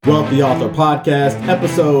Wealthy Author Podcast,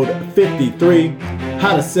 episode 53,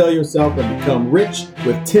 How to Sell Yourself and Become Rich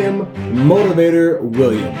with Tim Motivator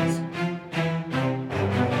Williams.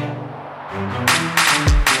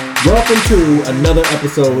 Welcome to another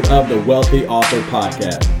episode of the Wealthy Author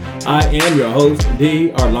Podcast. I am your host,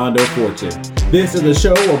 D. Orlando Fortune. This is a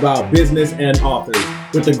show about business and authors.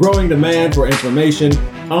 With the growing demand for information,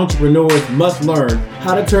 entrepreneurs must learn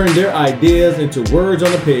how to turn their ideas into words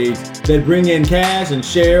on a page that bring in cash and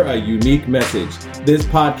share a unique message. This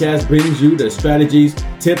podcast brings you the strategies,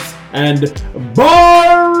 tips, and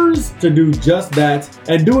bars to do just that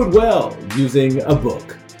and do it well using a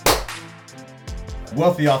book.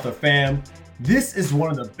 Wealthy Author fam, this is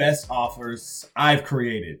one of the best offers I've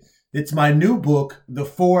created. It's my new book, The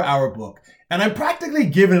 4-Hour Book, and I'm practically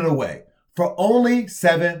giving it away. For only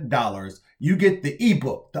 $7, you get the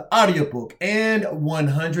ebook, the audiobook, and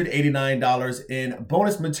 $189 in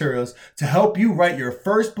bonus materials to help you write your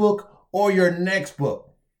first book or your next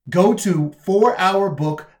book. Go to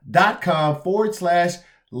 4hourbook.com/letter,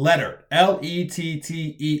 Letter,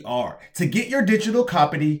 to get your digital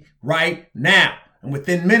copy right now. And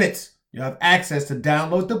within minutes, you'll have access to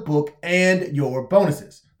download the book and your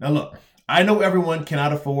bonuses. Now look, I know everyone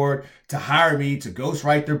cannot afford to hire me to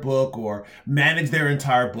ghostwrite their book or manage their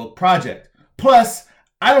entire book project. Plus,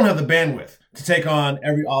 I don't have the bandwidth to take on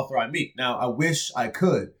every author I meet. Now, I wish I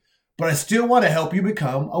could, but I still want to help you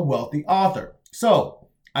become a wealthy author. So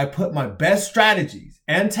I put my best strategies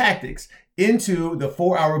and tactics into the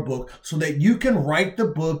 4-Hour Book so that you can write the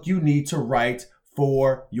book you need to write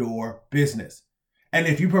for your business. And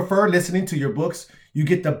if you prefer listening to your books, you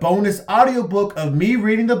get the bonus audiobook of me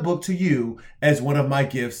reading the book to you as one of my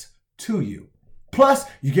gifts to you. Plus,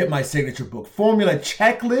 you get my signature book formula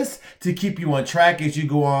checklist to keep you on track as you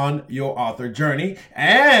go on your author journey.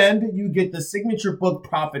 And you get the signature book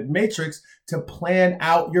profit matrix to plan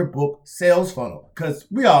out your book sales funnel. Because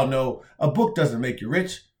we all know a book doesn't make you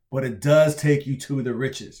rich, but it does take you to the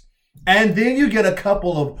riches. And then you get a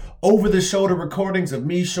couple of over-the-shoulder recordings of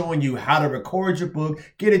me showing you how to record your book,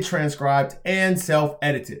 get it transcribed, and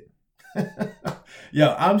self-edited.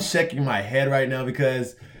 Yo, I'm shaking my head right now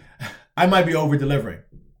because I might be over-delivering.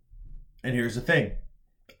 And here's the thing.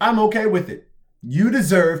 I'm okay with it. You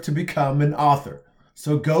deserve to become an author.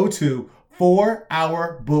 So go to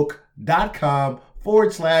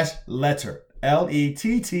 4hourbook.com/letter, Letter,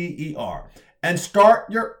 and start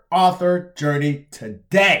your author journey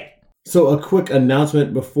today. So a quick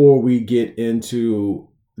announcement before we get into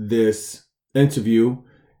this interview.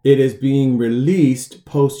 It is being released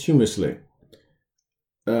posthumously.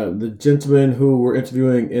 The gentleman who I'm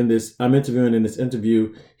interviewing in this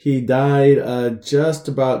interview, he died just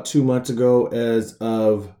about 2 months ago as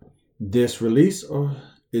of this release.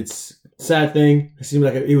 It's a sad thing. It seemed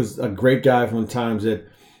like he was a great guy from the times that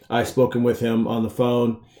I've spoken with him on the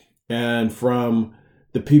phone, and from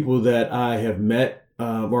the people that I have met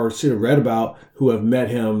or should have read about who have met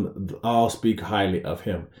him, all speak highly of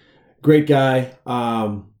him. Great guy.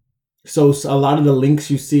 So a lot of the links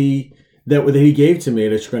you see that he gave to me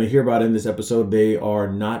that you're going to hear about in this episode, they are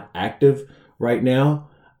not active right now.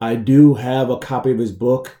 I do have a copy of his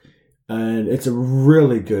book, and it's a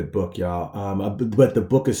really good book, y'all. But the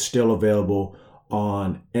book is still available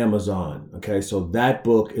on Amazon. Okay, so that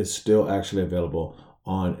book is still actually available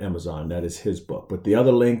on Amazon. That is his book. But the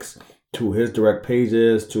other links to his direct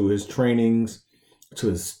pages, to his trainings, to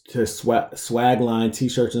his swag line,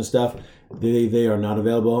 t-shirts and stuff, they are not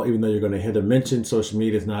available, even though you're going to hit a mention. Social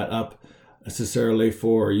media is not up necessarily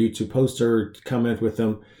for you to post or comment with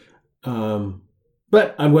them.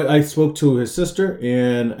 But I spoke to his sister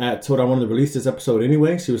and told her I wanted to release this episode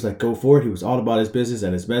anyway. She was like, go for it. He was all about his business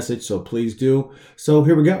and his message, so please do. So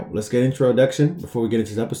here we go. Let's get introduction before we get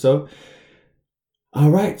into this episode. All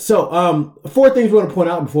right. So 4 things we want to point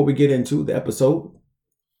out before we get into the episode.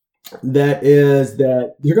 That is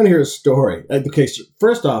that you're going to hear a story. Okay,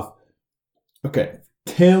 first off,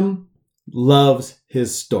 Tim loves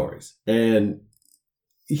his stories. And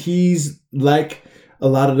he's like a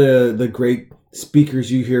lot of the great speakers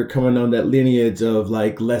you hear coming on that lineage of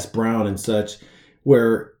like Les Brown and such,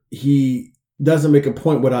 where he doesn't make a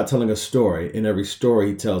point without telling a story. And every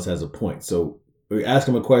story he tells has a point. So we ask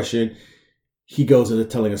him a question, he goes into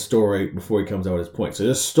telling a story before he comes out with his point. So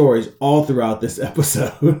there's stories all throughout this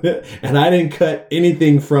episode. And I didn't cut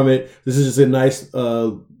anything from it. This is just a nice,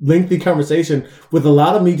 lengthy conversation with a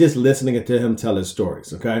lot of me just listening to him tell his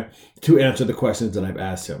stories, okay, to answer the questions that I've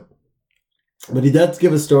asked him. But he does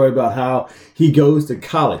give a story about how he goes to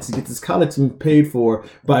college. He gets his college paid for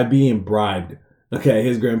by being bribed. Okay,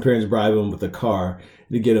 his grandparents bribe him with a car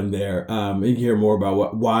to get him there. You can hear more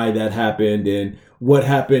about why that happened and what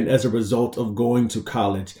happened as a result of going to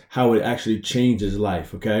college, how it actually changed his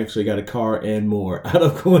life. Okay. So he got a car and more out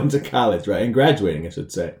of going to college, right? And graduating, I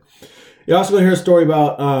should say. You're also going to hear a story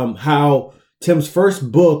about how Tim's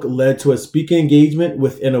first book led to a speaking engagement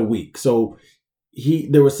within a week. So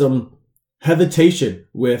there was some hesitation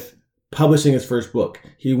with publishing his first book.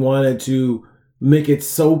 He wanted to make it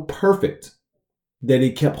so perfect that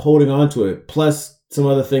he kept holding on to it. Plus, some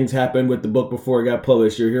other things happened with the book before it got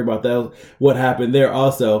published. You'll hear about that, what happened there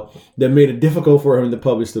also that made it difficult for him to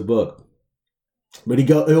publish the book. But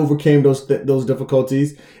he overcame those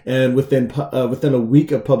difficulties, and within a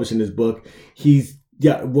week of publishing his book, he's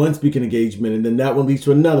got one speaking engagement, and then that one leads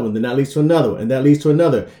to another one, then that leads to another one, and that leads to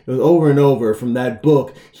another. It was over and over. From that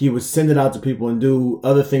book, he would send it out to people and do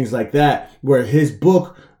other things like that, where his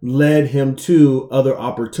book led him to other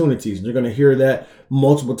opportunities. And you're going to hear that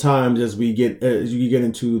multiple times as you get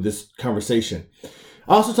into this conversation.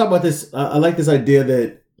 I also talk about this. I like this idea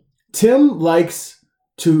that Tim likes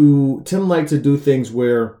to do things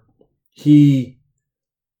where he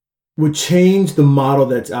would change the model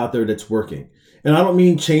that's out there that's working. And I don't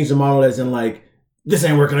mean change the model as in like, this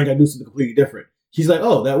ain't working, I got to do something completely different. He's like,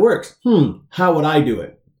 oh, that works. How would I do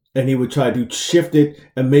it? And he would try to shift it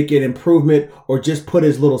and make it improvement, or just put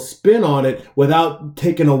his little spin on it without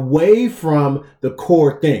taking away from the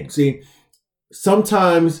core thing. See,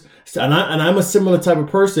 sometimes, and I'm a similar type of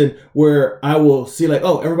person where I will see like,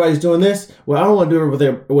 oh, everybody's doing this. Well, I don't want to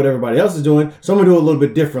do what everybody else is doing, so I'm going to do it a little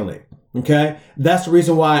bit differently. Okay? That's the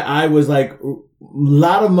reason why I was like, a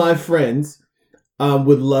lot of my friends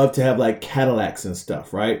would love to have like Cadillacs and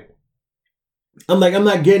stuff, right? I'm like, I'm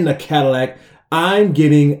not getting a Cadillac. I'm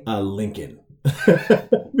getting a Lincoln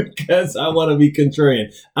because I want to be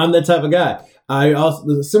contrarian. I'm that type of guy.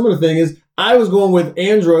 The similar thing is I was going with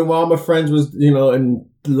Android while my friends was, and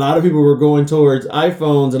a lot of people were going towards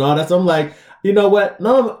iPhones and all that. So I'm like, you know what?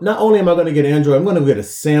 Not only am I going to get Android, I'm going to get a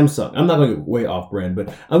Samsung. I'm not going to get way off brand, but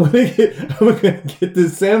I'm going to get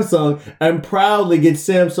this Samsung and proudly get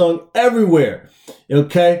Samsung everywhere.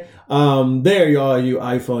 Okay. There you are, you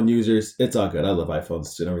iPhone users. It's all good. I love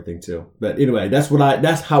iPhones and everything too. But anyway, that's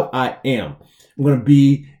how I am. I'm going to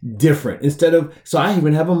be different so I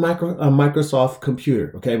even have a Microsoft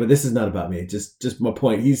computer. Okay. But this is not about me. Just my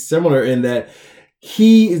point. He's similar in that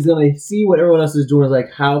he is going to see what everyone else is doing. Is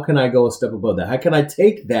like, how can I go a step above that? How can I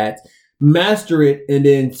take that, master it, and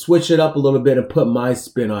then switch it up a little bit and put my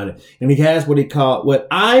spin on it? And he has what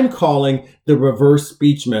I'm calling the reverse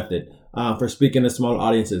speech method. For speaking to small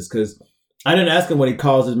audiences, because I didn't ask him what he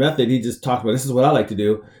calls his method. He just talked about, this is what I like to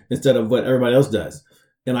do instead of what everybody else does.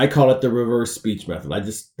 And I call it the reverse speech method. I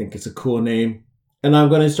just think it's a cool name. And I'm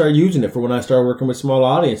going to start using it for when I start working with small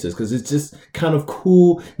audiences, because it's just kind of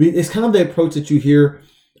cool. It's kind of the approach that you hear.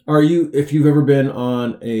 If you've ever been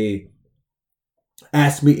on a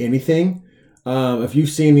Ask Me Anything, if you've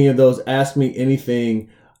seen any of those Ask Me Anything,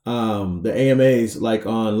 the AMAs, like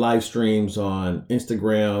on live streams on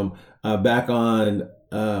Instagram, back on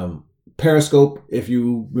Periscope, if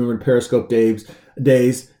you remember Periscope days,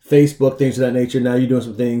 Facebook, things of that nature. Now you're doing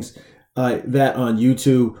some things that on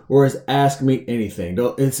YouTube, or is Ask Me Anything.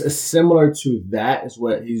 It's similar to that is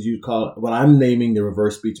what what I'm naming the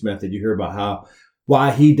reverse speech method. You hear about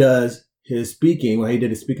why he does his speaking, why he did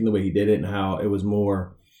his speaking the way he did it, and how it was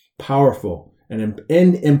more powerful and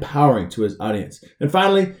empowering to his audience. And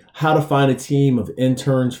finally, how to find a team of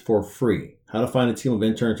interns for free.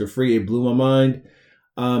 It blew my mind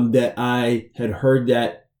that I had heard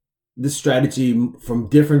this strategy from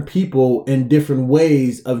different people in different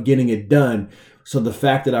ways of getting it done. So the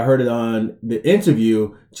fact that I heard it on the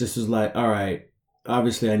interview just was like, all right,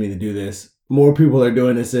 obviously I need to do this. More people are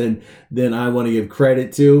doing this than I want to give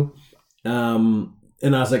credit to.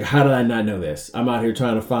 And I was like, how did I not know this? I'm out here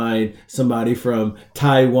trying to find somebody from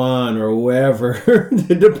Taiwan or wherever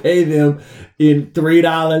to pay them in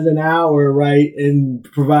 $3 an hour, right? And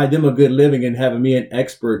provide them a good living, and having me an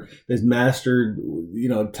expert that's mastered,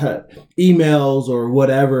 emails or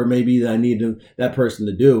whatever maybe that I need that person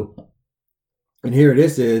to do. And here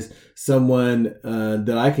this is someone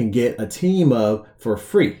that I can get a team of for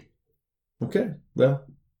free. Okay, well,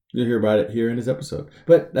 you'll hear about it here in this episode.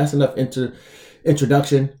 But that's enough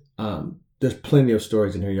introduction. There's plenty of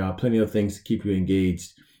stories in here, y'all. Plenty of things to keep you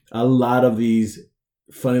engaged. A lot of these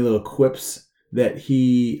funny little quips that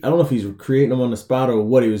I don't know if he's creating them on the spot or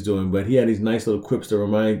what he was doing, but he had these nice little quips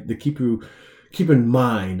to keep in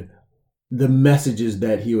mind the messages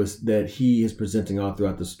that he is presenting all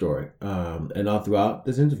throughout the story, and all throughout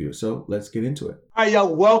this interview. So let's get into it. All right,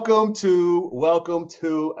 y'all. Welcome to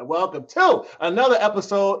another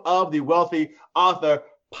episode of the Wealthy Author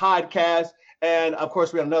Podcast. And of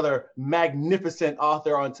course, we have another magnificent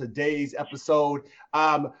author on today's episode,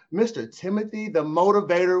 Mr. Timothy the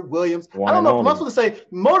Motivator Williams. One I don't know if I'm only. supposed to say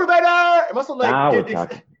motivator. Am I supposed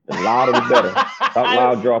to The louder the better. Talk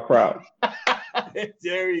loud, draw crowd.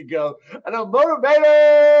 There you go. And a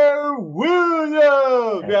Motivator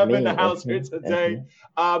Williams. We have in the house here today.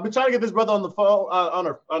 Been trying to get this brother on the phone,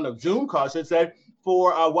 on a Zoom call, I should say,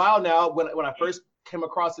 for a while now. When I first came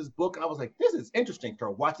across his book, and I was like, this is interesting.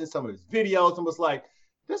 Started watching some of his videos and was like,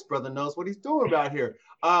 this brother knows what he's doing out here.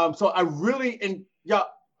 So I really, and y'all,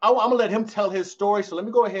 I'm gonna let him tell his story. So let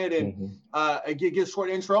me go ahead and get a short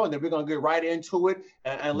intro, and then we're gonna get right into it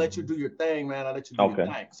and let you do your thing, man. I'll let you do your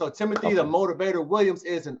thing. So Timothy the Motivator Williams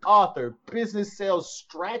is an author, business sales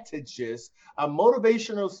strategist, a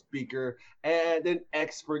motivational speaker, and an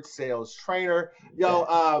expert sales trainer.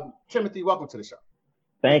 Yo, Timothy, welcome to the show.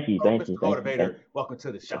 Thank you. Motivator, welcome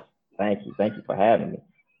to the show. Thank you for having me.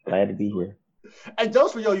 Glad to be here. And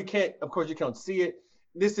those for you you can't see it.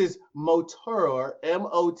 This is Motor,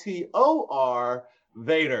 Motor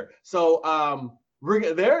Vader. So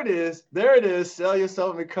there it is. Sell yourself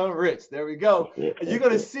and become rich. There we go. And you're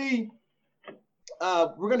gonna see.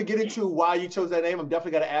 We're gonna get into why you chose that name. I'm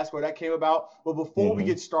definitely gonna ask where that came about. But before we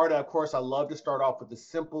get started, of course, I love to start off with a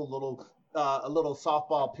simple little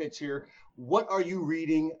softball pitch here. What are you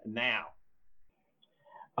reading now?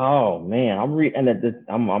 Oh man, I'm reading, and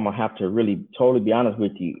I'm gonna have to really totally be honest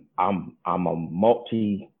with you. I'm a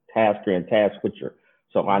multitasker and task switcher,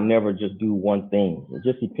 so I never just do one thing. It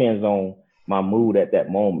just depends on my mood at that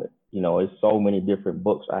moment. It's so many different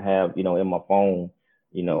books I have, in my phone.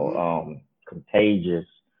 Contagious.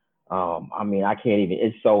 I can't even.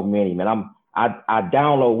 It's so many, man. I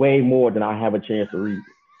download way more than I have a chance to read.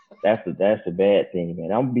 That's the bad thing,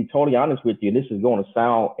 man. I'm gonna be totally honest with you. This is going to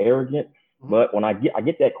sound arrogant. But when I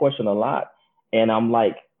get that question a lot, and I'm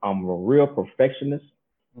a real perfectionist,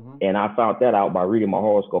 and I found that out by reading my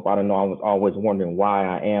horoscope. I don't know. I was always wondering why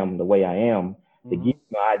I am the way I am. To give you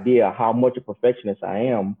an idea how much a perfectionist I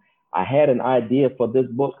am, I had an idea for this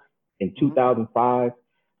book in 2005,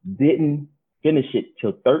 didn't finish it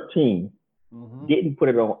till 13, didn't put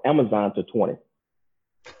it on Amazon till 20.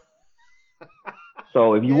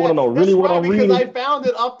 So if you want to know really what I'm reading, because I found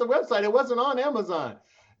it off the website. It wasn't on Amazon.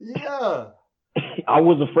 Yeah. I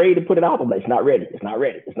was afraid to put it out. I'm like, it's not ready.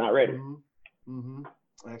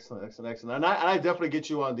 Excellent. And I definitely get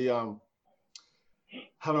you on the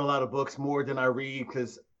having a lot of books more than I read.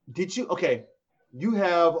 Because you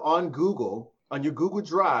have on Google, on your Google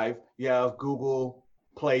Drive, you have Google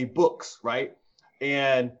Play Books, right?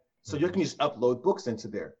 And so you can just upload books into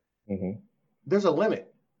there. There's a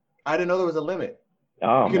limit. I didn't know there was a limit.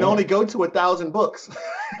 Oh, you can only go to 1,000 books.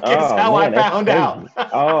 Guess how I found out.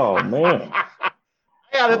 Oh man. I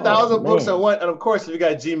got 1,000 books on one, and of course, if you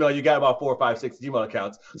got Gmail, you got about 4, 5, 6 Gmail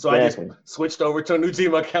accounts. So I just switched over to a new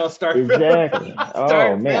Gmail account.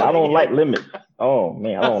 I don't like limits. Oh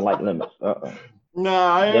man, I don't like limits. No,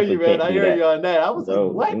 I hear you, man. I hear you on that. I was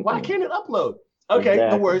like, why can't it upload? Okay,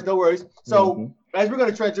 no worries. So as we're going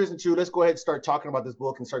to transition to, let's go ahead and start talking about this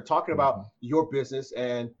book and start talking about your business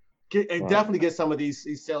and definitely get some of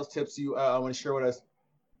these sales tips you want to share with us,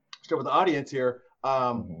 share with the audience here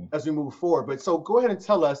as we move forward. But so go ahead and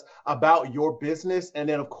tell us about your business, and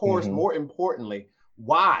then of course, more importantly,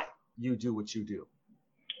 why you do what you do.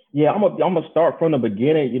 Yeah, I'm gonna start from the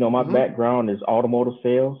beginning. My background is automotive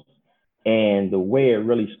sales, and the way it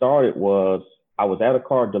really started was I was at a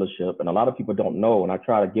car dealership, and a lot of people don't know, and I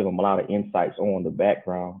try to give them a lot of insights on the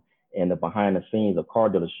background and the behind the scenes of car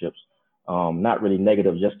dealerships. Not really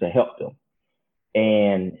negative, just to help them.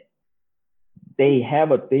 And they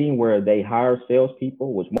have a thing where they hire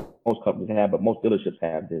salespeople, which most companies have, but most dealerships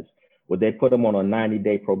have this, where they put them on a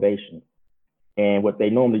 90-day probation. And what they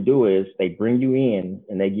normally do is they bring you in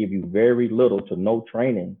and they give you very little to no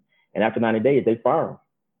training. And after 90 days, they fire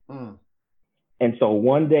them. And so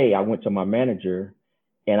one day I went to my manager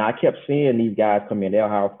and I kept seeing these guys come in. They'll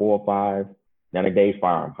hire 4 or 5, 90 days,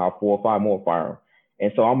 fire them, hire 4 or 5 more, fire them.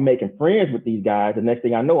 And so I'm making friends with these guys. The next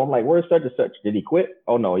thing I know, I'm like, where's such and such? Did he quit?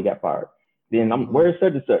 Oh no, he got fired. Then where's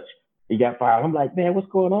such and such? He got fired. I'm like, man, what's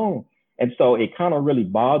going on? And so it kind of really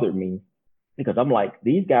bothered me because I'm like,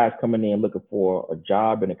 these guys coming in looking for a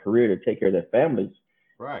job and a career to take care of their families.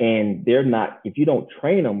 Right. And they're not, if you don't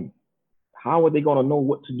train them, how are they going to know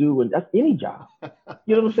what to do? And that's any job.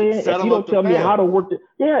 You know what I'm saying? If you don't tell me how to work,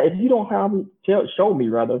 if you don't show me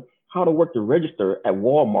how to work the register at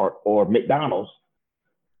Walmart or McDonald's,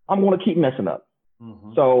 I'm going to keep messing up.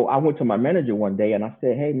 So I went to my manager one day and I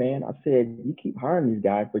said, hey man, I said, you keep hiring these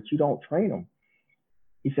guys, but you don't train them.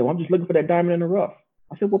 He said, well, I'm just looking for that diamond in the rough.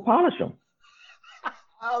 I said, well, polish them.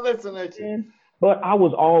 I'll listen at you. But I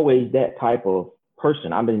was always that type of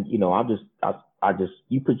person. I mean, I just,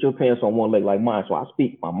 you put your pants on one leg like mine, so I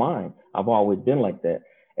speak my mind. I've always been like that.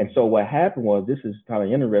 And so what happened was, this is kind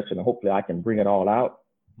of interesting, and hopefully I can bring it all out.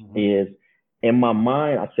 Is in my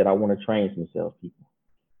mind, I said I want to train some salespeople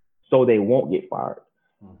so they won't get fired.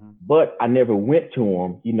 But I never went to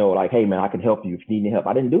them, like, hey man, I can help you if you need any help.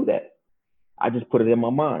 I didn't do that. I just put it in my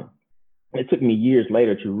mind. It took me years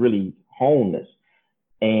later to really hone this.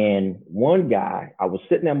 And one guy, I was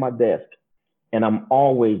sitting at my desk, and I'm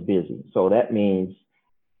always busy. So that means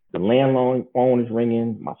the landline phone is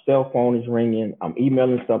ringing, my cell phone is ringing, I'm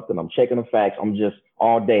emailing something, I'm checking a fax, I'm just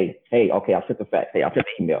all day. Hey, okay, I sent the fax. Hey, I sent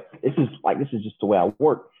the email. This is just the way I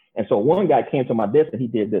work. And so one guy came to my desk and he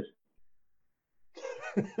did this.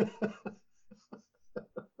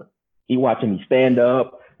 He watching me stand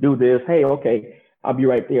up, do this. Hey, okay, I'll be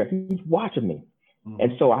right there. He's watching me.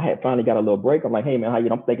 And so I had finally got a little break. I'm like, hey man, how you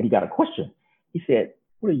doing? I'm thinking he got a question. He said,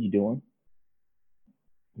 what are you doing?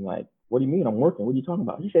 I'm like, what do you mean I'm working? What are you talking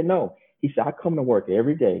about? He said, no. He said, I come to work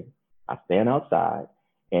every day. I stand outside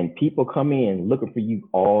and people come in looking for you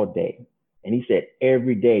all day. And he said,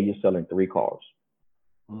 every day you're selling 3 cars.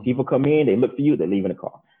 People come in, they look for you, they leave in a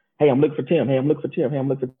car. Hey, I'm looking for Tim. Hey, I'm looking for Tim. Hey, I'm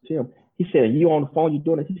looking for Tim. He said, are you on the phone? You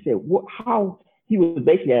doing it? He said, what? How? He was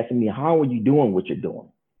basically asking me, how are you doing what you're doing?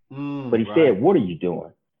 But he said, what are you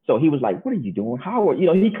doing? So he was like, what are you doing? How are,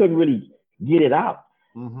 he couldn't really get it out.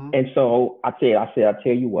 And so I said, I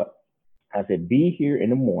tell you what, I said, be here in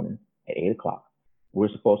the morning at 8 o'clock. We're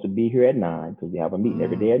supposed to be here at 9 because we have a meeting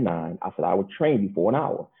every day at 9. I said, I would train you for an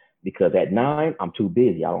hour because at 9, I'm too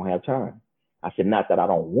busy. I don't have time. I said, not that I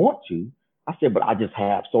don't want to. I said, but I just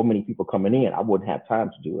have so many people coming in. I wouldn't have time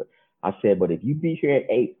to do it. I said, but if you be here at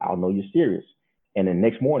 8, I'll know you're serious. And the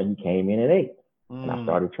next morning he came in at 8 and I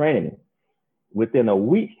started training him. Within a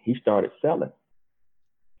week, he started selling.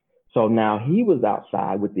 So now he was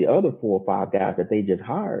outside with the other 4 or 5 guys that they just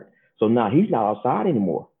hired. So now he's not outside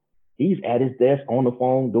anymore. He's at his desk on the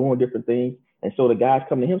phone doing different things. And so the guys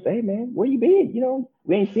come to him and say, hey man, where you been?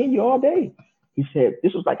 We ain't seen you all day. He said,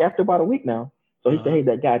 this was like after about a week now. So he said, hey,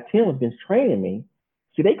 that guy Tim has been training me.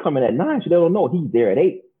 See, they come in at 9, so they don't know he's there at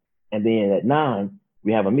 8. And then at 9,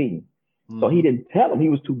 we have a meeting. So he didn't tell him. He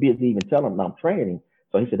was too busy to even tell him I'm training.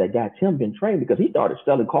 So he said, that guy Tim been trained because he started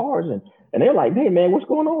selling cars. And they're like, hey, man, what's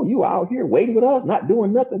going on? You out here waiting with us, not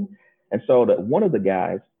doing nothing. And so one of the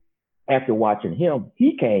guys, after watching him,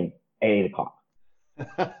 he came at 8 o'clock.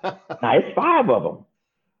 Now, it's 5 of them.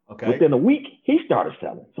 Okay. Within a week, he started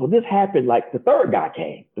selling. So this happened like the 3rd guy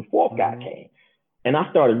came, the 4th guy came. And I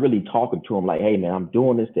started really talking to him like, hey, man, I'm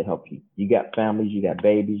doing this to help you. You got families, you got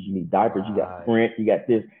babies, you need diapers, you got rent, you got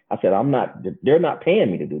this. I said, they're not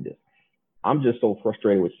paying me to do this. I'm just so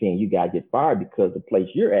frustrated with seeing you guys get fired because the place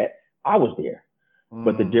you're at, I was there.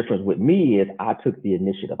 But the difference with me is I took the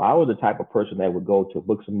initiative. I was the type of person that would go to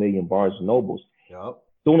Books A Million, Barnes and Nobles. As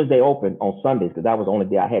soon as they opened on Sundays, because that was the only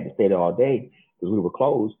day I had to stay there all day because we were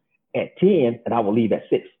closed, at 10, and I would leave at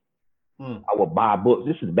 6. I would buy books.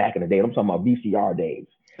 This is back in the day. I'm talking about VCR days,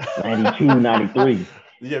 92, 93.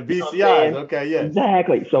 Yeah, VCRs. Okay, yes.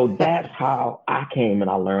 Exactly. So that's how I came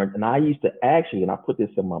and I learned. And I used to actually, and I put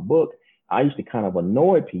this in my book, I used to kind of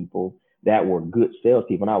annoy people that were good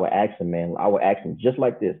salespeople. And I would ask them just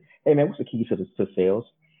like this. Hey, man, what's the key to sales?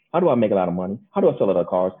 How do I make a lot of money? How do I sell a lot of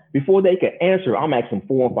cars? Before they could answer, I'm asking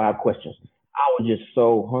 4 or 5 questions. I was just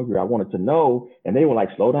so hungry. I wanted to know. And they were like,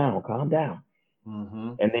 slow down, calm down.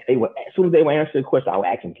 And then they would, as soon as they would answer the question, I would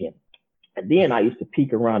ask them again. And then I used to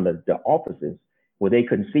peek around the offices where they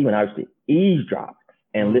couldn't see when I used to eavesdrop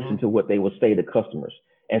and listen to what they would say to customers.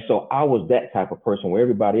 And so I was that type of person where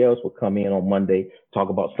everybody else would come in on Monday, talk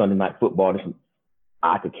about Sunday night football.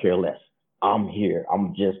 I could care less. I'm here. I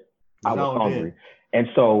was hungry. And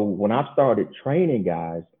so when I started training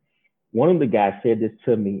guys, one of the guys said this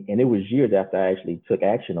to me, and it was years after I actually took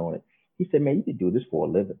action on it. He said, man, you could do this for a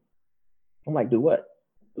living. I'm like, do what?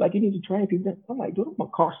 Like, you need to train people. I'm like, dude, I'm a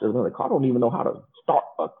car salesman. I don't even know how to start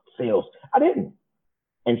a sales. I didn't.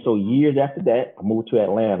 And so years after that, I moved to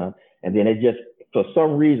Atlanta. And then it just, for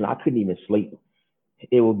some reason, I couldn't even sleep.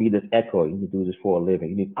 It would be this echo. You need to do this for a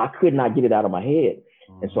living. I could not get it out of my head.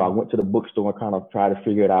 And so I went to the bookstore and kind of tried to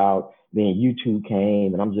figure it out. Then YouTube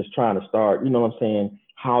came, and I'm just trying to start, you know what I'm saying?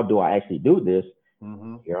 How do I actually do this?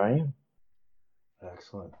 Here I am.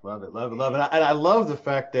 Excellent. Love it, love it, love it. And I love the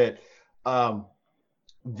fact that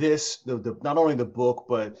this, not only the book,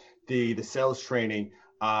 but the sales training.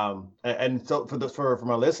 And so for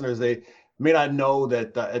my listeners, they may not know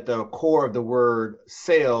that at the core of the word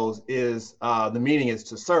sales is the meaning is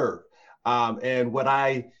to serve. And what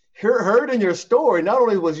I heard in your story, not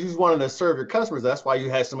only was you wanting to serve your customers, that's why you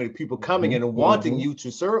had so many people coming in and wanting you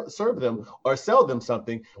to serve them or sell them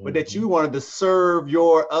something, but that you wanted to serve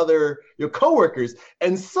your coworkers.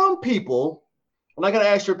 And some people, and I got to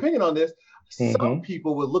ask your opinion on this, some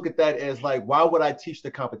people would look at that as like, why would I teach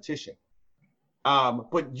the competition?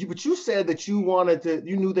 But you said that you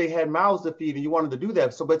knew they had mouths to feed and you wanted to do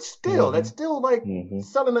that. So, but still, that's still like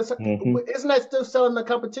selling isn't that still selling the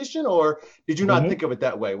competition, or did you not think of it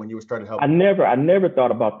that way when you were starting to help? I never thought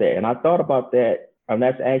about that. And I thought about that. And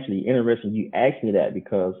that's actually interesting. You asked me that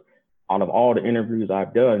because out of all the interviews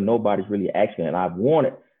I've done, nobody's really asked me. And I've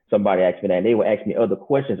wanted somebody to ask me that. And they would ask me other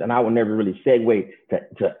questions. And I would never really segue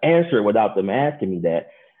to answer it without them asking me that.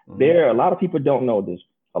 There are a lot of people don't know this.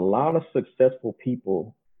 A lot of successful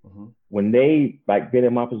people, when they like been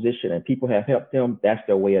in my position and people have helped them, that's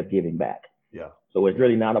their way of giving back. Yeah. So it's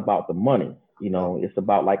really not about the money. You know, it's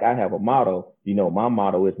about, like, I have a motto, you know, my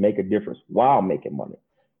motto is make a difference while making money,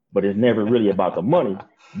 but it's never really about the money.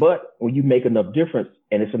 But when you make enough difference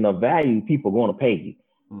and it's enough value, people are going to pay you.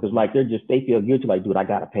 Because like they feel guilty, like, dude, I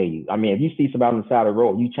got to pay you. I mean, if you see somebody on the side of the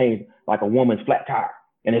road, you change like a woman's flat tire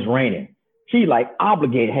and it's raining. She like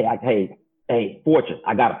obligated, hey, Fortune,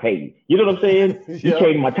 I got to pay you. You know what I'm saying? You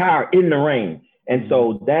changed my tire in the rain. And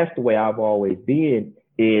so that's the way I've always been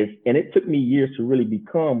and it took me years to really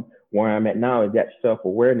become where I'm at now, is that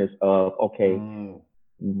self-awareness of, okay,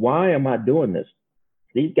 why am I doing this?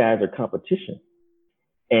 These guys are competition.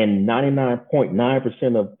 And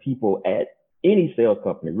 99.9% of people at any sales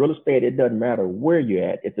company, real estate, it doesn't matter where you're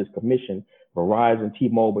at. If it's commission, Verizon,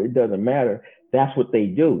 T-Mobile, it doesn't matter. That's what they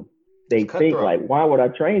do. They think like, why would I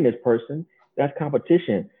train this person? That's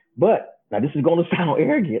competition. But now this is going to sound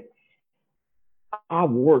arrogant. I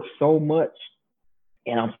work so much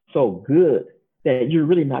and I'm so good that you're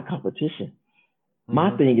really not competition.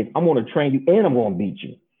 My thing is, I'm going to train you and I'm going to beat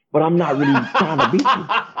you, but I'm not really trying to beat you.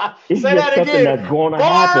 It's Say just that something again. that's going to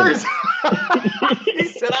happen. He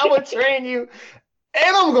said, I will train you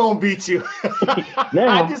and I'm going to beat you.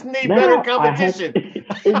 Now, I just need better competition.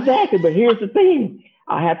 Exactly. But here's the thing.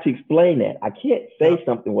 I have to explain that. I can't say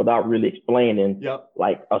something without really explaining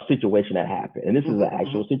like a situation that happened. And this is an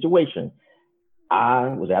actual situation. I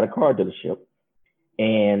was at a car dealership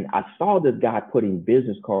and I saw this guy putting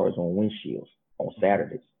business cards on windshields on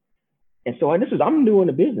Saturdays. And so I'm new in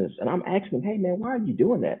the business and I'm asking him, hey man, why are you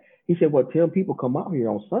doing that? He said, well, Tim, people come out here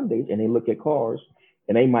on Sundays and they look at cars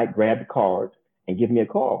and they might grab the card and give me a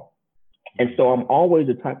call. And so I'm always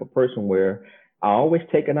the type of person where I always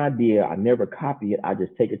take an idea. I never copy it. I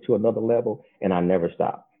just take it to another level and I never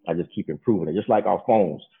stop. I just keep improving it. Just like our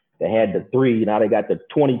phones. They had the 3, now they got the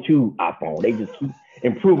 22 iPhone. They just keep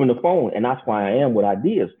improving the phone. And that's why I am with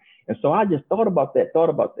ideas. And so I just thought about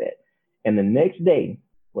that. And the next day,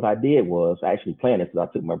 what I did was I actually planned it because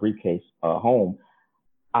I took my briefcase home.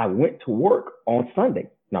 I went to work on Sunday.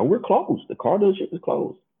 Now we're closed. The car dealership is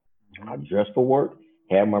closed. I dressed for work,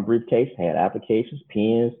 had my briefcase, had applications,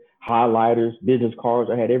 pens, highlighters, business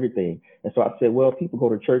cards. I had everything. And so I said, well, people go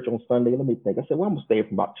to church on Sunday. Let me think. I said, well, I'm going to stay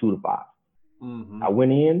from about 2 to 5. I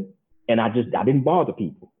went in and I didn't bother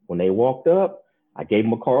people. When they walked up, I gave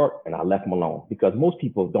them a card and I left them alone because most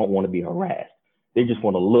people don't want to be harassed. They just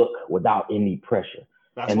want to look without any pressure.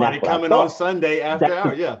 That's why they come in on Sunday after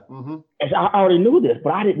hours. Yeah. I already knew this,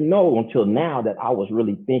 but I didn't know until now that I was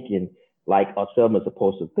really thinking like a salesman is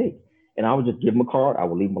supposed to think. And I would just give them a card. I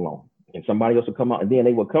would leave them alone. And somebody else would come out and then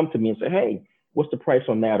they would come to me and say, hey, what's the price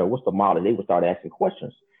on that? Or what's the model? They would start asking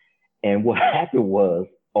questions. And what happened was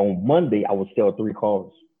on Monday, I would sell 3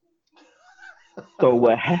 cars. So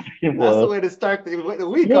what happened was— That's the way to start the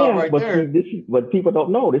week off right there. But people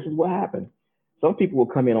don't know. This is what happened. Some people will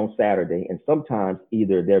come in on Saturday and sometimes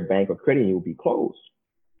either their bank or credit union will be closed.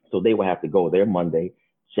 So they will have to go there Monday,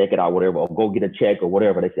 check it out, whatever, or go get a check or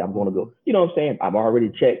whatever. They say, I'm going to go. You know what I'm saying? I've already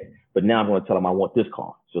checked, but now I'm going to tell them I want this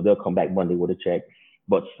car. So they'll come back Monday with a check.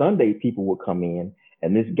 But Sunday, people would come in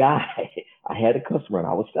and this guy, I had a customer and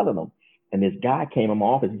I was selling them. And this guy came in my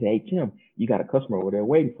office and said, hey, Tim, you got a customer over there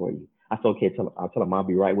waiting for you. I said, okay, I'll tell him I'll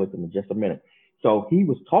be right with him in just a minute. So he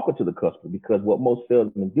was talking to the customer because what most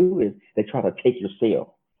salesmen do is they try to take your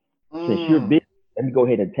sale. Since you're busy, let me go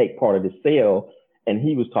ahead and take part of the sale. And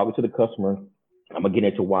he was talking to the customer. I'm going to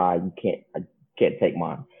get into why I can't take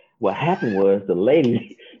mine. What happened was the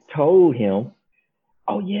lady told him,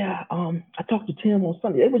 oh, yeah, I talked to Tim on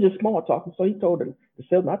Sunday. It was just small talking. So he told the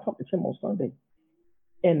salesman, I talked to Tim on Sunday.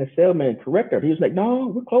 And the salesman corrected her. He was like, no,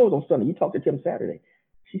 we're closed on Sunday. You talked to Tim Saturday.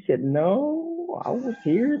 She said, no, I was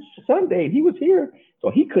here Sunday. He was here.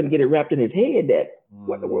 So he couldn't get it wrapped in his head that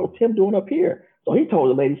what in the world Tim doing up here? So he told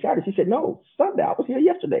the lady Saturday. She said, no, Sunday. I was here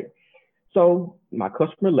yesterday. So my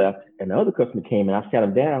customer left, and the other customer came, and I sat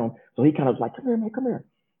him down. So he kind of was like, "Come here, man, come here."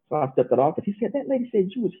 So I stepped it off, and he said, "That lady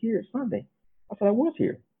said you was here Sunday." I said, "I was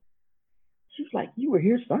here." She was like, "You were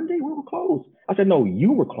here Sunday? We were closed." I said, "No,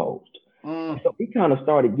 you were closed." So he kind of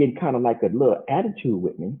started getting kind of like a little attitude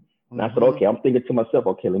with me. And I said, "Okay," I'm thinking to myself,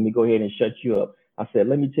 "Okay, let me go ahead and shut you up." I said,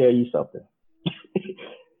 "Let me tell you something.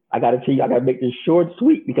 I got to tell you, I got to make this short and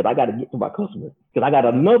sweet because I got to get to my customer. Because I got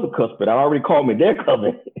another customer that already called me their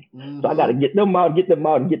cousin. So I got to get them out, get them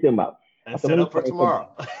out, and get them out." And set up for tomorrow.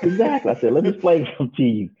 Exactly. I said, "Let me explain something to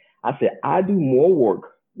you." I said, "I do more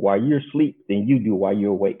work while you're asleep than you do while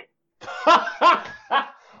you're awake."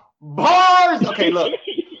 Bars. Okay, look.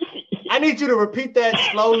 I need you to repeat that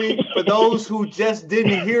slowly for those who just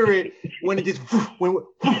didn't hear it when it just went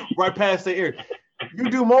right past their ear. You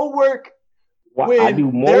do more work. I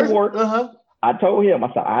do more work. I told him,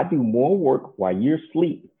 I said, "I do more work while you're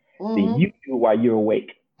asleep than you do while you're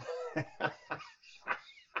awake."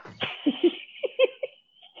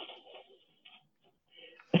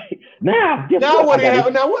 Now what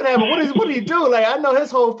happened? Now what happened? What did he do? Like, I know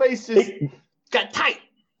his whole face just got tight.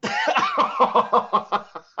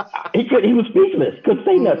 He was speechless, couldn't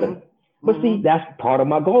say nothing. But see, that's part of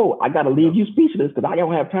my goal. I got to leave you speechless because I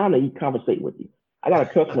don't have time to conversate with you. I got a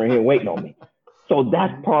customer here waiting on me. So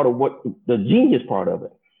that's part of what the genius part of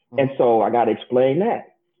it. And so I got to explain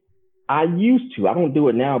that. I don't do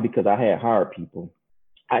it now because I had hired people.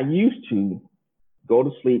 I used to go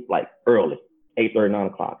to sleep like early, 8:30, 9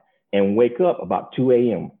 o'clock, and wake up about 2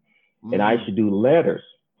 a.m. And I used to do letters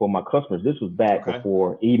for my customers. This was back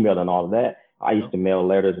before email and all of that. I used to mail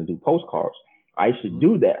letters and do postcards. I used to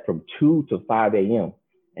do that from 2 to 5 a.m.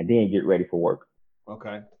 and then get ready for work.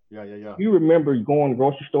 Okay. Yeah. You remember going to the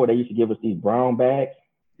grocery store, they used to give us these brown bags?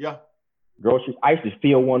 Yeah. Groceries. I used to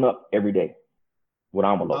fill one up every day with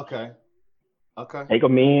envelopes. Okay. Take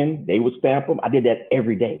them in. They would stamp them. I did that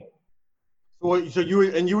every day. So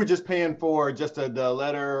you were just paying for just the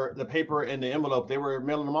letter, the paper, and the envelope. They were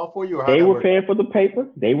mailing them off for you, or they were paying for the paper.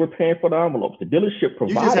 They were paying for the envelopes. The dealership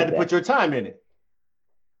provided. You just had to put your time in it.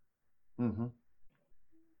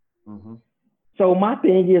 So my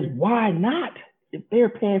thing is, why not? If they're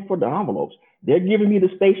paying for the envelopes, they're giving me the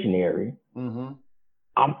stationery.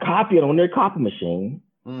 I'm copying on their copy machine.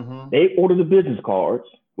 They order the business cards,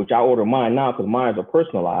 which I order mine now because mine are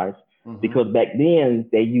personalized. Because back then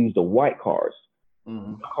they used the white cards.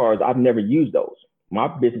 Cards, I've never used those. My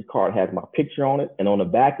business card has my picture on it, and on the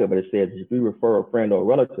back of it says, "If you refer a friend or a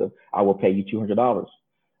relative, I will pay you $200.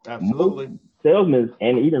 Absolutely. Most salesmen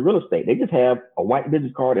and even real estate, they just have a white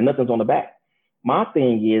business card and nothing's on the back. My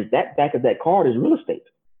thing is that back of that card is real estate.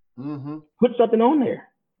 Put something on there,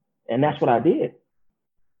 and that's what I did.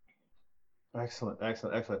 Excellent.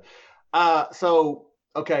 So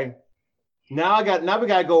okay, now we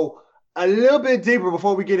gotta go a little bit deeper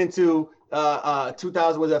before we get into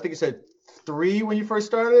 2000. Was I think you said 3 when you first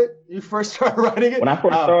started? You first started writing it. When I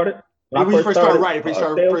first started. When you first started writing, first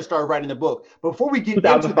started writing the book. But before we get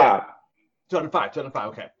 2005. into that, 2005.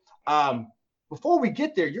 Okay. Before we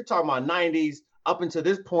get there, you're talking about 90s up until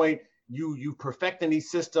this point. You perfecting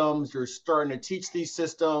these systems. You're starting to teach these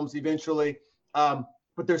systems eventually.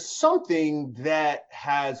 But there's something that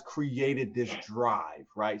has created this drive,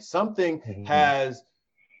 right? Something has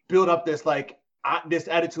built up this this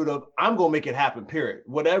attitude of I'm gonna make it happen. Period.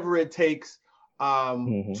 Whatever it takes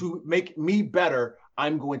to make me better,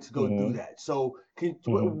 I'm going to go do that. So,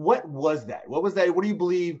 what was that? What was that? What do you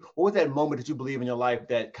believe? What was that moment that you believe in your life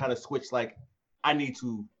that kind of switched? Like, I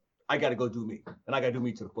got to go do me, and I got to do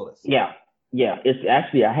me to the fullest. Yeah. It's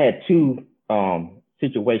actually I had 2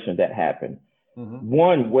 situations that happened.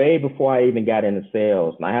 One way before I even got into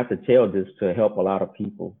sales, and I have to tell this to help a lot of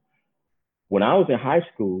people. When I was in high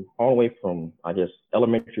school, all the way from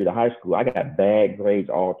elementary to high school, I got bad grades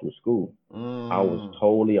all through school. I was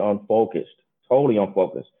totally unfocused.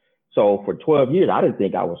 So for 12 years, I didn't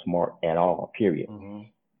think I was smart at all, period.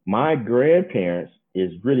 My grandparents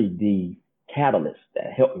is really the catalyst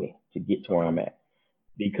that helped me to get to where I'm at.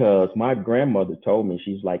 Because my grandmother told me,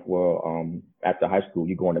 she's like, well, after high school,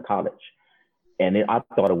 you're going to college. And I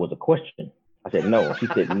thought it was a question. I said, no. She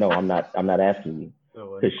said, no, I'm not asking you.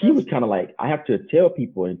 Because she was kind of like, I have to tell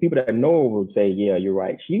people, and people that know her would say, yeah, you're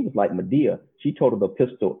right. She was like Medea. She told her the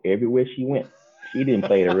pistol everywhere she went. She didn't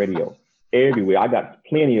play the radio. Everywhere. I got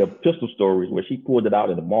plenty of pistol stories where she pulled it out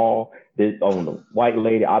in the mall, on the white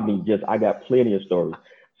lady. I got plenty of stories.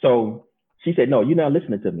 So she said, no, you're not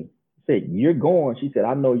listening to me. I said, you're going. She said,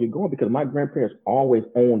 I know you're going because my grandparents always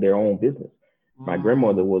owned their own business. My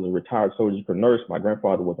grandmother was a retired surgical nurse. My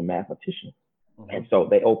grandfather was a mathematician. And so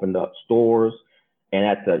they opened up stores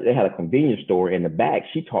And they had a convenience store in the back.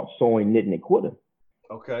 She taught sewing, knitting, and quilting.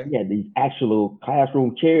 Okay. She had these actual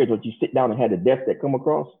classroom chairs where you sit down and had a desk that come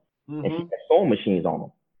across, and she had sewing machines on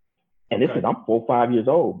them. And this is, I'm 4 or 5 years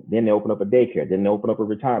old. Then they open up a daycare. Then they open up a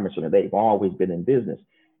retirement center. They've always been in business.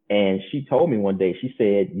 And she told me one day, she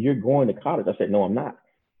said, "You're going to college." I said, "No, I'm not."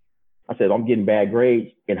 I said, "I'm getting bad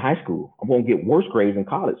grades in high school. I'm going to get worse grades in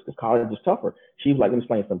college because college is tougher." She was like, "Let me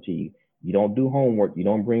explain something to you. You don't do homework. You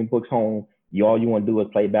don't bring books home. All you want to do is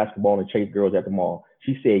play basketball and chase girls at the mall."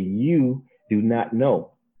 She said, "You do not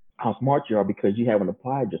know how smart you are because you haven't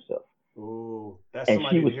applied yourself." Ooh, and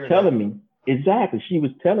she was telling me, exactly, she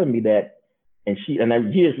was telling me that, and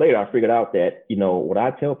then years later, I figured out that, what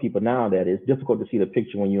I tell people now, that it's difficult to see the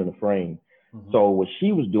picture when you're in the frame. So what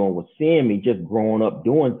she was doing was seeing me just growing up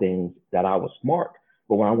doing things that I was smart.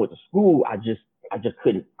 But when I went to school, I just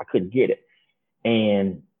couldn't get it.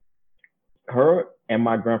 And her and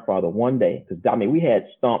my grandfather one day, because we had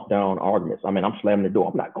stomped down arguments. I'm slamming the door.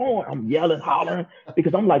 I'm not going. I'm yelling, hollering,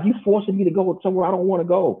 because I'm like, you forcing me to go somewhere I don't want to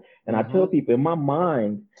go. And I tell people, in my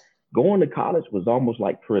mind, going to college was almost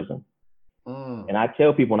like prison. And I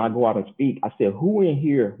tell people when I go out and speak, I said, who in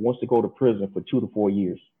here wants to go to prison for 2 to 4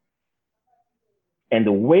 years? And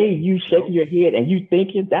the way you shaking your head and you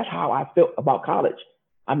thinking, that's how I felt about college.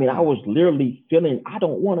 I was literally feeling, I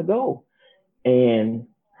don't want to go. And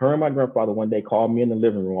her and my grandfather one day called me in the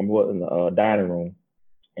living room. I was in the dining room.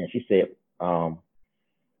 And she said,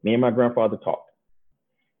 me and my grandfather talked.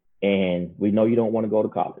 And we know you don't want to go to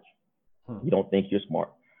college. You don't think you're smart.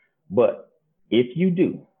 But if you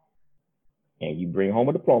do, and you bring home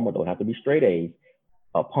a diploma, don't have to be straight A's,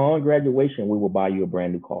 upon graduation, we will buy you a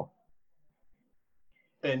brand new car.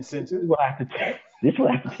 And since this is what I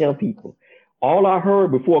have to tell people. All I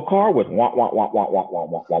heard before a car was wah, wah, wah, wah, wah, wah,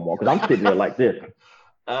 wah, wah, wah, because I'm sitting there like this.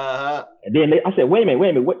 And then I said, wait a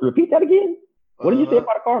minute, repeat that again? What did you say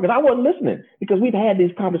about a car? Because I wasn't listening, because we've had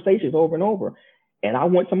these conversations over and over. And I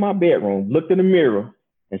went to my bedroom, looked in the mirror,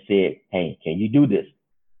 and said, hey, can you do this?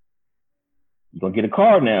 You're going to get a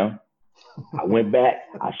car now. I went back,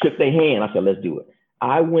 I shook their hand, I said, let's do it.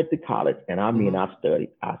 I went to college, and I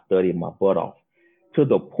studied my butt off to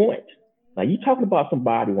the point. Now, you talking about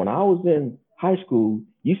somebody, when I was in high school,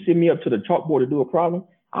 you send me up to the chalkboard to do a problem,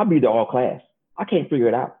 I'll be there all class. I can't figure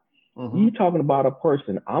it out. You talking about a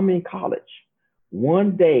person, I'm in college.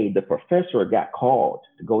 One day, the professor got called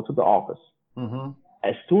to go to the office.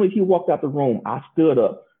 As soon as he walked out the room, I stood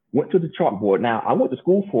up, went to the chalkboard. Now, I went to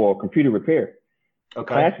school for computer repair.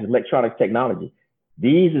 Class is electronics technology.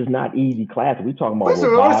 These is not easy classes. We talking about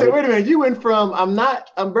wait a minute. You went from I'm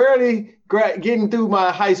barely getting through my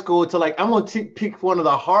high school to like I'm gonna pick one of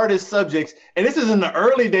the hardest subjects, and this is in the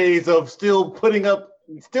early days of still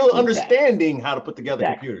understanding how to put together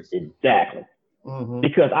computers. Exactly.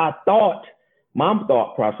 Because my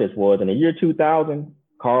thought process was, in the year 2000,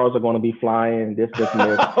 cars are going to be flying, this,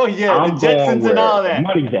 and this. Oh yeah, the Jetsons and all that.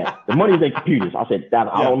 The money's in computers. I said,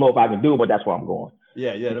 I don't know if I can do it, but that's where I'm going.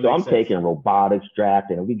 Yeah. So I'm taking robotics,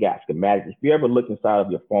 drafting, and we got schematics. If you ever look inside of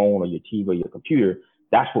your phone or your TV or your computer,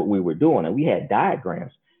 that's what we were doing. And we had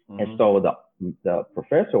diagrams. And so the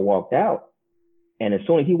professor walked out. And as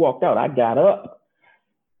soon as he walked out, I got up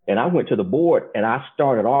and I went to the board and I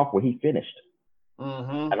started off where he finished.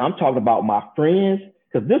 And I'm talking about my friends,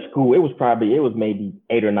 because this school, it was maybe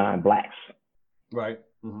 8 or 9 blacks. Right.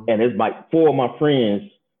 And it's like 4 of my friends,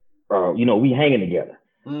 we hanging together.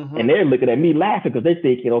 And they're looking at me laughing because they're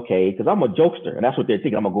thinking, okay, because I'm a jokester. And that's what they're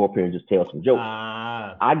thinking. I'm going to go up here and just tell some jokes.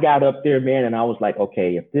 I got up there, man, and I was like,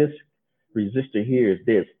 okay, if this resistor here is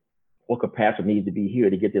this, what capacitor needs to be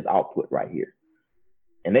here to get this output right here?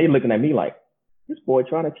 And they looking at me like, this boy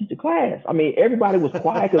trying to teach a class. Everybody was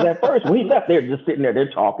quiet because at first when he left, they're just sitting there,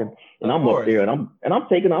 they're talking, and I'm up there, and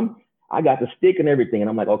I got the stick and everything, and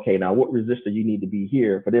I'm like, okay, now what resistor you need to be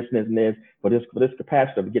here for this and this, for this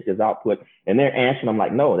capacitor to get this output? And they're answering, I'm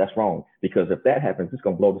like, no, that's wrong, because if that happens, it's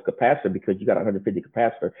gonna blow this capacitor because you got 150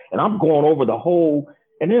 capacitor, and I'm going over the whole,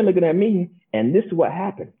 and they're looking at me, and this is what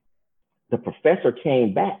happened. The professor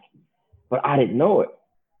came back, but I didn't know it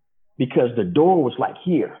because the door was like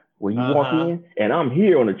here, where you walk in, and I'm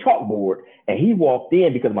here on the chalkboard, and he walked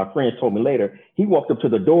in because my friends told me later, he walked up to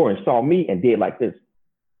the door and saw me and did like this.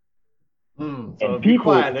 So and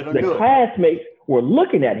people, the classmates were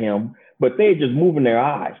looking at him, but they're just moving their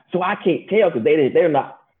eyes. So I can't tell because they're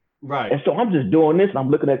not. Right. And so I'm just doing this, and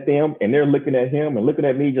I'm looking at them, and they're looking at him and looking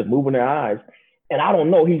at me, just moving their eyes. And I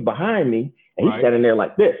don't know, he's behind me, and he's standing there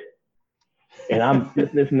like this. And I'm this,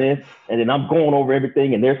 and then I'm going over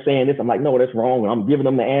everything, and they're saying this. I'm like, no, that's wrong. And I'm giving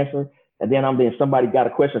them the answer. And then somebody got a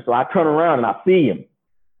question. So I turn around and I see him.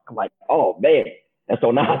 I'm like, oh man. And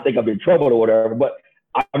so now I think I'm in trouble or whatever, but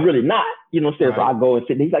I'm really not, you know what I'm saying? Right. So I go and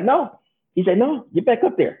sit there. He's like, no. He said, no, get back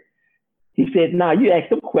up there. He said, nah, you ask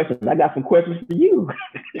some questions. I got some questions for you.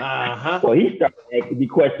 So he started asking me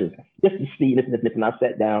questions just to see this. And I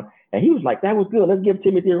sat down and he was like, that was good. Let's give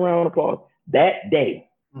Timothy a round of applause. That day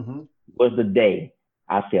was the day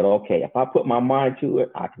I said, okay, if I put my mind to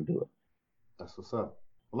it, I can do it. That's what's up.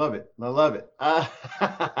 Love it. I love it.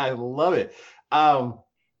 I love it.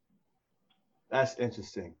 That's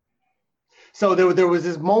interesting. So there was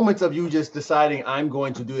this moments of you just deciding I'm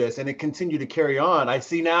going to do this, and it continued to carry on. I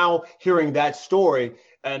see now hearing that story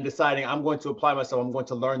and deciding I'm going to apply myself. I'm going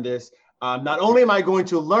to learn this. Not only am I going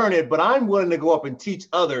to learn it, but I'm willing to go up and teach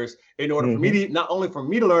others in order for me to, not only for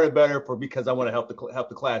me to learn it better, because I want to help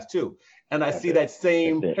the class too. And I see that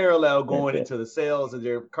same parallel going into the sales and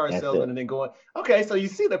your car salesman and then going, okay, so you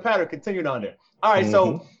see the pattern continuing on there. All right,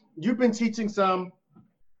 so you've been teaching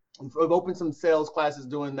you've opened some sales classes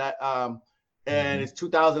doing that. And it's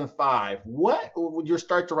 2005. What would you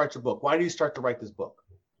start to write your book? Why do you start to write this book?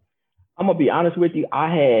 I'm gonna be honest with you.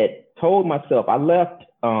 I had told myself I left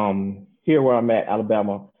here where I'm at,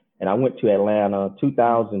 Alabama, and I went to Atlanta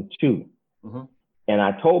 2002. And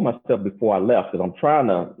I told myself before I left, because I'm trying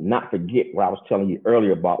to not forget what I was telling you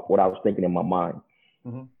earlier about what I was thinking in my mind.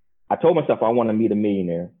 I told myself I want to meet a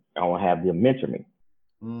millionaire. I want to have them mentor me.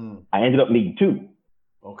 I ended up meeting two.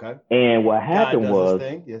 Okay. And what happened was,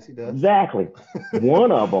 yes, he does. Exactly.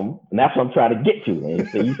 One of them, and that's what I'm trying to get to. And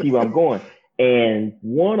so you see where I'm going. And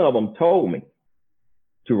one of them told me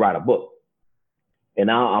to write a book. And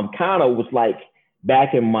now I'm kind of was like,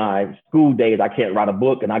 back in my school days, I can't write a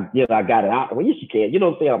book, and I got it out. Well, yes, you can. You know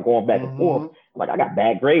what I'm saying? I'm going back and forth. Like I got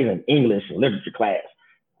bad grades in English and literature class.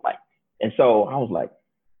 And so I was like,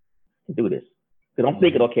 do this. Because I'm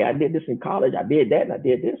thinking, okay, I did this in college, I did that, and I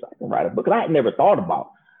did this. I can write a book. Because I had never thought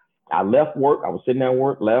about. I left work. I was sitting there at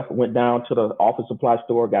work, left, went down to the office supply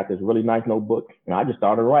store, got this really nice notebook, and I just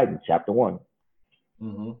started writing chapter 1.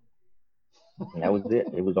 And that was it.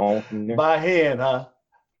 It was on from there. By hand, huh?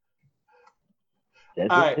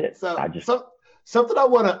 That's all right. It. So something I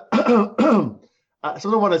want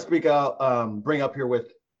to speak out, bring up here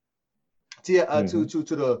with to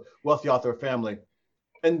the Wealthy Author family,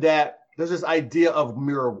 and that there's this idea of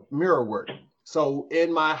mirror work. So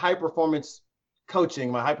in my high performance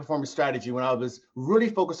coaching, my high performance strategy, when I was really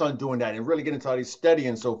focused on doing that and really getting into all these study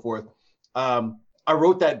and so forth, I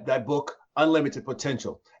wrote that book, Unlimited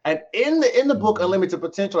Potential. And in the book, Unlimited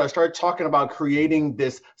Potential, I started talking about creating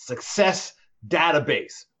this success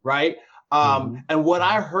database, right? And what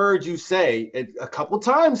I heard you say a couple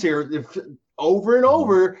times here, over and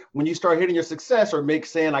over, when you start hitting your success or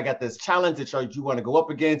saying, I got this challenge that you want to go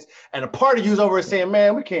up against, and a part of you's over saying,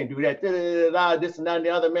 man, we can't do that, this and that and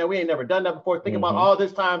the other, man, we ain't never done that before. Think about all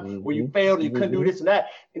this time where you failed and you couldn't do this and that.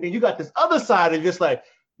 And then you got this other side of just like,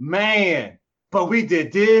 man, but we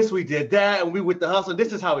did this, we did that, and we with the hustle.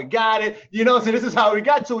 This is how we got it. You know, so this is how we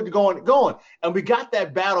got to it going. And we got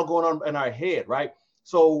that battle going on in our head, right?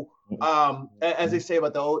 So as they say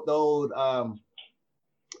about the old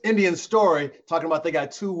Indian story, talking about they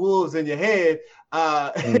got two wolves in your head.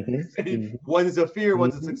 One is a fear,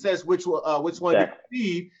 one's a success. Which one you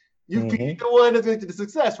feed? You feed the one that's going to the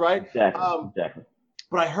success, right? Exactly.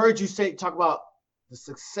 But I heard you talk about the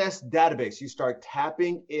success database. You start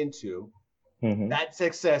tapping into that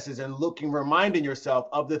successes and reminding yourself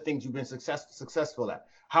of the things you've been successful at,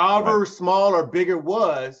 however small or big it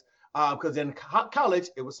was. Because in college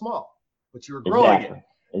it was small, but you were growing it.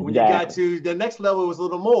 When you got to the next level, it was a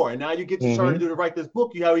little more. And now you get to start to write this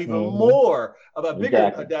book, you have even more of a bigger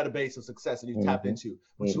database of success that you tapped into.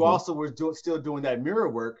 But you also were still doing that mirror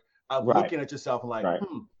work of looking at yourself and like,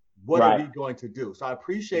 what are we going to do? So I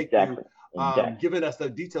appreciate you giving us the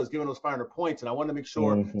details, giving those finer points. And I want to make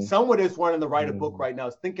sure someone is wanting to write a book right now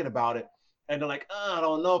is thinking about it. And they're like, I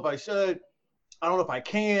don't know if I should. I don't know if I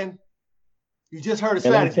can. You just heard a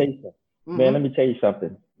strategy. Man, let me tell you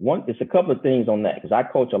something. It's a couple of things on that, because I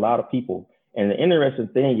coach a lot of people. And the interesting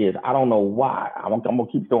thing is, I don't know why. I'm going to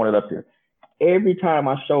keep throwing it up here. Every time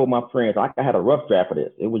I show my friends, I had a rough draft of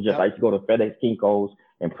this. It was just, I used to go to FedEx Kinko's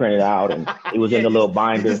and print it out, and it was in the little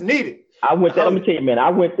binder. You just need it. I went there. Let me tell you, man, I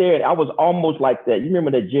went there and I was almost like that. You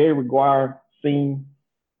remember that Jerry Maguire scene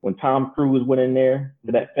when Tom Cruise went in there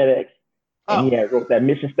to that FedEx? And he wrote that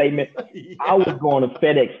mission statement. I was going to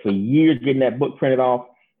FedEx for years getting that book printed off,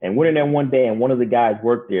 and went in there one day, and one of the guys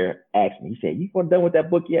worked there asked me, he said, you done with that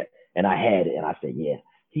book yet? And I had it, and I said, yeah.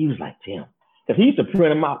 He was like, Tim, because he used to print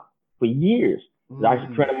them out for years. I used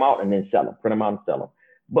to print them out and then sell them, print them out and sell them.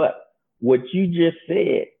 But what you just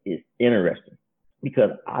said is interesting, because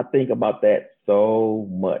I think about that so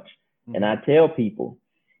much. And I tell people,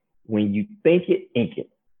 when you think it, ink it.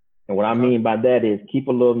 And what I mean by that is keep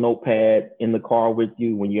a little notepad in the car with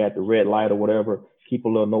you when you're at the red light or whatever. Keep a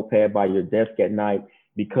little notepad by your desk at night,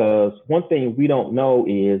 because one thing we don't know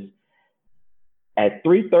is at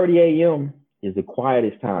 3:30 a.m. is the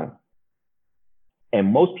quietest time. And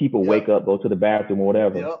most people wake up, go to the bathroom or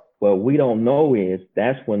whatever. What we don't know is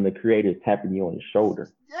that's when the creator is tapping you on the shoulder.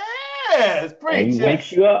 Yes, and he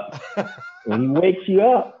wakes you up. When he wakes you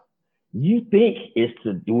up, you think it's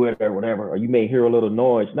to do it or whatever, or you may hear a little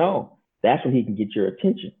noise. No, that's when he can get your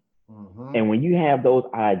attention. Mm-hmm. And when you have those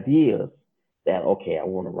ideas that, okay, I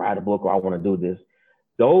want to write a book or I want to do this,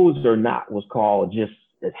 those are not what's called just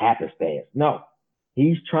as happenstance. No,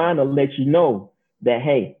 he's trying to let you know that,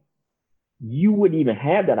 hey, you wouldn't even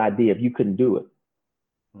have that idea if you couldn't do it.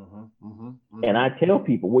 Mm-hmm, mm-hmm, mm-hmm. And I tell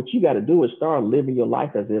people, what you got to do is start living your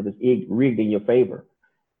life as if it's rigged in your favor.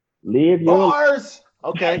 Live your bars.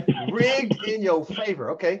 Okay, rigged in your favor.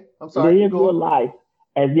 Okay, I'm sorry. Live your life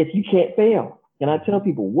as if you can't fail. And I tell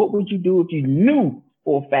people, what would you do if you knew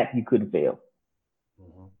for a fact you couldn't fail?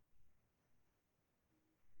 Mm-hmm.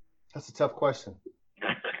 That's a tough question.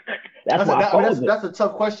 That's a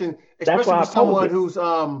tough question, especially for someone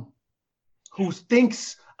who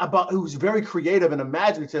thinks about, who's very creative and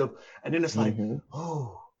imaginative, and then it's like,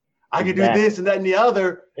 oh, I can do this and that and the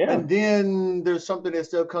other, and then there's something that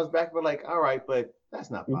still comes back, but like, all right, but that's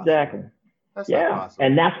not possible. Exactly. That's not possible.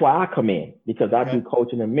 And that's why I come in, because I do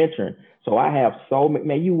coaching and mentoring. So I have so many,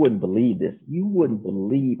 man, you wouldn't believe this. You wouldn't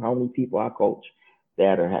believe how many people I coach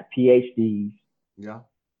that have PhDs,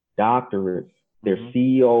 doctorates, they're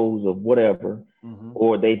CEOs of whatever,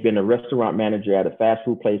 or they've been a restaurant manager at a fast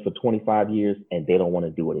food place for 25 years and they don't want to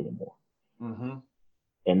do it anymore.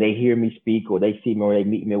 And they hear me speak, or they see me, or they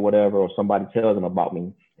meet me or whatever, or somebody tells them about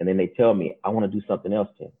me, and then they tell me, I want to do something else,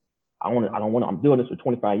 Tim. I'm doing this for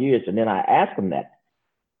 25 years. And then I ask them that.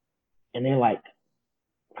 And they're like,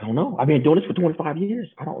 I don't know. I've been doing this for 25 years.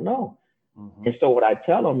 I don't know. And so what I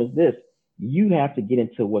tell them is this: you have to get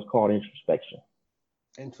into what's called introspection.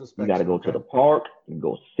 You got to go to the park and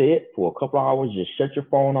go sit for a couple of hours, just shut your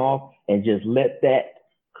phone off and just let that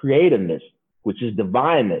creativeness, which is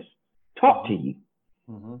divineness, talk to you.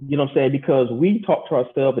 You know what I'm saying? Because we talk to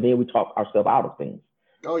ourselves and then we talk ourselves out of things.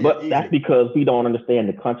 But that's because we don't understand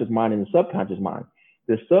the conscious mind and the subconscious mind.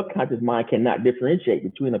 The subconscious mind cannot differentiate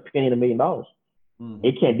between a penny and $1 million.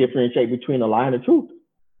 It can't differentiate between a lie and the truth.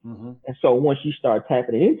 And so once you start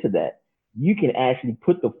tapping into that, you can actually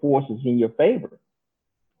put the forces in your favor.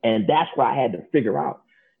 And that's what I had to figure out,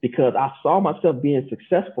 because I saw myself being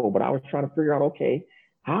successful, but I was trying to figure out, okay,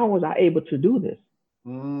 how was I able to do this?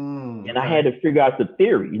 And I had to figure out the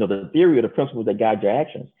theory, the theory of the principles that guide your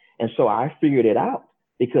actions. And so I figured it out,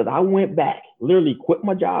 because I went back, literally quit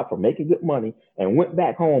my job for making good money and went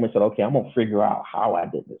back home and said, okay, I'm going to figure out how I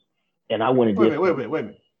did this. And I went and did. Wait a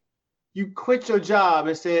minute. You quit your job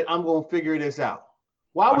and said, I'm going to figure this out.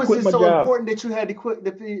 Why was it so important that you had to quit?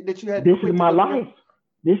 This is my life.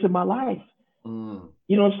 This is my life.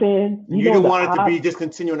 You know what I'm saying? You didn't want it to be just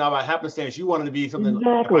continuing out by happenstance. You wanted to be something.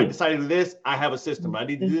 Exactly. If I decided to do this, I have a system. I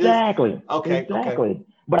need to do this. Exactly. Okay.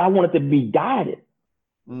 But I wanted to be guided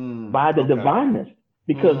by the divineness,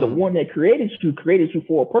 because the one that created you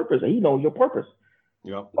for a purpose, and he knows your purpose.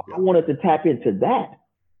 So I wanted to tap into that,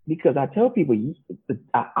 because I tell people the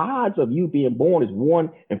odds of you being born is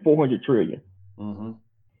 1 in 400 trillion.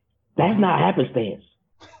 That's not happenstance.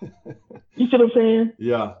 You see what I'm saying?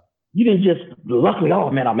 Yeah. You didn't just luckily,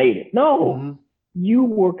 oh man, I made it. No, you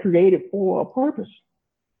were created for a purpose,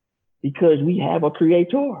 because we have a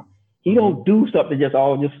creator. He don't do something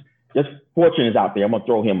just fortune is out there, I'm gonna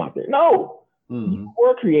throw him out there. No, you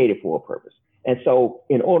were created for a purpose. And so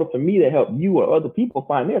in order for me to help you or other people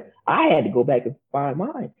find theirs, I had to go back and find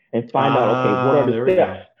mine and find out, okay, what are the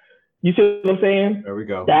steps? You see what I'm saying? There we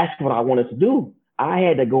go. That's what I wanted to do. I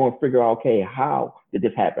had to go and figure out, okay, how did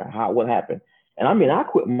this happen? What happened? And I mean, I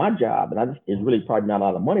quit my job, and it's really probably not a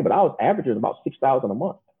lot of money, but I was averaging about $6,000 a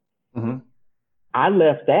month. I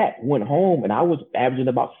left that, went home, and I was averaging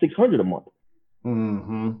about $600 a month.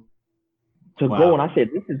 To go, and I said,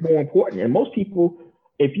 this is more important. And most people,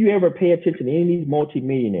 if you ever pay attention to any of these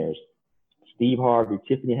multimillionaires, Steve Harvey,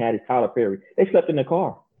 Tiffany Haddish, Tyler Perry, they slept in their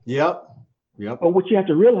car. Yep. But what you have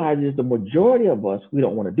to realize is the majority of us, we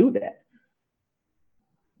don't want to do that.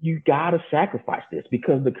 You got to sacrifice this,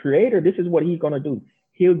 because the creator, this is what he's going to do.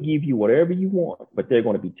 He'll give you whatever you want, but they're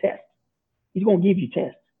going to be tests. He's going to give you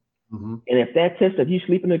tests. And if that test of you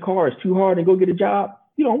sleeping in the car is too hard and go get a job,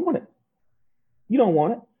 you don't want it.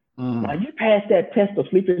 Now you pass that test of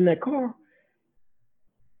sleeping in that car.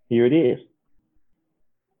 Here it is.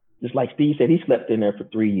 Just like Steve said, he slept in there for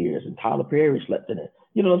 3 years, and Tyler Perry slept in it.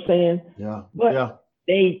 You know what I'm saying? Yeah. But yeah.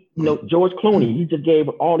 they, George Clooney, he just gave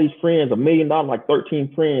all these friends $1 million, like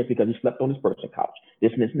 13 friends, because he slept on this person's couch.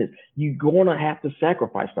 This and this and this. You're gonna have to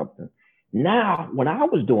sacrifice something. Now, when I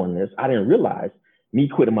was doing this, I didn't realize me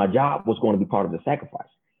quitting my job was going to be part of the sacrifice.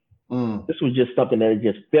 This was just something that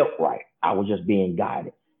just felt right. I was just being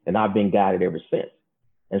guided, and I've been guided ever since.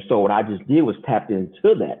 And so what I just did was tapped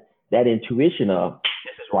into that intuition of,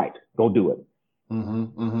 this is right, go do it.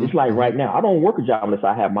 It's like right now, I don't work a job unless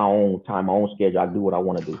I have my own time, my own schedule. I do what I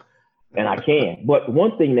want to do, and I can. But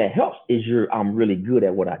one thing that helps is I'm really good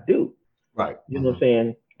at what I do. Right. You know what I'm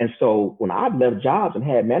saying? And so when I've left jobs and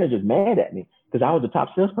had managers mad at me because I was the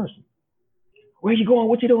top salesperson, where you going?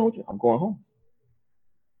 What you doing? I'm going home.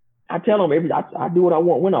 I tell them I do what I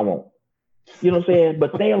want when I want. You know what I'm saying?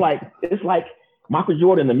 But they're like, it's like Michael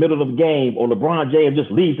Jordan in the middle of the game, or LeBron James just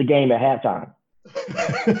leaves the game at halftime.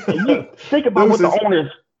 You think about what the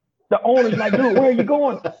owners like, dude, where are you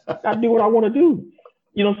going? I do what I want to do.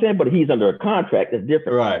 You know what I'm saying? But he's under a contract that's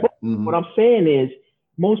different. Right. But what I'm saying is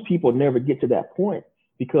most people never get to that point,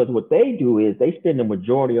 because what they do is they spend the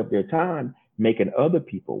majority of their time making other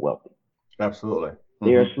people wealthy. Absolutely.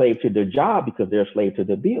 They're a slave to their job because they're a slave to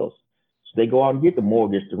their bills. So they go out and get the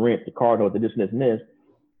mortgage, the rent, the car note, the this and this and this.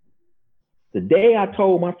 The day I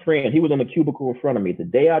told my friend, he was in the cubicle in front of me. The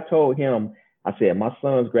day I told him, I said, my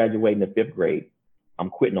son's graduating in 5th grade. I'm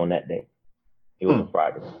quitting on that day. It was a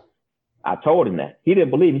Friday. I told him that. He didn't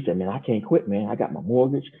believe me. He said, man, I can't quit, man. I got my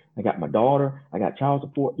mortgage. I got my daughter. I got child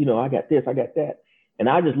support. I got this, I got that. And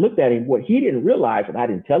I just looked at him. What he didn't realize, and I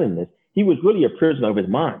didn't tell him this, he was really a prisoner of his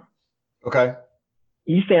mind. Okay.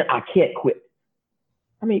 He's saying, I can't quit.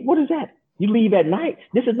 I mean, what is that? You leave at night.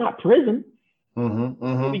 This is not prison.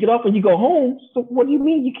 You get off and you go home. So what do you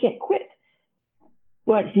mean you can't quit?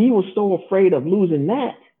 But he was so afraid of losing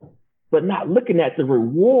that, but not looking at the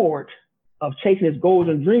reward of chasing his goals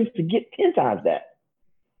and dreams to get 10 times that.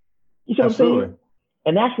 You see what I'm saying?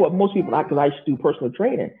 And that's what most people, because I used to do personal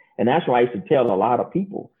training, and that's what I used to tell a lot of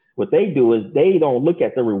people. What they do is they don't look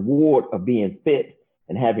at the reward of being fit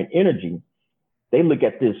and having energy. They look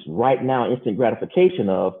at this right now instant gratification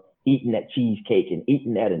of eating that cheesecake and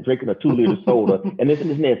eating that and drinking a 2-liter soda and this and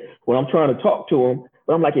this and this. When I'm trying to talk to them,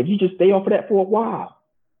 but I'm like, if you just stay off of that for a while,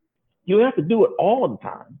 you don't have to do it all the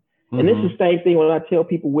time. And this is the same thing when I tell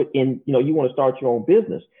people you want to start your own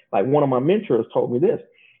business. Like one of my mentors told me this.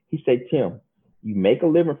 He said, Tim, you make a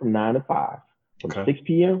living from 9 to 5. From 6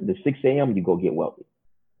 p.m. to 6 a.m., you go get wealthy.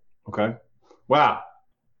 Okay. Wow.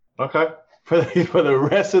 Okay. For the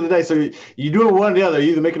rest of the day. So you're doing one or the other,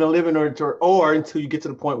 either making a living or until you get to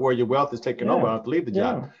the point where your wealth is taken over. I have to leave the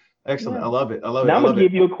job. Excellent. Yeah. I love it. Now I'm going to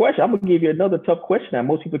give you a question. I'm going to give you another tough question that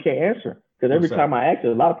most people can't answer. Because every time I ask it,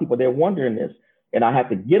 a lot of people, they're wondering this. And I have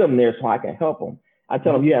to get them there so I can help them. I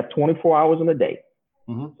tell them you have 24 hours in a day.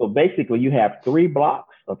 So basically you have 3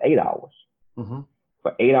 blocks of 8 hours.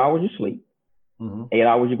 For 8 hours you sleep. 8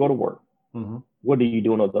 hours you go to work. What do you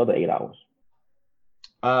do in those other 8 hours?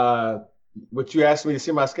 What you asked me to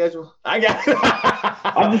see my schedule? I got it.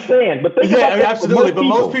 I'm just saying, but think about that. Absolutely. But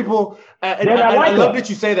most people, I love that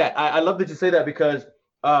you say that. I love that you say that because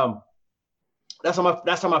that's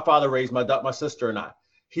how my father raised my sister and I.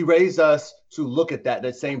 He raised us to look at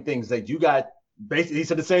that same things that you got. Basically, he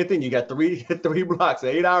said the same thing. You got three blocks,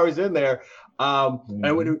 8 hours in there. And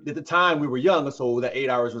at the time we were young, so the 8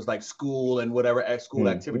 hours was like school and whatever school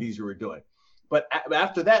activities you were doing. But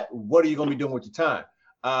after that, what are you going to be doing with your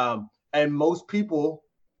time? And most people,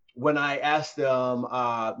 when I ask them,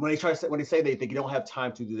 when they say they think you don't have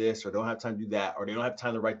time to do this or don't have time to do that, or they don't have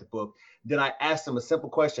time to write the book, then I ask them a simple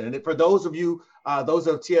question. And for those of you, those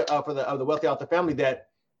of the Wealthy Author family that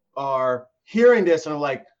are hearing this and are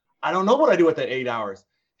like, I don't know what I do with that 8 hours.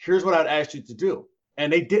 Here's what I'd ask you to do.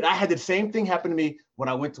 And they did. I had the same thing happen to me when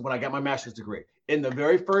I got my master's degree. In the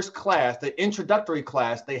very first class, the introductory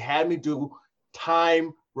class, they had me do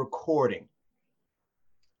time recording.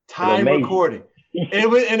 Recording.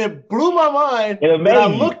 It blew my mind. And I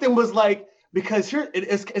looked and was like, because here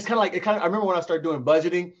it's kind of I remember when I started doing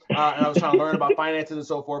budgeting and I was trying to learn about finances and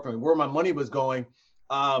so forth and where my money was going.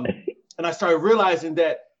 And I started realizing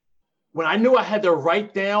that when I knew I had to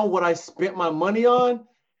write down what I spent my money on,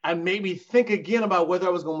 I made me think again about whether I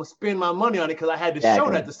was going to spend my money on it because I had to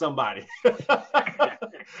show that to somebody.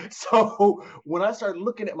 So when I started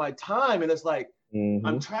looking at my time and it's like,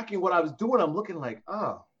 I'm tracking what I was doing, I'm looking like,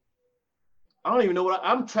 oh, I don't even know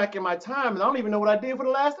I'm tracking my time and I don't even know what I did for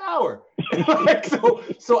the last hour.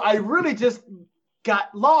 So I really just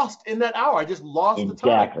got lost in that hour. I just lost the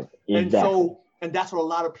time. And so And that's what a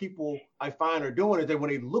lot of people I find are doing is that when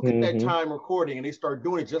they look at that time recording and they start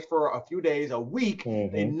doing it just for a few days, a week,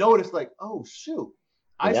 they notice like, oh shoot,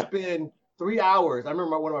 I spend 3 hours. I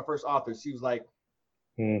remember one of my first authors, she was like,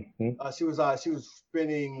 she was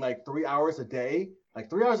spending like 3 hours a day,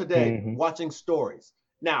 watching stories.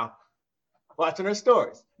 Now, watching her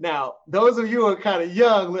stories. Now, those of you who are kind of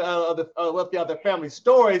young, with the other family,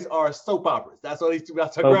 stories are soap operas. That's what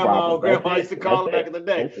her grandma used to call it back in the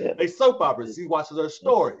day. They soap operas. She watches her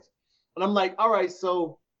stories. And I'm like, all right,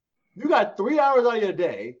 so you got 3 hours out of your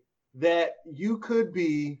day that you could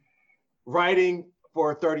be writing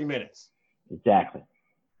for 30 minutes. Exactly.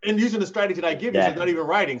 And using the strategy that I give you, she's not even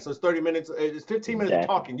writing. So it's 30 minutes, it's 15 minutes of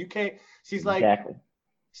talking. You can't, she's like,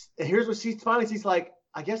 here's what she's finding. She's like,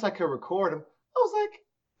 I guess I could record them. I was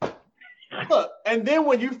like, look, and then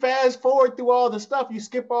when you fast forward through all the stuff, you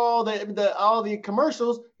skip all the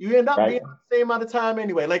commercials, you end up being the same amount of time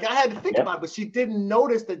anyway. Like I had to think about it, but she didn't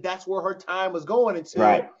notice that that's where her time was going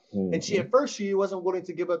until, and she, at first she wasn't willing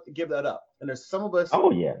to give that up. And there's some of us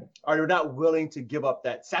are not willing to give up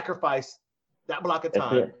that sacrifice, that block of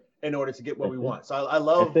time in order to get what we want. So I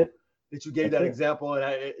love that you gave that example,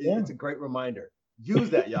 and it's a great reminder.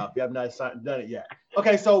 Use that, y'all, if you have not done it yet.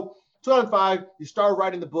 Okay, so 2005, you started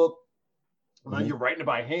writing the book. Now you're writing it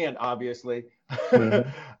by hand, obviously.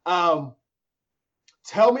 Tell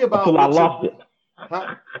me about until I lost it.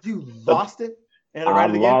 You lost it? And I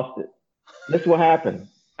lost it. This is what happened.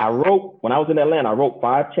 When I was in Atlanta, I wrote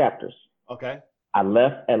 5 chapters. Okay. I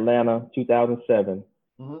left Atlanta 2007.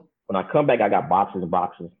 When I come back, I got boxes and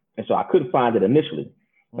boxes. And so I couldn't find it initially.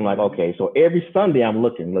 I'm like, okay, so every Sunday I'm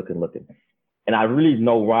looking. And I really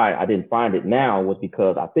know why I didn't find it now was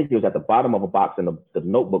because I think it was at the bottom of a box and the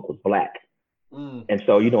notebook was black. And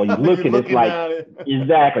so, you look and it's like,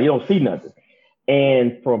 exactly, you don't see nothing.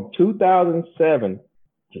 And from 2007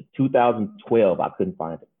 to 2012, I couldn't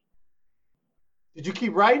find it. Did you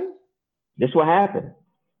keep writing? This is what happened.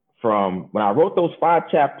 From when I wrote those 5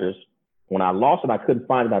 chapters, when I lost it, I couldn't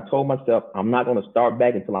find it. I told myself, I'm not going to start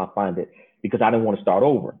back until I find it because I didn't want to start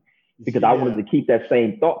over. Because I wanted to keep that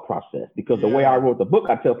same thought process. Because the way I wrote the book,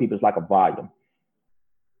 I tell people it's like a volume.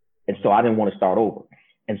 And so I didn't want to start over.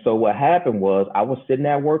 And so what happened was I was sitting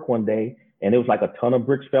at work one day and it was like a ton of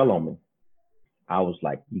bricks fell on me. I was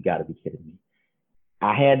like, you got to be kidding me.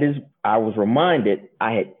 I was reminded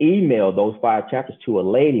I had emailed those 5 chapters to a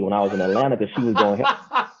lady when I was in Atlanta because she was going to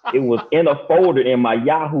help. It was in a folder in my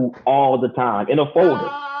Yahoo all the time, in a folder.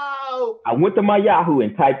 Oh. I went to my Yahoo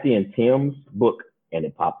and typed in Tim's book and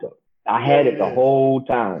it popped up. I had it the whole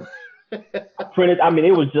time. I printed,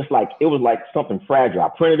 it was like something fragile. I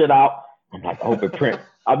printed it out. I'm like, I hope it prints.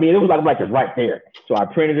 It was like it's right there. So I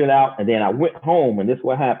printed it out and then I went home and this is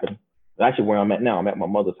what happened. Actually where I'm at now, I'm at my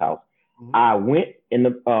mother's house. I went in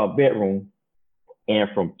the bedroom and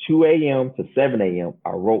from 2 a.m. to 7 a.m.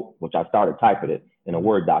 I wrote, which I started typing it in a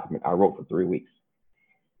Word document. I wrote for 3 weeks.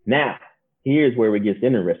 Now, here's where it gets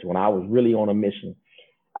interesting. When I was really on a mission,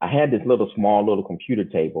 I had this small little computer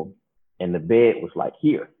table and the bed was like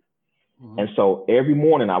here. And so every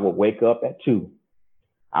morning I would wake up at 2.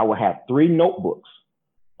 I would have 3 notebooks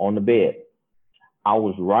on the bed. I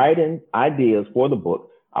was writing ideas for the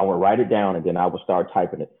book. I would write it down and then I would start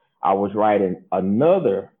typing it. I was writing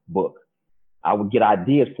another book. I would get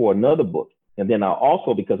ideas for another book. And then I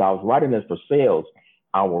also, because I was writing this for sales,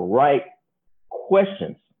 I would write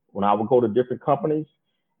questions when I would go to different companies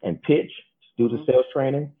and pitch, do the sales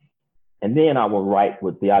training. And then I would write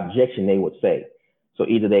with the objection they would say. So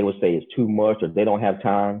either they would say it's too much or they don't have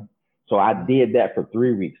time. So I did that for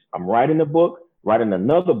 3 weeks. I'm writing a book, writing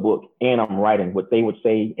another book, and I'm writing what they would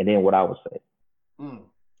say and then what I would say.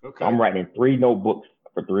 Okay. So I'm writing 3 notebooks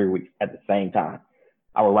for 3 weeks at the same time.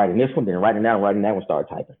 I was writing this one, then writing that one, start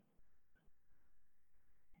typing.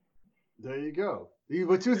 There you go.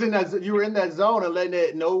 But you were in that zone and letting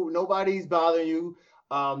it nobody's bothering you.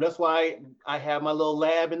 That's why I have my little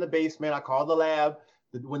lab in the basement. I call the lab.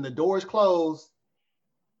 When the doors close,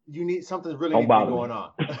 you need something really needs to be going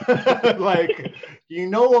on. Like,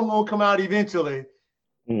 I'm gonna come out eventually.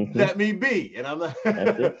 Let me be. And I'm like,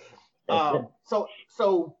 that's it.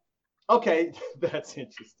 So okay, that's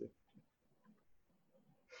interesting.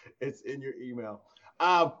 It's in your email.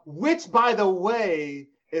 Which, by the way,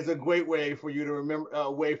 is a great way for you to remember, a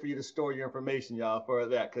way for you to store your information, y'all, for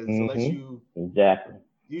that. Because unless you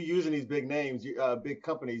using these big names, big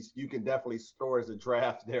companies, you can definitely store as a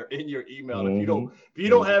draft there in your email. If you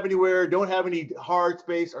don't have anywhere, don't have any hard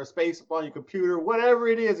space or space on your computer, whatever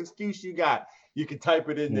it is, excuse you got, you can type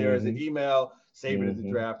it in there as an email, save it as a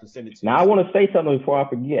draft, and send it to you. Now I want to say something before I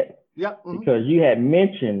forget. Yeah. Because you had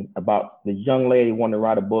mentioned about the young lady wanting to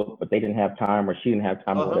write a book, but they didn't have time or she didn't have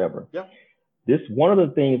time or whatever. Yeah. This one of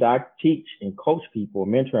the things I teach and coach people,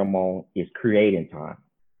 mentor them on, is creating time.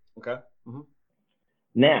 Okay.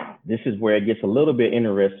 Now, this is where it gets a little bit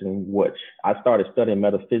interesting, which I started studying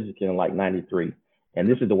metaphysics in like 93. And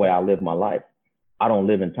this is the way I live my life. I don't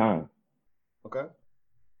live in time. Okay.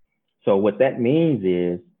 So what that means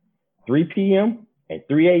is 3 p.m. and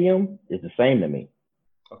 3 a.m. is the same to me.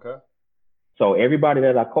 Okay. So everybody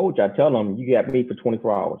that I coach, I tell them, you got me for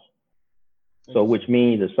 24 hours. So which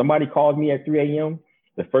means if somebody calls me at 3 a.m.,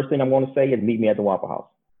 the first thing I'm going to say is meet me at the Waffle House.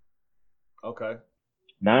 Okay.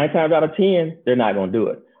 9 times out of 10, they're not going to do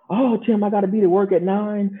it. Oh, Tim, I got to be to work at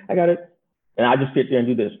 9. I got to, and I just sit there and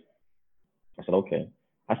do this. I said, okay.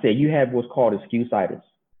 I said, you have what's called excuse-itis.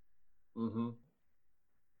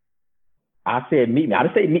 I said, meet me. I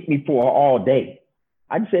didn't say meet me for all day.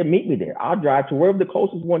 I just said, meet me there. I'll drive to wherever the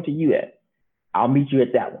closest one to you at. I'll meet you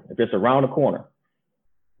at that one. If it's around the corner,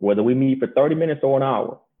 whether we meet for 30 minutes or an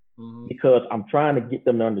hour, because I'm trying to get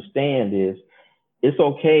them to understand is it's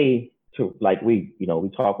okay to, like we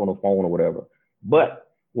talk on the phone or whatever. But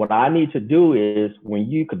what I need to do is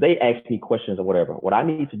because they ask me questions or whatever, what I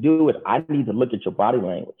need to do is I need to look at your body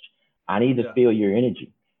language. I need to feel your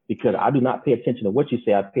energy, because I do not pay attention to what you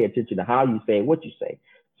say. I pay attention to how you say what you say.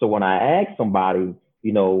 So when I ask somebody,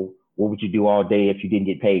 what would you do all day if you didn't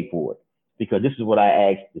get paid for it? Because this is what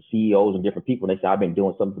I ask the CEOs and different people. And they say, I've been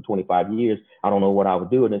doing something for 25 years. I don't know what I would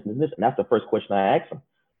do. And this and this. And that's the first question I ask them.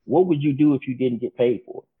 What would you do if you didn't get paid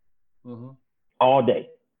for it? All day.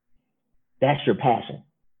 That's your passion.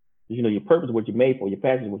 Your purpose is what you're made for. Your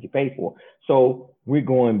passion is what you're paid for. So we're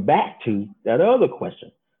going back to that other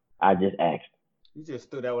question I just asked. You just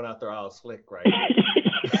threw that one out there all slick, right?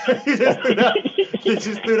 you just threw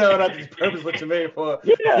that one out there. Your purpose is what you're made for.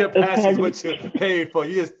 Yeah, your passion is what you're paid for.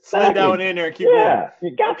 You just slid that one in there and keep going.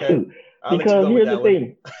 You got to. Because here's the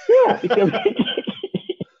thing.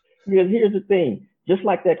 Because here's the thing. Just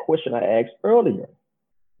like that question I asked earlier.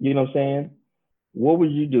 You know what I'm saying? What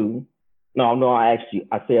would you do? No, I asked you.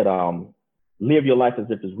 I said, live your life as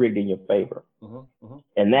if it's rigged in your favor.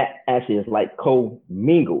 And that actually is like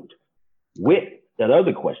co-mingled with that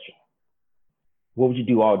other question. What would you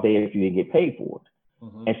do all day if you didn't get paid for it?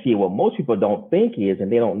 And see, what most people don't think is,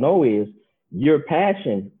 and they don't know is, your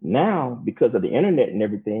passion now, because of the internet and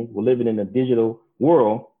everything, we're living in a digital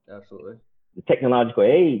world. Absolutely. The technological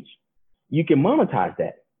age, you can monetize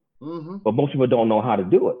that. But most people don't know how to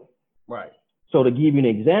do it. Right. So to give you an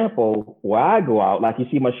example, where I go out, like you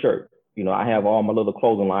see my shirt, I have all my little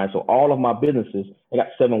clothing lines. So all of my businesses, I got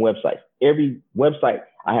 7 websites. Every website,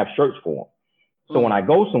 I have shirts for them. So when I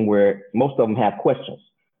go somewhere, most of them have questions,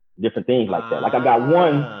 different things like that. Like I got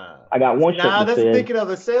one shirt that that's says, thinking of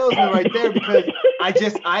a salesman right there, because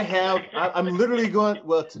I'm literally going,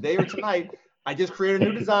 well, today or tonight, I just created a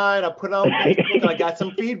new design. I put it on Facebook and I got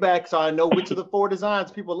some feedback, so I know which of the 4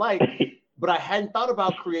 designs people like, but I hadn't thought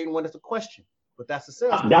about creating one that's a question. But that's the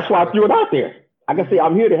sales. That's why I threw it out there. I can say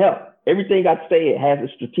I'm here to help. Everything I say, it has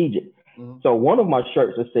a strategic. So one of my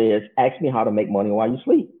shirts that says, ask me how to make money while you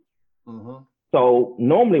sleep. So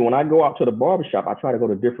normally when I go out to the barbershop, I try to go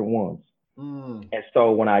to different ones. And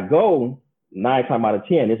so when I go, 9 times out of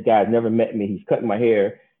 10, this guy's never met me. He's cutting my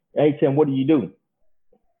hair. Hey, Tim, what do you do?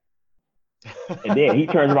 And then he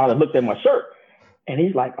turns around and looks at my shirt and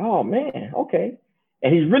he's like, oh man, okay.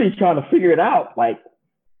 And he's really trying to figure it out. Like,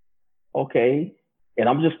 okay. And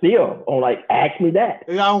I'm just still on like, ask me that.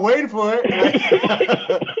 Yeah, I'm waiting for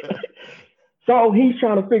it. So he's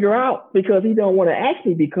trying to figure out, because he don't want to ask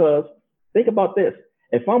me, because think about this.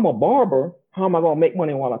 If I'm a barber, how am I going to make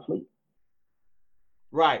money while I sleep?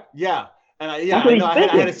 Right. Yeah. And I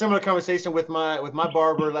had a similar conversation with my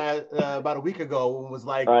barber about a week ago, and was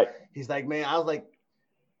like, he's like, man, I was like,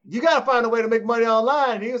 you got to find a way to make money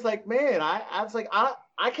online. And he was like, man, I was like,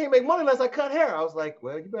 I can't make money unless I cut hair. I was like,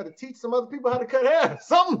 well, you better teach some other people how to cut hair.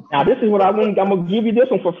 Something. Now, this is what I'm going to give you this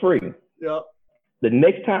one for free. Yeah. The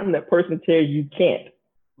next time that person tells you can't,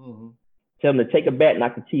 tell them to take a bat and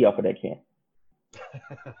knock the tee off of that can.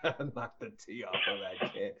 Knock the tee off of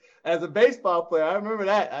that can. As a baseball player, I remember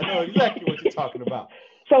that. I know exactly what you're talking about.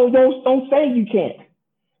 So don't say you can't,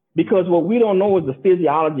 because what we don't know is the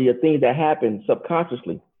physiology of things that happen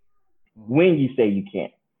subconsciously when you say you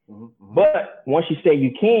can't. But once you say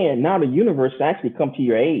you can, now the universe actually come to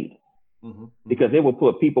your aid, because it will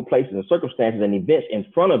put people, places, and circumstances and events in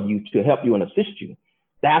front of you to help you and assist you.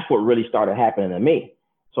 That's what really started happening to me.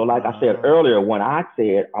 So like I said earlier, when I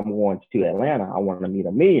said I'm going to Atlanta, I want to meet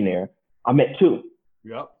a millionaire, I met 2.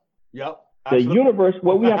 Yep. The universe,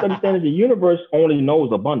 what we have to understand is the universe only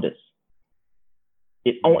knows abundance.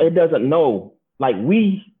 It doesn't know, like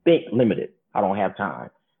we think limited. I don't have time.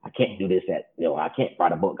 I can't do this I can't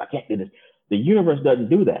write a book. I can't do this. The universe doesn't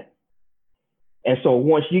do that. And so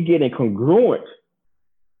once you get in congruent,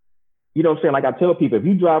 you know what I'm saying? Like I tell people, if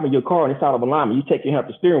you drive in your car and it's out of alignment, you take your hand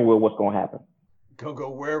off the steering wheel, what's going to happen? Go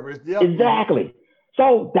wherever it's, yep. Exactly.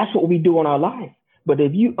 So that's what we do in our life. But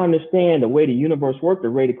if you understand the way the universe works,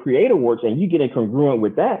 the way the creator works, and you get in congruent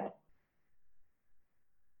with that,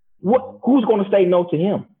 who's going to say no to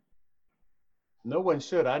him? No one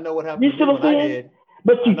should. I know what happened You see what I'm saying?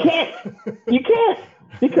 But you can't. You can't,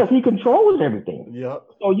 because he controls everything. Yep.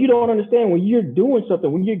 So you don't understand when you're doing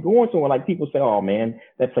something, when you're going somewhere, like people say, oh man,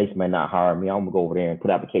 that place may not hire me. I'm going to go over there and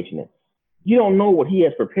put application in. You don't know what he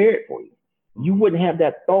has prepared for you. You wouldn't have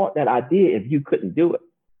that thought, that idea, if you couldn't do it.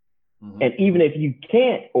 Mm-hmm. And even if you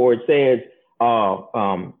can't, or it says,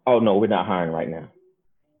 oh no, we're not hiring right now.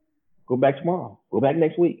 Go back tomorrow. Go back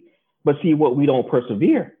next week. But see, what we don't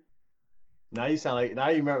persevere. Now you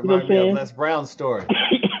remember me of Les Brown's story.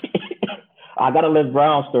 I got a Les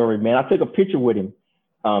Brown story, man. I took a picture with him.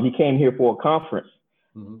 He came here for a conference,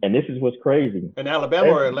 and this is what's crazy. In Alabama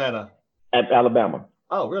or Atlanta? At Alabama.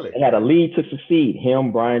 Oh, really? They had a lead to succeed.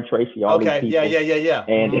 Him, Brian Tracy, all these people. Yeah.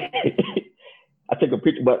 And I took a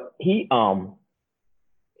picture, but he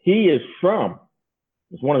is from.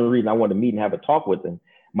 It's one of the reasons I wanted to meet and have a talk with him.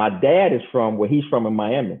 My dad is from where he's from in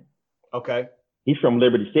Miami. Okay. He's from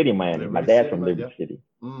Liberty City, Miami. My dad's from Liberty City.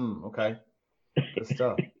 Okay. Good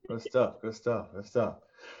stuff. Good stuff.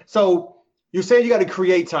 So you're saying you got to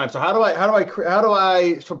create time. So how do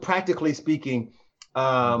I, so practically speaking,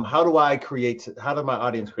 how do my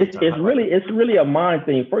audience create time? It's really a mind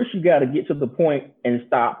thing. First, you got to get to the point and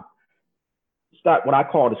stop what I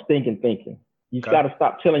call the stinking thinking. You got to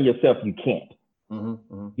stop telling yourself you can't.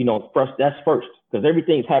 You know, that's first, because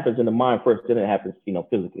everything happens in the mind first, then it happens,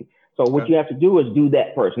 physically. So what you have to do is do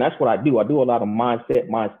that first. And that's what I do. I do a lot of mindset,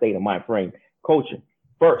 mind state, and mind frame coaching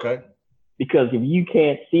first. Okay. Because if you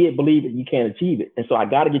can't see it, believe it, you can't achieve it. And so I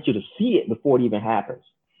got to get you to see it before it even happens.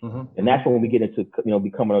 And that's when we get into,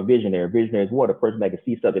 becoming a visionary. Visionary is what? A person that can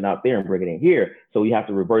see something out there and bring it in here. So you have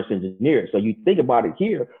to reverse engineer it. So you think about it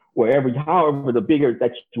here, however the bigger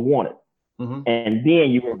that you want it. And then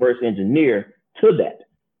you reverse engineer to that.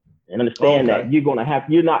 And understand that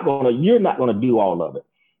you're not gonna do all of it.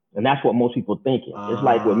 And that's what most people thinking. It's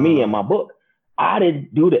like with me and my book. I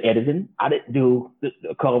didn't do the editing. I didn't do the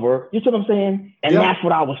cover. You see what I'm saying? And that's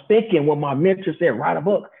what I was thinking when my mentor said, write a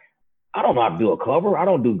book. I don't know how to do a cover. I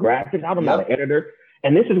don't do graphics. I don't know how to editor.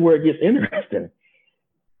 And this is where it gets interesting.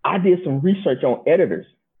 I did some research on editors.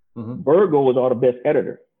 Virgo is all the best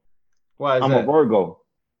editor. Why is I'm that? a Virgo.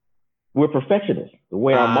 We're perfectionists, the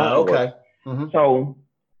way our mind works. So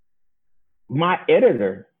my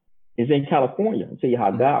editor is in California. I'll tell you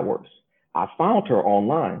how God works. I found her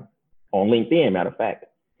online, on LinkedIn, matter of fact.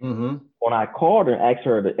 When I called her and asked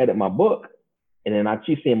her to edit my book, and then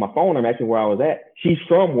she's seeing my phone and asking where I was at. She's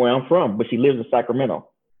from where I'm from, but she lives in Sacramento.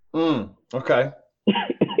 Okay.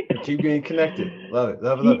 Keep getting connected. Love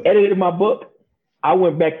it. She edited my book. I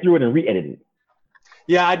went back through it and re-edited it.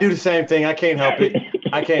 Yeah, I do the same thing. I can't help it.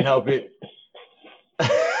 I can't help it.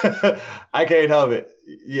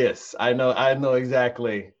 Yes, I know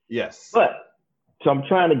exactly. Yes. So I'm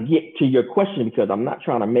trying to get to your question, because I'm not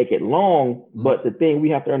trying to make it long, but the thing we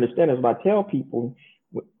have to understand is, if I tell people,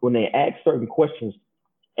 when they ask certain questions,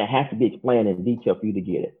 it has to be explained in detail for you to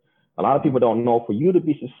get it. A lot of people don't know, for you to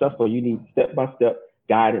be successful, you need step-by-step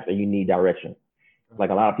guidance and you need direction. Like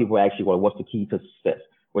a lot of people ask you, well, what's the key to success?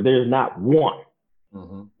 Well, there's not one.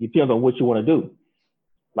 It depends on what you want to do.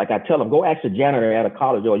 Like I tell them, go ask a janitor at a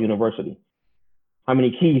college or a university. How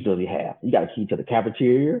many keys does he have? You got a key to the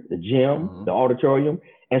cafeteria, the gym, the auditorium.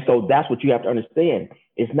 And so that's what you have to understand.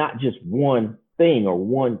 It's not just one thing or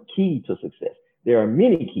one key to success. There are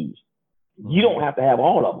many keys. You don't have to have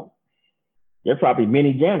all of them. There are probably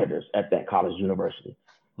many janitors at that college, university.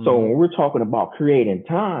 So when we're talking about creating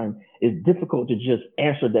time, it's difficult to just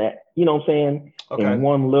answer that, you know what I'm saying? In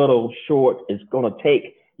one little short, it's going to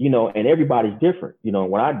take, and everybody's different.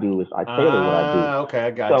 What I do is I tailor what I do. Okay, I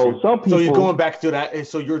got you. Some people, so you're going back to that.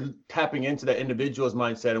 So you're tapping into that individual's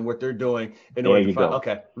mindset and what they're doing in order to find.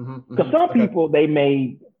 Okay. Because some people, they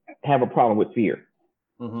may have a problem with fear.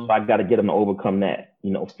 So I got to get them to overcome that.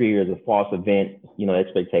 Fear is a false event,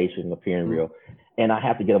 expectation, appearing real. And I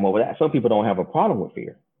have to get them over that. Some people don't have a problem with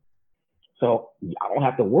fear. So I don't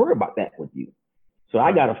have to worry about that with you. So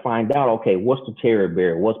I got to find out, okay, what's the terror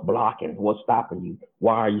barrier? What's blocking? What's stopping you?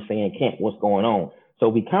 Why are you saying can't? What's going on? So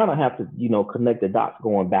we kind of have to, connect the dots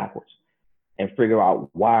going backwards and figure out,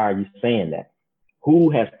 why are you saying that?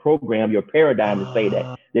 Who has programmed your paradigm to say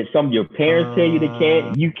that? Did some of your parents tell you they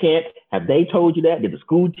can't? You can't? Have they told you that? Did the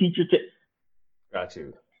school teacher? Got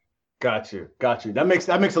you. That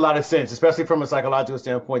makes a lot of sense, especially from a psychological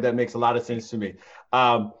standpoint. That makes a lot of sense to me.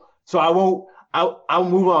 So I'll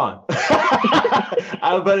move on.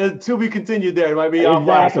 But until we continue there, it might be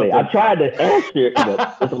exactly. I tried to answer it,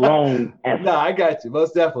 but it's a long answer. No, I got you,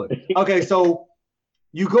 most definitely. Okay, so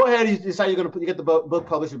you go ahead and you decide you're going to get the book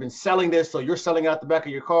published. You've been selling this, so you're selling out the back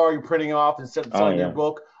of your car, you're printing off and selling your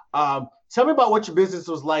book. Tell me about what your business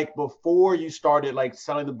was like before you started, like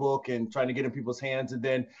selling the book and trying to get in people's hands, and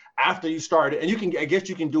then after you started. And I guess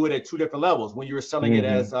you can do it at two different levels. When you were selling it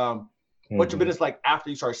as what's your business like after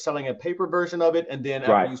you start selling a paper version of it, and then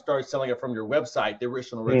after you start selling it from your website, the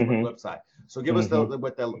original website. So give us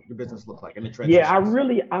what your business looked like and the transition. Yeah,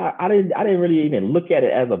 I didn't really even look at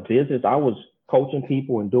it as a business. I was coaching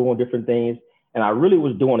people and doing different things, and I really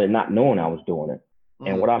was doing it not knowing I was doing it.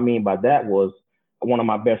 And what I mean by that was one of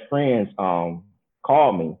my best friends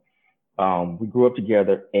called me. We grew up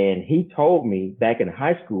together, and he told me back in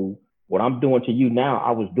high school, what I'm doing to you now,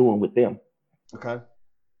 I was doing with them. Okay.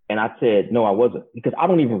 And I said, no, I wasn't, because I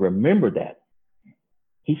don't even remember that.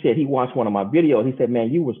 He said he watched one of my videos. He said,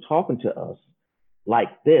 man, you was talking to us like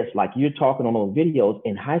this, like you're talking on those videos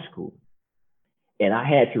in high school. And I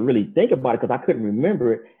had to really think about it because I couldn't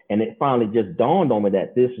remember it. And it finally just dawned on me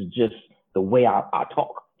that this is just the way I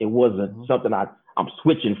talk. It wasn't something I'm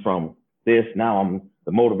switching from this. Now I'm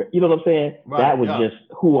the motivator. You know what I'm saying? Right, that was just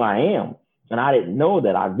who I am. And I didn't know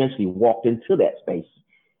that I eventually walked into that space,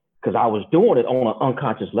 because I was doing it on an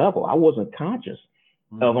unconscious level. I wasn't conscious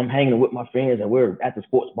of I'm hanging with my friends and we're at the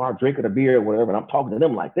sports bar drinking a beer or whatever, and I'm talking to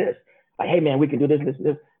them like this. Like, hey, man, we can do this.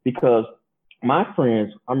 Because my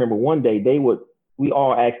friends, I remember one day we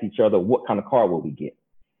all asked each other, what kind of car would we get?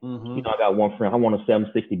 You know, I got one friend, I want a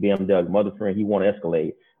 760 BMW. My other friend, he want an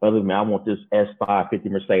Escalade. Other man, I want this S550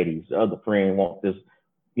 Mercedes. The other friend wants this,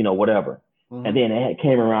 you know, whatever. And then it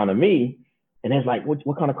came around to me, and it's like,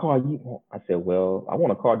 what kind of car you want? I said, well, I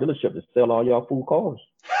want a car dealership to sell all y'all fool cars.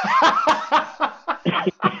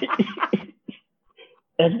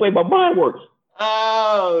 That's the way my mind works.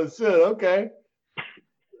 Oh, shit. Okay.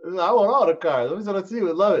 I want all the cars. Let's see.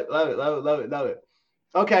 Love it.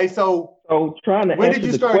 Okay. So trying to when did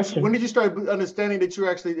you start understanding that you're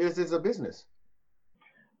actually, this is a business?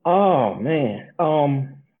 Oh, man.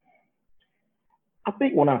 I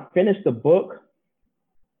think when I finished the book,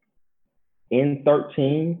 in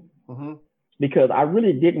 13, because I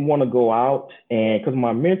really didn't want to go out, and because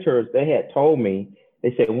my mentors, they had told me,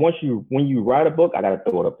 they said, when you write a book, I got to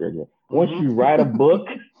throw it up there again. Once you write a book,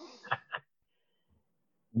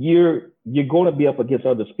 you're going to be up against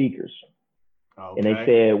other speakers. Okay. And they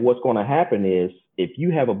said, what's going to happen is if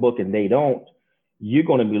you have a book and they don't, you're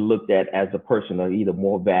going to be looked at as a person of either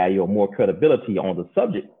more value or more credibility on the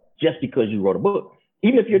subject just because you wrote a book,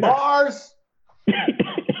 even if you're not. Bars.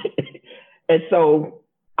 And so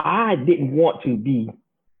I didn't want to be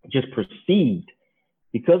just perceived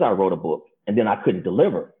because I wrote a book and then I couldn't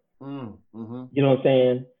deliver. You know what I'm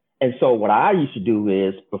saying? And so what I used to do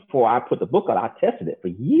is, before I put the book out, I tested it for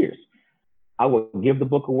years. I would give the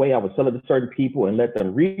book away. I would sell it to certain people and let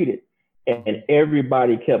them read it. And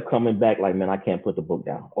everybody kept coming back like, man, I can't put the book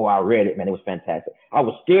down. Oh, I read it, man. It was fantastic. I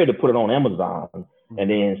was scared to put it on Amazon and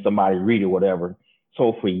then somebody read it, whatever.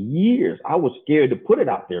 So for years, I was scared to put it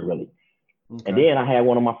out there, really. Okay. And then I had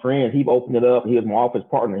one of my friends, he opened it up. He was my office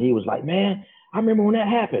partner. He was like, man, I remember when that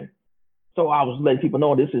happened. So I was letting people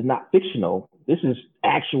know this is not fictional. This is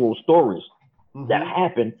actual stories that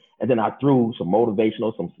happened. And then I threw some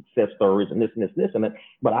motivational, some success stories and this and this and this and that.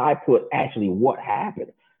 But I put actually what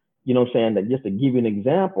happened. You know what I'm saying? That just to give you an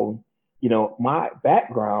example, you know, my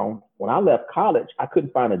background, when I left college, I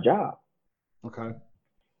couldn't find a job. Okay.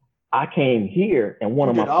 I came here and one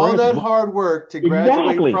of my friends. All that hard work to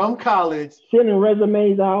graduate from college. Sending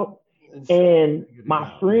resumes out. And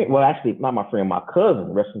my friend, well, actually, not my friend, my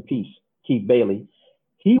cousin, rest in peace, Keith Bailey,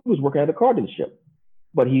 he was working at a car dealership,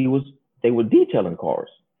 but they were detailing cars.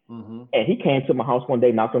 And he came to my house one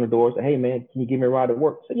day, knocked on the door, said, hey, man, can you give me a ride to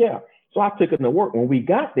work? I said, yeah. So I took him to work. When we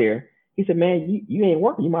got there, he said, man, you ain't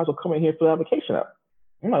working. You might as well come in here and fill the application out.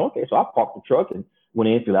 I'm like, okay. So I parked the truck and went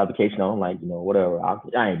in, filled the application out. I'm like, you know, whatever.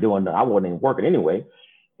 I ain't doing that. I wasn't even working anyway.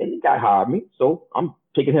 And the guy hired me. So I'm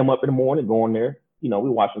picking him up in the morning, going there. You know, we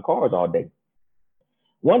watching cars all day.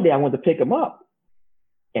 One day I went to pick him up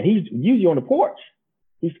and he's usually on the porch.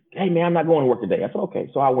 He's, hey, man, I'm not going to work today. I said, okay.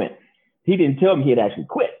 So I went. He didn't tell me he had actually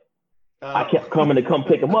quit. I kept coming to come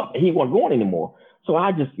pick him up and he wasn't going anymore. So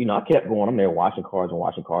I just, you know, I kept going. I'm there watching cars and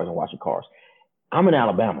watching cars and watching cars. I'm in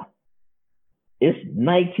Alabama. It's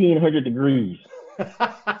 1900 degrees.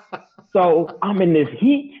 So I'm in this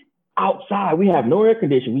heat outside. We have no air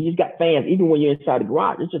conditioning. We just got fans. Even when you're inside the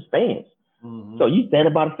garage, it's just fans. Mm-hmm. So you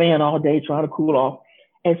stand by the fan all day trying to cool off.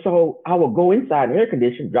 And so I would go inside the air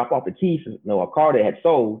conditioning, drop off the keys, a car that had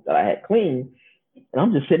sold that I had cleaned. And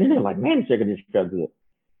I'm just sitting there like, man, this air conditioning feels good.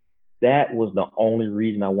 That was the only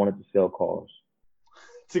reason I wanted to sell cars.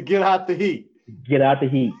 To get out the heat. Get out the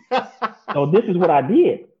heat. So this is what I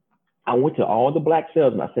did. I went to all the black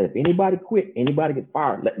salesmen. I said, if anybody quit, anybody gets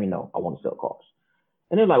fired, let me know. I want to sell cars.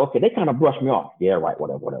 And they're like, okay, they kind of brushed me off. Yeah, right,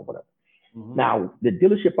 whatever. Mm-hmm. Now, the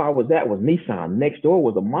dealership I was at was Nissan. Next door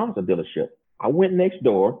was a Mazda dealership. I went next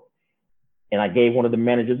door and I gave one of the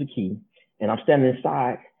managers a key. And I'm standing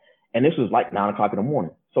inside. And this was like 9 o'clock in the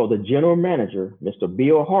morning. So the general manager, Mr.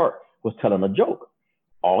 Bill Hart, was telling a joke.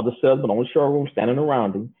 All the salesmen on the showroom standing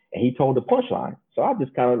around him. And he told the punchline. So I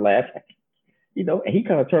just kind of laughed, and he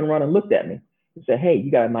kind of turned around and looked at me. He said, hey,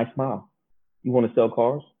 you got a nice smile. You want to sell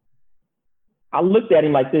cars? I looked at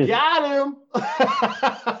him like this. Got him.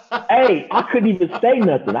 Hey, I couldn't even say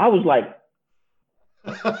nothing. I was like,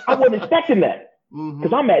 I wasn't expecting that.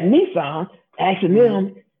 Because I'm at Nissan asking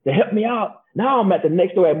them to help me out. Now I'm at the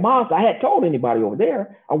next door at Mazda. I hadn't told anybody over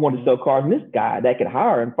there I wanted to sell cars. And this guy that could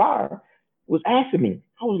hire and fire was asking me.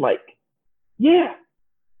 I was like, yeah.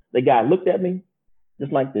 The guy looked at me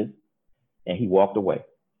just like this, and he walked away.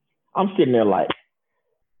 I'm sitting there like,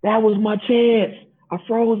 that was my chance. I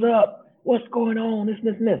froze up. What's going on? This.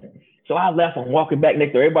 So I left. I'm walking back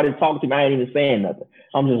next door. Everybody's talking to me. I ain't even saying nothing.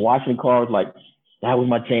 I'm just watching cars like, that was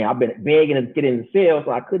my chance. I've been begging to get in the sales,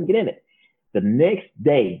 so I couldn't get in it. The next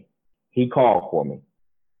day, he called for me.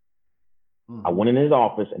 I went in his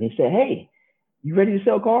office, and he said, hey, you ready to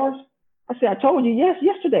sell cars? I said, I told you yes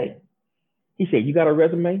yesterday. He said, you got a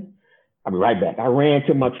resume? I'll be right back. I ran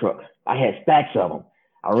to my truck. I had stacks of them.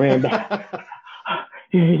 I ran back.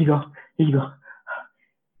 Here you go.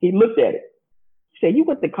 He looked at it. He said, you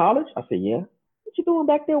went to college? I said, yeah. What you doing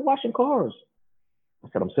back there washing cars? I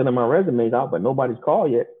said, I'm sending my resumes out, but nobody's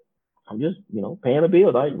called yet. I'm just, paying the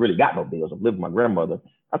bills. I ain't really got no bills. I'm living with my grandmother.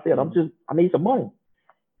 I said, I need some money.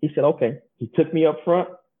 He said, okay. He took me up front,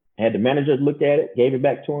 had the manager look at it, gave it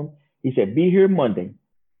back to him. He said, be here Monday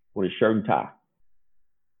with a shirt and tie.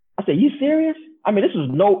 I said, you serious? I mean, this was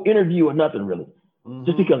no interview or nothing really.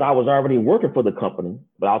 Just because I was already working for the company,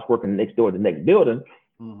 but I was working next door to the next building.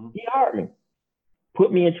 He hired me,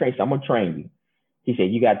 put me in training. I'm going to train you. He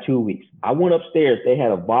said, you got 2 weeks. I went upstairs. They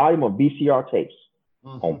had a volume of VCR tapes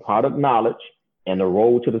on product knowledge and the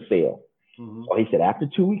road to the sale. So he said, after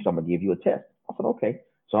 2 weeks, I'm going to give you a test. I said, okay.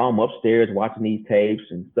 So I'm upstairs watching these tapes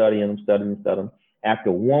and studying them.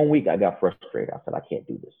 After 1 week, I got frustrated. I said, I can't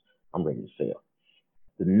do this. I'm ready to sell.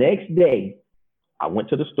 The next day, I went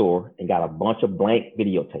to the store and got a bunch of blank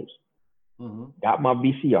videotapes. Got my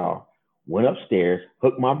VCR, went upstairs,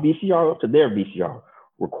 hooked my VCR up to their VCR,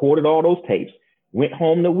 recorded all those tapes, went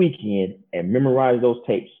home the weekend and memorized those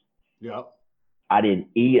tapes. Yep. I didn't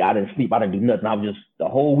eat, I didn't sleep, I didn't do nothing. I was just the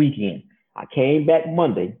whole weekend. I came back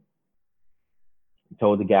Monday and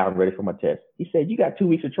told the guy I'm ready for my test. He said, you got 2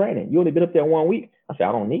 weeks of training. You only been up there 1 week. I said,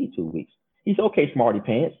 I don't need 2 weeks. He said, okay, smarty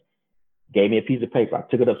pants. Gave me a piece of paper. I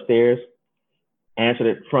took it upstairs, answered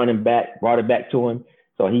it front and back, brought it back to him.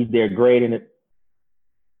 So he's there grading it.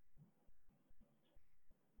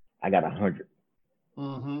 I got 100.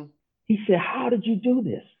 He said, how did you do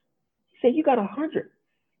this? He said, you got 100.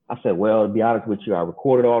 I said, well, to be honest with you, I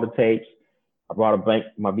recorded all the tapes. I brought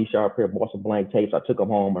my VCR up here, bought some blank tapes. I took them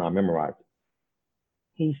home and I memorized it.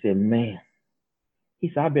 He said, man. He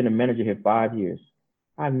said, I've been a manager here 5 years.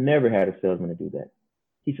 I've never had a salesman to do that.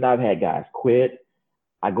 He said, I've had guys quit.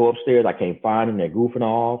 I go upstairs, I can't find them. They're goofing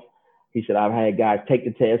off. He said, I've had guys take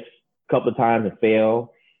the test a couple of times and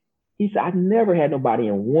fail. He said, I've never had nobody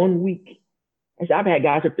in 1 week. He said, I've had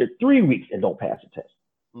guys up there 3 weeks and don't pass the test.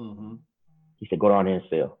 He said, go down there and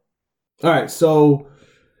sell. All right. So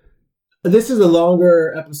this is a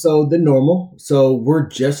longer episode than normal. So we're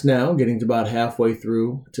just now getting to about halfway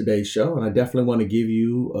through today's show. And I definitely want to give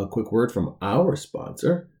you a quick word from our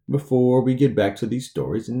sponsor before we get back to these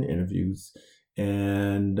stories and interviews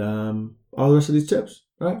and all the rest of these tips.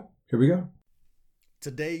 All right, here we go.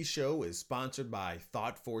 Today's show is sponsored by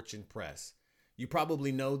Thought Fortune Press. You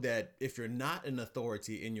probably know that if you're not an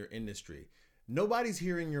authority in your industry, nobody's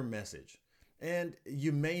hearing your message. And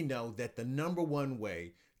you may know that the number one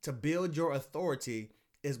way to build your authority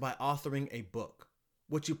is by authoring a book.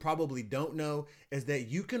 What you probably don't know is that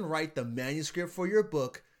you can write the manuscript for your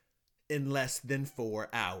book in less than 4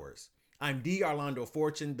 hours. I'm D. Orlando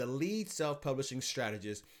Fortune, the lead self-publishing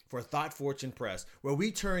strategist for Thought Fortune Press, where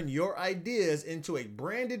we turn your ideas into a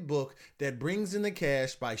branded book that brings in the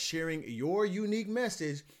cash by sharing your unique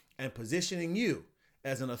message and positioning you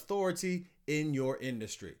as an authority in your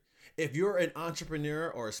industry. If you're an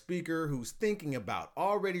entrepreneur or a speaker who's thinking about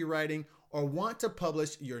already writing or want to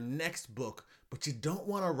publish your next book, but you don't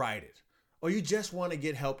want to write it, or you just want to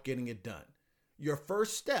get help getting it done, your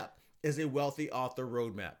first step is a Wealthy Author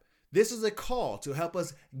Roadmap. This is a call to help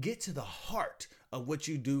us get to the heart of what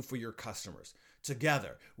you do for your customers.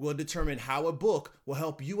 Together, we'll determine how a book will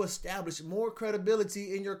help you establish more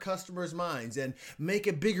credibility in your customers' minds and make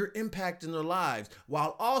a bigger impact in their lives,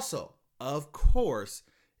 while also, of course,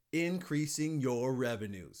 increasing your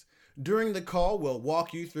revenues. During the call, we'll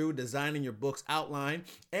walk you through designing your book's outline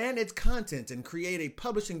and its content and create a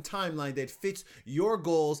publishing timeline that fits your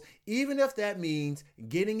goals, even if that means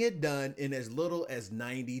getting it done in as little as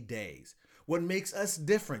 90 days. What makes us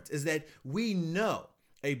different is that we know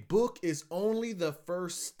a book is only the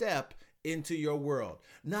first step into your world.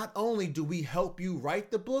 Not only do we help you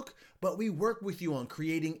write the book, but we work with you on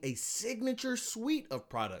creating a signature suite of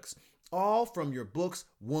products, all from your book's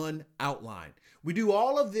one outline. We do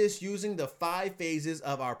all of this using the 5 phases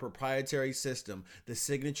of our proprietary system, the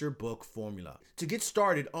Signature Book Formula. To get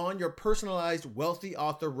started on your personalized Wealthy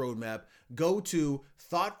Author Roadmap, go to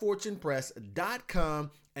thoughtfortunepress.com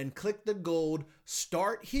and click the gold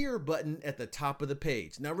Start Here button at the top of the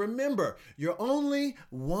page. Now remember, you're only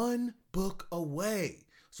one book away.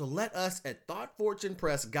 So let us at Thought Fortune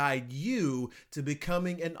Press guide you to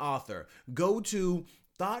becoming an author. Go to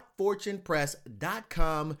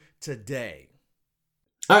thoughtfortunepress.com today.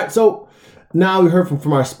 All right, so now we heard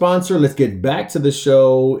from our sponsor. Let's get back to the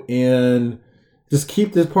show and just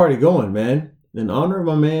keep this party going, man. In honor of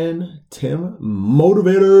my man, Tim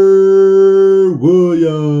Motivator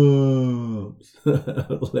Williams.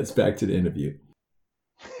 Let's back to the interview.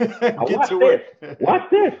 Watch this.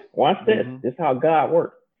 Mm-hmm. This is how God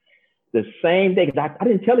works. The same day, because I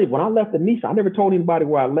didn't tell you when I left the Nissan, I never told anybody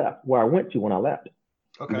where I went to when I left.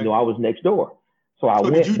 Okay. Even though I was next door. So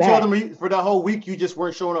did you tell them for that whole week you just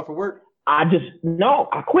weren't showing up for work? I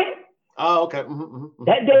quit. Oh, okay. Mm-hmm, mm-hmm.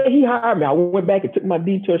 That day he hired me, I went back and took my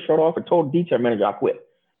detail shirt off and told the detail manager I quit.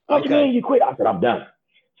 What you mean you quit? I said, I'm done.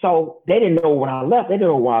 So they didn't know when I left. They didn't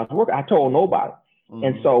know where I was working. I told nobody. Mm-hmm.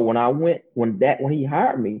 And so when he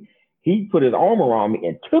hired me, he put his arm around me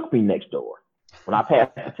and took me next door when I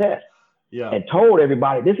passed the test. Yeah. And told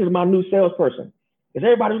everybody, this is my new salesperson. Because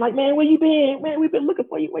everybody was like, man, where you been? Man, we've been looking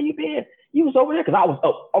for you. Where you been? You was over there? Because I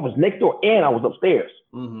was next door and I was upstairs.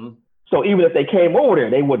 Mm-hmm. So even if they came over there,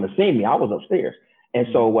 they wouldn't have seen me. I was upstairs. And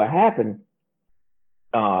so what happened,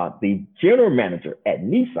 the general manager at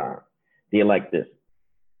Nissan did like this.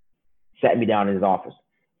 Sat me down in his office.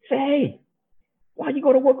 Said, hey, why you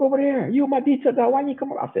go to work over there? You my detail guy. Why you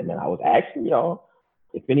come over? I said, man, I was asking y'all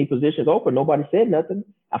if any positions open. Nobody said nothing.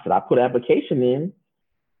 I said, I put an application in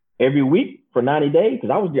every week for 90 days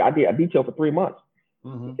because I did a detail for 3 months.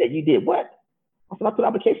 Mm-hmm. He said, you did what? I said, I put an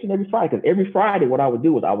application every Friday because every Friday what I would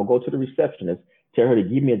do is I would go to the receptionist, tell her to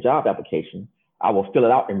give me a job application. I will fill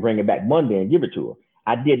it out and bring it back Monday and give it to her.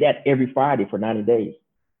 I did that every Friday for 90 days.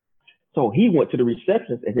 So he went to the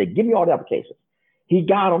receptionist and said, give me all the applications. He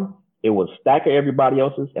got them. It was a stack of everybody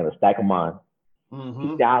else's and a stack of mine. Mm-hmm. He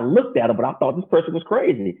said, I looked at him, but I thought this person was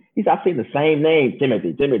crazy. He said, I seen the same name,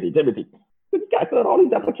 Timothy. This guy filled out all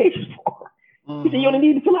these applications for. Mm-hmm. He said, you only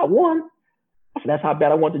need to fill out one. I said, that's how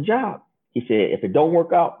bad I want the job. He said, if it don't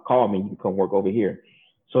work out, call me. You can come work over here.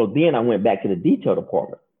 So then I went back to the detail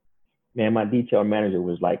department. Man, my detail manager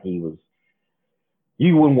was like, you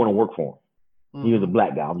wouldn't want to work for him. Mm-hmm. He was a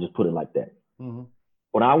black guy. I'll just put it like that. Mm-hmm.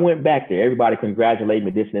 When I went back there, everybody congratulated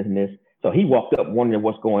me, this and this. So he walked up wondering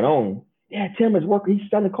what's going on. Yeah, Tim is working. He's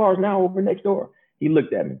selling cars now over next door. He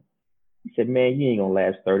looked at me. He said, man, you ain't going to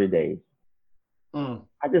last 30 days. Mm.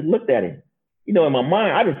 I just looked at him. You know, in my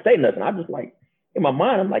mind, I didn't say nothing. I just like, in my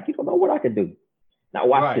mind, I'm like, you don't know what I could do. Now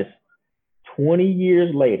watch this. 20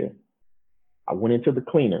 years later, I went into the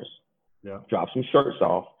cleaners, dropped some shirts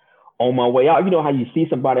off. On my way out, you know how you see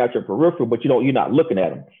somebody out your peripheral, but you're not looking at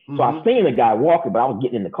them. Mm-hmm. So I seen a guy walking, but I was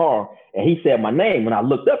getting in the car, and he said my name when I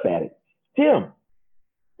looked up at it. Tim.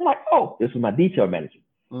 I'm like, oh, this is my detail manager.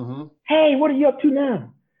 Mm-hmm. Hey, what are you up to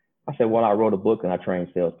now? I said, well, I wrote a book and I train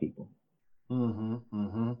salespeople. Mm-hmm.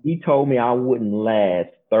 Mm-hmm. He told me I wouldn't last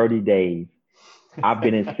 30 days. I've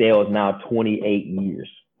been in sales now 28 years,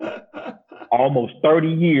 almost 30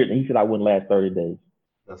 years. And he said I wouldn't last 30 days.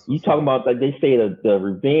 You talking about, like they say, the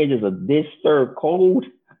revenge is a dish served cold.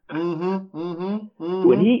 Mm-hmm. Mm-hmm. Mm-hmm.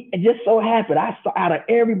 When it just so happened, I saw out of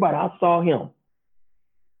everybody, I saw him.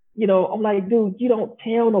 I'm like, dude, you don't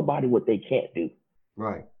tell nobody what they can't do.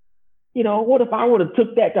 Right. What if I would have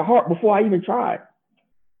took that to heart before I even tried?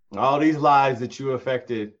 All these lives that you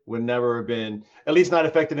affected would never have been, at least not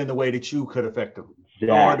affected in the way that you could affect them. Exactly.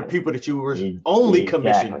 Or the people that you were only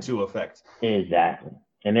commissioned to affect. Exactly.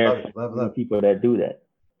 And there's people that do that.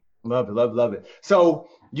 Love it. So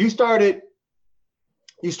did you start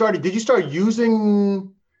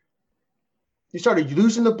using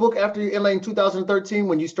the book after in like 2013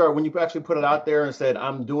 when you actually put it out there and said,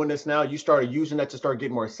 I'm doing this now? You started using that to start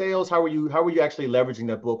getting more sales. How were you actually leveraging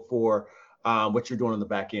that book for what you're doing on the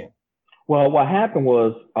back end? Well, what happened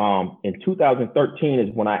was in 2013 is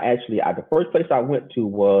when the first place I went to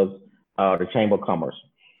was the Chamber of Commerce.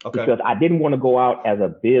 Okay. Because I didn't want to go out as a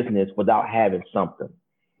business without having something.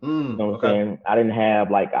 You know what I'm saying? I didn't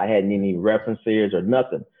have I hadn't any references or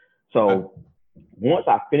nothing. So once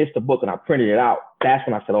I finished the book and I printed it out, that's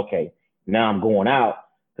when I said, okay, now I'm going out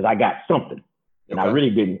because I got something. And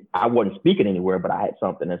I wasn't speaking anywhere, but I had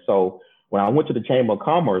something. And so when I went to the Chamber of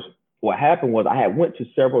Commerce, what happened was I had went to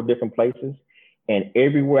several different places, and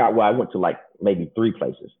everywhere I went to maybe 3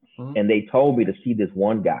 places, and they told me to see this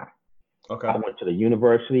one guy. Okay. I went to the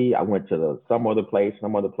university, I went to some other place,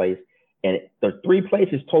 and the 3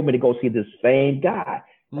 places told me to go see this same guy.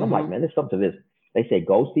 And I'm like, man, there's something to this. They said,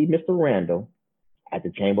 go see Mr. Randall at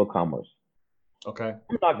the Chamber of Commerce. Okay.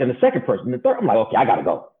 Then the second person, the third, I'm like, okay, I gotta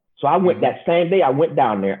go. So I went that same day. I went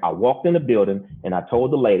down there. I walked in the building, and I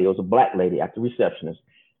told the lady, it was a black lady at the receptionist,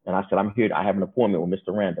 and I said, I'm here. I have an appointment with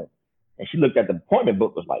Mr. Randall. And she looked at the appointment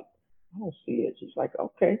book, was like, I don't see it. She's like,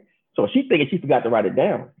 okay. So she thinking she forgot to write it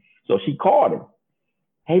down. So she called him.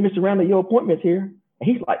 Hey, Mr. Randall, your appointment's here. And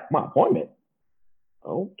he's like, my appointment?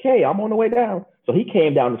 Okay, I'm on the way down. So he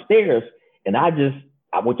came down the stairs, and I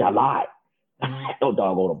lied. I had no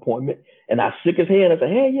doggone appointment. And I shook his hand. I said,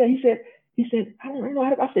 hey, yeah. He said, I don't know.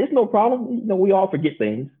 I said, it's no problem. We all forget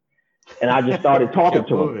things. And I just started talking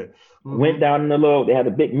to him. Went down in they had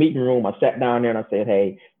a big meeting room. I sat down there and I said,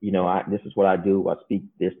 hey, this is what I do. I speak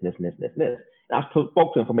this. And I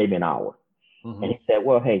spoke to him for maybe an hour. And he said,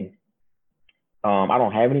 well, hey, I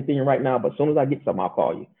don't have anything right now, but as soon as I get something, I'll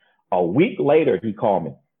call you. A week later, he called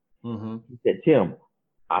me. He said, Tim,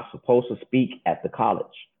 I'm supposed to speak at the college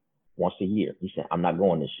once a year. He said, I'm not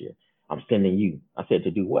going this year. I'm sending you. I said, to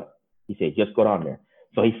do what? He said, just go down there.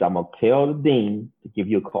 So he said, I'm going to tell the dean to give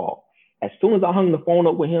you a call. As soon as I hung the phone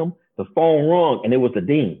up with him, the phone rung, and it was the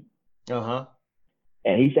dean. And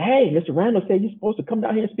he said, hey, Mr. Randall said you're supposed to come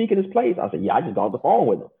down here and speak at his place. I said, yeah, I just got off the phone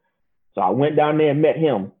with him. So I went down there and met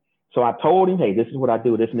him. So I told him, hey, this is what I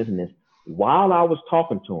do, this and this and this. While I was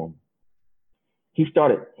talking to him, he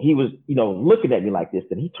was, looking at me like this.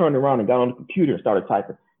 And he turned around and got on the computer and started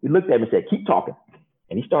typing. He looked at me and said, keep talking.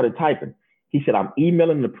 And he started typing. He said, I'm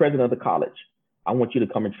emailing the president of the college. I want you to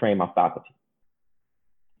come and train my faculty.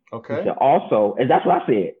 Okay. He said, also, and that's what I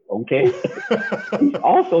said, okay? He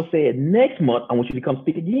also said, next month, I want you to come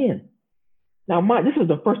speak again. Now, this is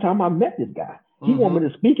the first time I met this guy. He wanted me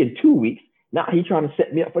to speak in 2 weeks. Now he's trying to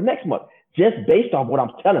set me up for next month, just based off what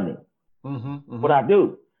I'm telling him, what I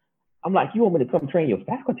do. I'm like, you want me to come train your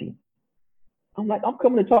faculty? I'm like, I'm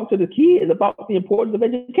coming to talk to the kids about the importance of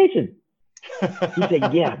education. He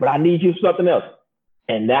said, yeah, but I need you for something else.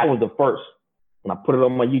 And that was the first. When I put it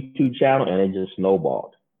on my YouTube channel, and it just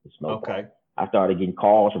snowballed. Okay. I started getting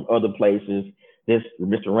calls from other places. This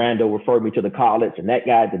Mr. Randall referred me to the college, and that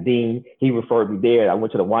guy, the dean, he referred me there. I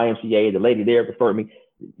went to the YMCA. The lady there referred me.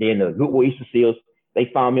 Then the Goodwill Easter Seals, they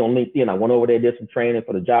found me on LinkedIn. I went over there, did some training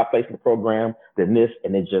for the job placement program, then this,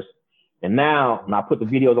 and then and now when I put the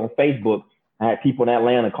videos on Facebook, I had people in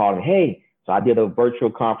Atlanta calling, hey. So I did a virtual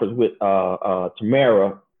conference with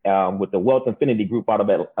Tamara with the Wealth Infinity Group out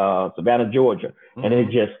of Savannah, Georgia. And it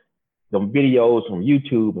just, the videos from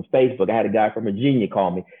YouTube and Facebook. I had a guy from Virginia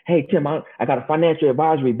call me. Hey, Tim, I got a financial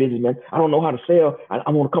advisory business, man. I don't know how to sell. I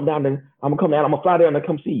want to come down and I'm going to fly down and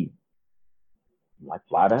come see you. I'm like,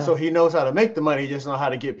 fly down. So he knows how to make the money. He just knows how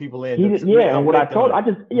to get people in. And what I told, I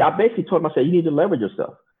basically told him, I said, you need to leverage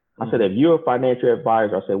yourself. I said, if you're a financial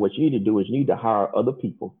advisor, I said, what you need to do is you need to hire other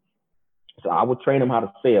people. So I would train them how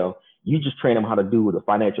to sell. You just train them how to do the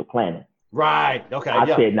financial planning. Right. Okay. I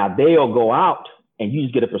said, now they'll go out and you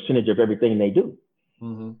just get a percentage of everything they do.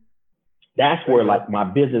 That's where like my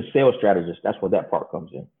business sales strategist, that's where that part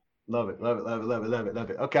comes in. Love it.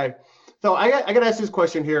 Okay. So I got to ask this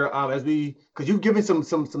question here because you've given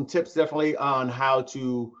some tips definitely on how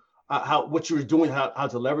to, what you were doing, how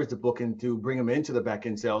to leverage the book and to bring them into the back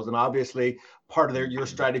end sales. And obviously part of your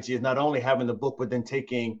strategy is not only having the book, but then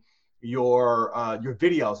taking your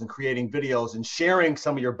videos and creating videos and sharing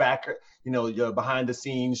some of your your behind the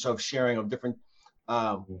scenes of sharing of different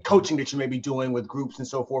coaching that you may be doing with groups and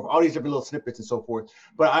so forth, all these different little snippets and so forth.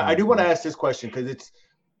 But I do want to ask this question because it's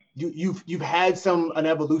you've had an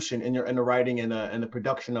evolution in the writing and the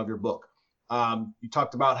production of your book. You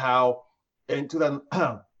talked about how in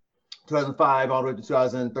 2005 all the way to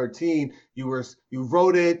 2013, you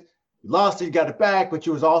wrote it, you lost it, you got it back, but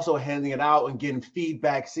you was also handing it out and getting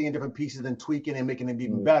feedback, seeing different pieces and tweaking and making it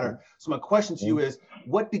even better. So my question to you is,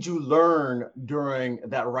 what did you learn during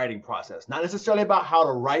that writing process? Not necessarily about how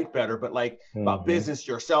to write better, but like about business,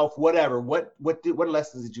 yourself, whatever. What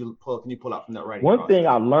lessons did you pull out from that writing One process? thing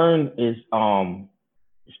I learned is,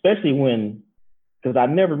 especially because I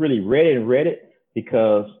never really read it,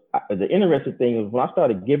 because the interesting thing is when I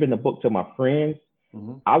started giving the book to my friends,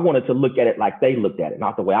 I wanted to look at it like they looked at it,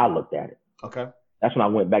 not the way I looked at it. Okay. That's when I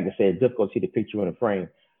went back and said, it's difficult to see the picture in the frame.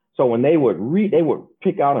 So when they would read, they would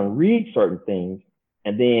pick out and read certain things,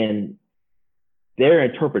 and then their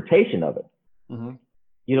interpretation of it. You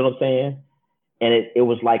know what I'm saying? And it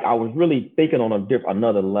was like I was really thinking on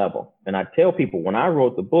another level. And I tell people, when I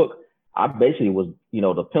wrote the book, I basically was,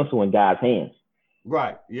 the pencil in God's hands.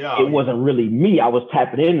 Right. Yeah. It wasn't really me. I was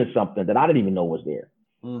tapping into something that I didn't even know was there.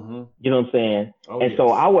 You know what I'm saying? So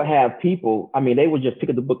I would have people, they would just pick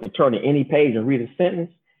up the book and turn to any page and read a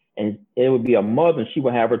sentence. And it would be a mother, and she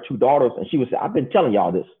would have her 2 daughters, and she would say, I've been telling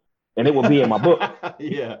y'all this. And it would be in my book.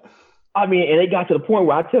 Yeah. And it got to the point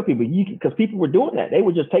where I tell people, because people were doing that. They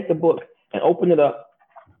would just take the book and open it up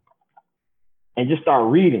and just start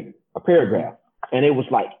reading a paragraph. And it was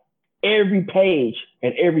like every page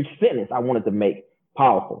and every sentence I wanted to make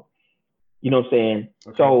powerful. You know what I'm saying?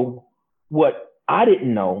 Okay. So what I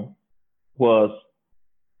didn't know was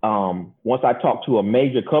once I talked to a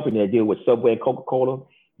major company that deal with Subway and Coca-Cola,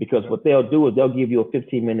 because what they'll do is they'll give you a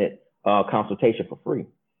 15-minute consultation for free.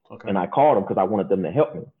 Okay. And I called them because I wanted them to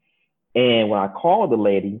help me. And when I called the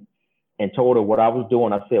lady and told her what I was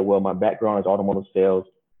doing, I said, well, my background is automotive sales.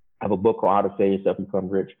 I have a book called How to Save Yourself and Become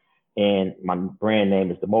Rich. And my brand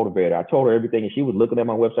name is The Motivator. I told her everything, and she was looking at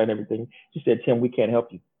my website and everything. She said, Tim, we can't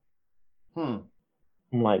help you.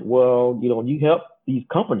 I'm like, well, you help these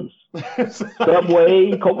companies.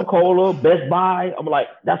 Subway, Coca-Cola, Best Buy. I'm like,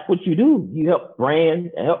 that's what you do. You help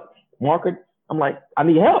brand and help market. I'm like, I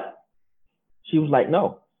need help. She was like,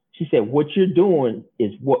 no. She said, what you're doing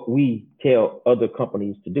is what we tell other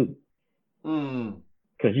companies to do.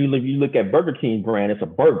 Because you look at Burger King brand, it's a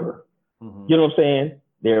burger. You know what I'm saying?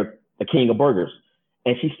 They're the king of burgers.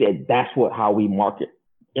 And she said, that's how we market.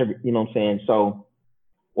 You know what I'm saying? So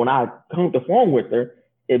when I hung the phone with her,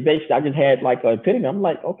 it basically, I just had like an epiphany. I'm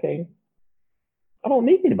like, okay, I don't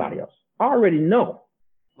need anybody else. I already know.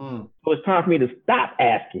 So it's time for me to stop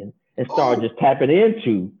asking and start just tapping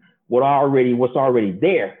into what's already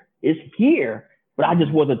there. It's here, but I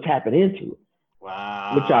just wasn't tapping into it.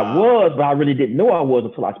 Wow. Which I was, but I really didn't know I was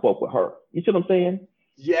until I spoke with her. You see what I'm saying?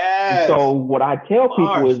 Yes. So what I tell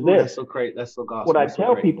people is this. That's so great. That's so gospel. What I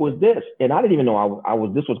tell people is this, and I didn't even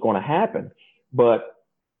know this was going to happen. But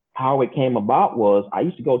how it came about was I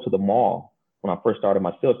used to go to the mall when I first started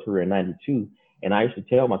my sales career in '92, and I used to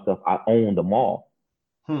tell myself I owned the mall.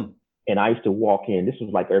 And I used to walk in. This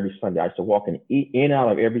was like every Sunday. I used to walk in and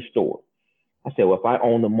out of every store. I said, well, if I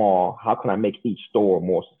own the mall, how can I make each store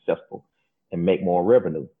more successful and make more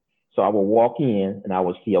revenue? So I would walk in and I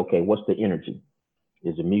would see, okay, what's the energy?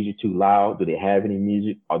 Is the music too loud? Do they have any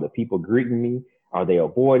music? Are the people greeting me? Are they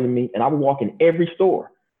avoiding me? And I would walk in every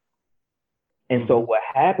store. And so what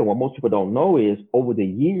happened, what most people don't know is over the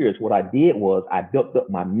years, what I did was I built up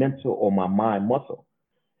my mental or my mind muscle.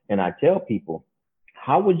 And I tell people,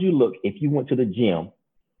 how would you look if you went to the gym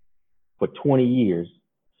for 20 years,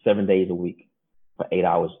 7 days a week, for 8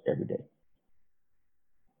 hours every day?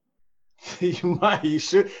 You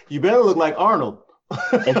should. You better look like Arnold.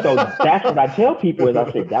 And so that's what I tell people is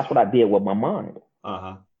I said, that's what I did with my mind.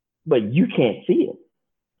 But you can't see it.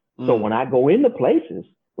 So when I go into places,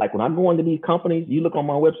 like when I go into these companies, you look on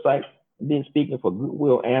my website, been speaking for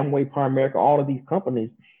Goodwill, Amway, Primerica, all of these companies,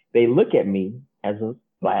 they look at me as a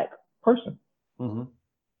Black person.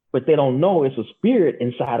 But they don't know it's a spirit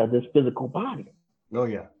inside of this physical body. Oh,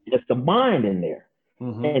 yeah. It's the mind in there.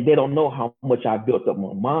 And they don't know how much I built up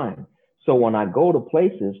my mind. So when I go to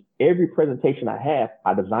places, every presentation I have,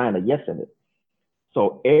 I design a yes in it.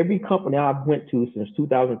 So every company I've went to since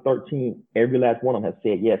 2013, every last one of them has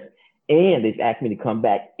said yes. And they've asked me to come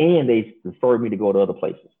back, and they've referred me to go to other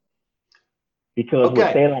places. Because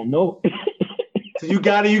what they don't know. So you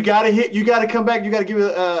gotta come back. You gotta give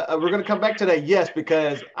it. We're gonna come back to that yes,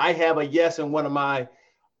 because I have a yes in one of my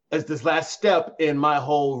as this last step in my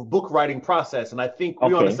whole book writing process, and I think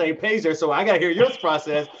we're on the same page there. So I gotta hear your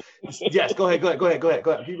process. Yes, go ahead.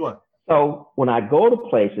 Keep going. So when I go to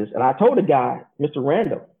places, and I told the guy, Mr.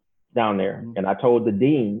 Randall, down there, and I told the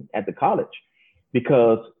dean at the college,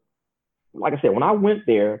 because, like I said, when I went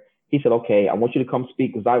there, he said, okay, I want you to come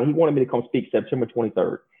speak, because he wanted me to come speak September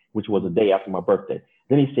 23rd, which was the day after my birthday.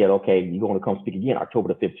 Then he said, okay, you're going to come speak again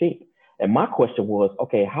October the 15th. And my question was,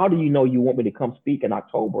 okay, how do you know you want me to come speak in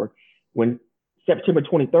October when September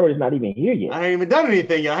 23rd is not even here yet? I ain't even done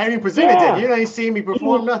anything yet. I haven't even presented yet. You ain't seen me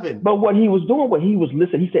perform nothing. But what he was doing, he was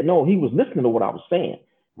listening. He said, no, he was listening to what I was saying,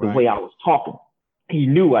 the way I was talking. He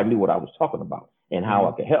knew I knew what I was talking about and how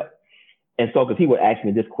I could help. And so, because he would ask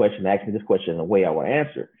me this question, in a way I would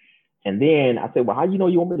answer. And then I said, well, how do you know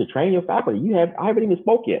you want me to train your faculty? I haven't even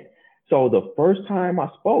spoke yet. So the first time I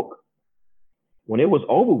spoke, when it was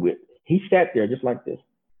over with, he sat there just like this.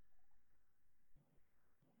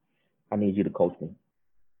 I need you to coach me.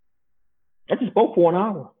 I just spoke for an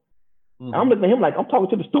hour. I'm looking at him like I'm talking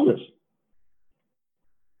to the students.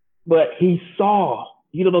 But he saw,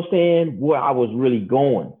 you know what I'm saying, where I was really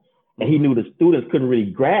going. And he knew the students couldn't really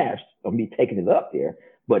grasp of me taking it up there,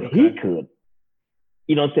 but he could.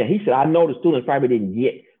 You know what I'm saying? He said, I know the students probably didn't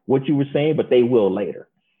get what you were saying, but they will later.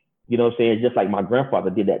 You know what I'm saying? Just like my grandfather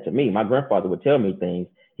did that to me. My grandfather would tell me things.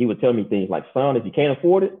 He would tell me things like, son, if you can't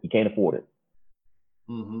afford it, you can't afford it.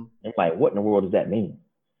 It's like, what in the world does that mean?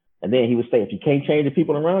 And then he would say, if you can't change the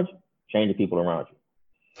people around you, change the people around you.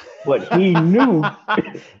 But he knew.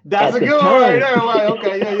 That's a good one right there. Like,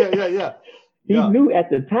 okay, yeah. He knew at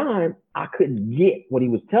the time I couldn't get what he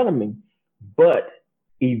was telling me, but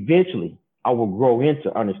eventually I will grow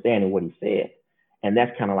into understanding what he said. And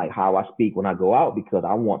that's kind of like how I speak when I go out, because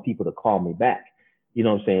I want people to call me back. You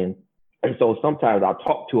know what I'm saying? And so sometimes I'll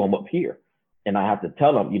talk to them up here and I have to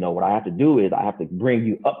tell them, you know, what I have to do is I have to bring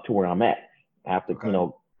you up to where I'm at. I have to, you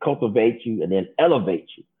know, cultivate you and then elevate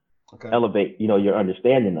you. Elevate, you know, your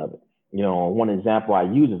understanding of it. You know, one example I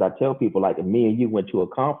use is I tell people, like, if me and you went to a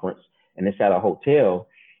conference and it's at a hotel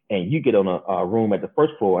and you get on a room at the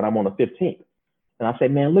first floor and I'm on the 15th. And I say,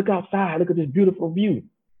 man, look outside. Look at this beautiful view.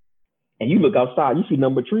 And you look outside, you see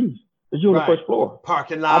number of trees. Because you're on the first floor.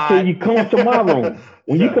 Parking lot. I tell you, come up to my room.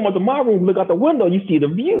 When you come up to my room, look out the window, you see the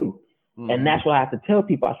view. And that's what I have to tell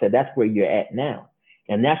people. I said, that's where you're at now.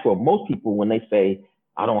 And that's where most people, when they say,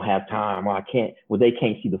 I don't have time or I can't, well, they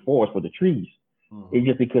can't see the forest for the trees. It's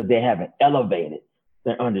just because they haven't elevated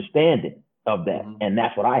their understanding of that. And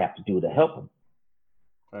that's what I have to do to help them.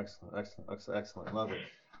 Excellent. Love it.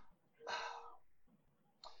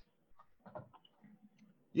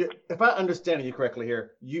 If I understand you correctly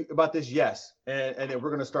here, about this, yes, and then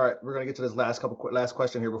we're gonna get to this last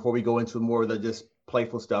question here before we go into more of the just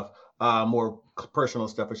playful stuff, more personal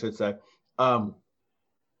stuff, I should say.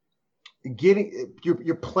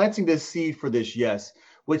 You're planting this seed for this, yes,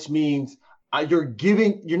 which means you're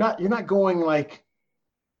not going like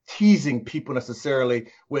teasing people necessarily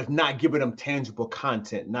with not giving them tangible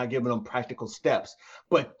content, not giving them practical steps,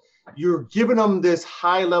 but you're giving them this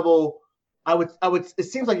high level. It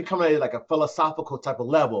seems like you're coming at it like a philosophical type of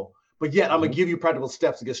level, but yet I'm gonna give you practical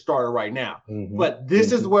steps to get started right now. But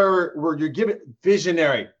this is where you're giving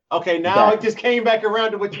visionary. Okay, now it just came back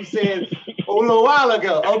around to what you said a little while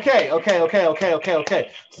ago. Okay.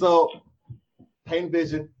 So paint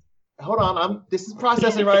vision. Hold on, this is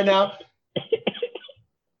processing right now.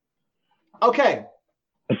 Okay,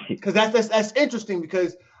 because that's interesting,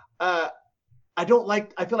 because I don't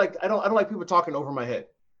like people talking over my head.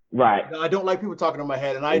 Right. I don't like people talking in my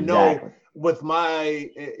head. And I know with my,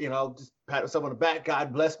 just pat myself on the back,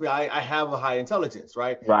 God bless me, I have a high intelligence,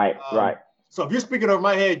 right? Right. So if you're speaking over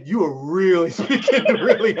my head, you are really speaking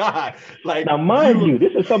really high. Like, now, mind you,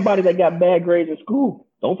 this is somebody that got bad grades in school.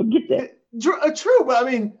 Don't forget that. True, but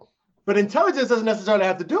I mean, but intelligence doesn't necessarily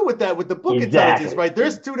have to do with that, with the book intelligence, right?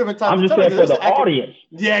 There's two different types of intelligence. I'm just saying for the audience.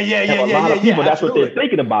 Yeah. A lot of people, that's what they're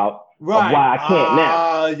thinking about. Right. Why I can't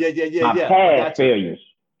now. Yeah. Past failures.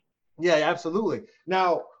 Yeah, absolutely.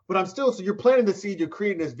 Now, but so you're planting the seed, you're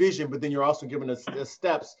creating this vision, but then you're also giving us the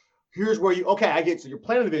steps. Here's where so you're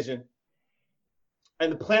planting the vision,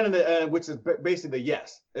 and the plan, which is basically the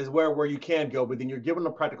yes, is where you can go, but then you're giving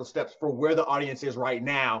them practical steps for where the audience is right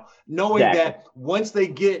now, knowing that once they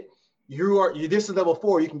get, this is level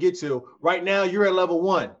 4 you can get to. Right now, you're at level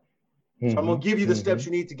 1. So I'm going to give you the steps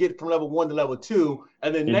you need to get from level 1 to level 2.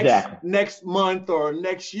 And then next month or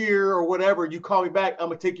next year or whatever, you call me back, I'm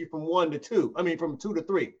going to take you from 1 to 2. I mean, from 2 to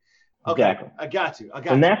 3. Okay. Exactly. I got you.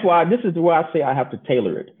 And that's why this is where I say I have to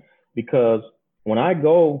tailor it, because when I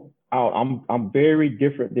go out, I'm very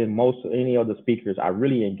different than any other speakers. I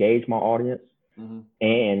really engage my audience.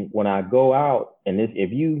 And when I go out, and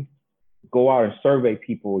if you go out and survey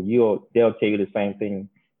people, they'll tell you the same thing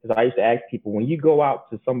because I used to ask people, when you go out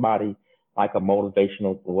to somebody like a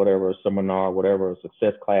motivational or whatever, a seminar, whatever, a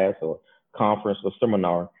success class or conference or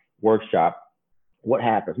seminar, workshop, what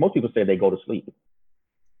happens? Most people say they go to sleep.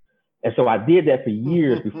 And so I did that for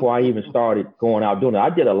years before I even started going out doing it. I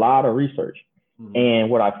did a lot of research. And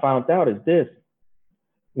what I found out is this: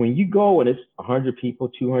 when you go and it's 100 people,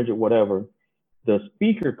 200, whatever, the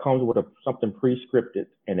speaker comes with something pre-scripted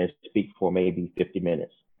and they speak for maybe 50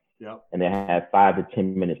 minutes. Yep. And they have 5 to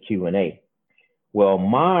 10 minutes Q&A. Well,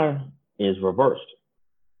 mine is reversed.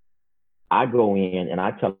 I go in and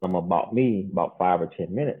I tell them about me about 5 or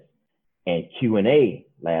 10 minutes, and Q&A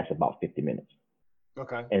lasts about 50 minutes.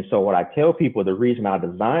 Okay. And so what I tell people, the reason I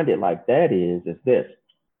designed it like that is this: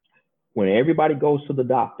 when everybody goes to the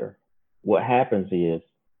doctor, what happens is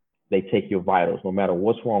they take your vitals, no matter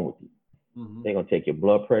what's wrong with you. They're going to take your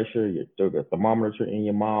blood pressure, your thermometer in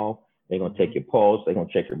your mouth. They're going to take your pulse. They're going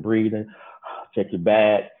to check your breathing, check your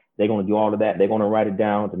back. They're going to do all of that. They're going to write it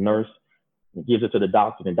down. The nurse gives it to the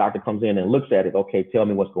doctor. The doctor comes in and looks at it. Okay, tell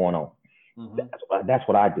me what's going on. That's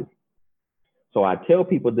what I do. So I tell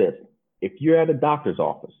people this: if you're at a doctor's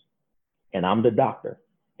office and I'm the doctor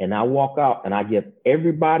and I walk out and I give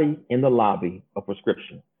everybody in the lobby a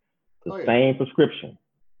prescription, the same prescription,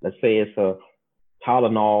 let's say it's a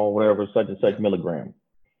Tylenol, whatever, such and such milligram,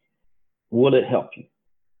 will it help you?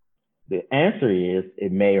 The answer is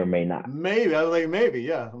it may or may not. Maybe, I was like, maybe,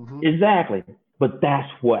 yeah. Exactly. But that's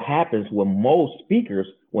what happens with most speakers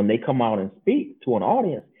when they come out and speak to an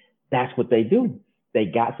audience. That's what they do. They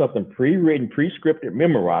got something pre-written, pre-scripted,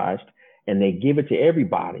 memorized, and they give it to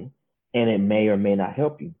everybody, and it may or may not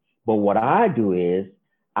help you. But what I do is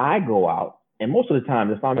I go out, and most of the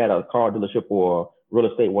time, if I'm at a car dealership or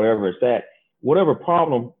real estate, wherever it's at, whatever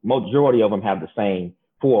problem, majority of them have the same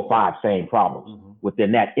 4 or 5 same problems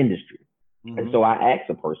within that industry. And so I ask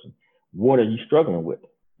a person, what are you struggling with?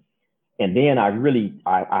 And then I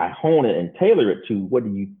hone it and tailor it to what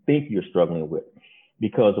do you think you're struggling with?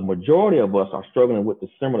 Because the majority of us are struggling with the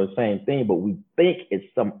similar same thing, but we think it's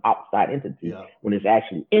some outside entity when it's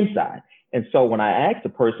actually inside. And so when I ask the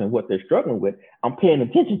person what they're struggling with, I'm paying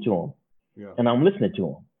attention to them the listening to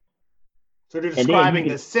them. So they're describing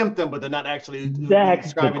the symptom, but they're not actually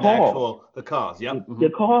describing the cause. Yep. The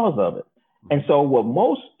cause of it. And so what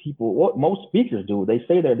most speakers do, they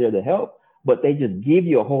say they're there to help, but they just give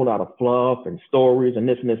you a whole lot of fluff and stories and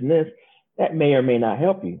this and this and this. That may or may not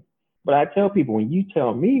help you. But I tell people, when you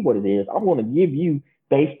tell me what it is, I'm going to give you,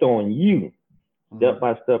 based on you,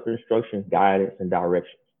 step-by-step instructions, guidance, and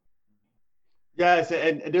directions. Yes,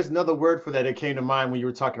 and there's another word for that that came to mind when you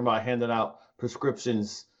were talking about handing out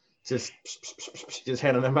prescriptions, just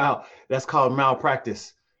handing them out. That's called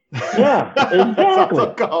malpractice. Yeah, exactly. That's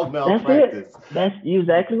also called malpractice. That's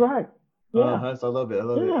exactly right. Yeah. So I love it. I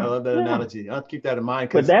love that analogy. I'll keep that in mind,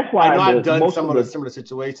 because that's why I know I've done some of the similar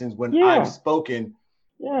situations when I've spoken.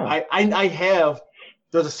 Yeah. I have,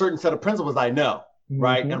 there's a certain set of principles I know,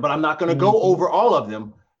 right? But I'm not going to go over all of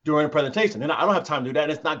them during a presentation. And I don't have time to do that.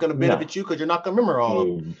 And it's not going to benefit you because you're not going to remember all of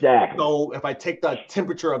them. Exactly. So if I take the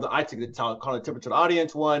temperature of I call it temperature of the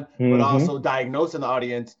audience one, but also diagnosing the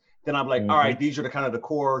audience, then I'm like, all right, these are the kind of the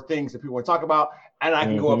core things that people want to talk about. And I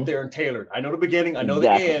can go up there and tailor it. I know the beginning, I know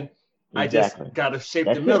the end. I just got to shape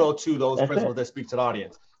the middle to those principles that speak to the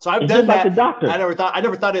audience. So I've done that. Like I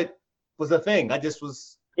never thought it was a thing. I just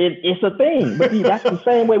was. It's a thing. But see, that's the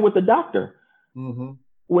same way with the doctor.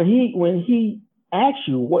 When he asks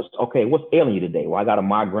you what's ailing you today? Well, I got a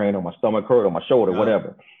migraine, or my stomach hurt, or my shoulder,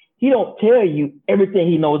 whatever. He don't tell you everything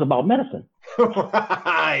he knows about medicine.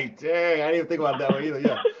 Right. Dang, I didn't even think about it that way either.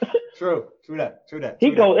 Yeah. True that.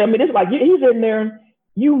 He goes, I mean, it's like he's in there,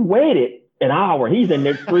 you waited an hour, he's in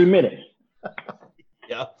there 3 minutes.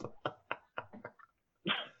 Yep.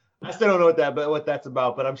 I still don't know what that's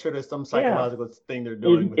about, but I'm sure there's some psychological thing they're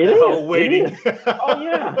doing with that whole waiting. Oh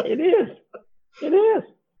yeah, it is.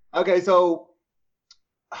 Okay, so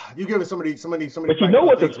you give us somebody. But you know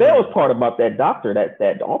what the sales part about that doctor,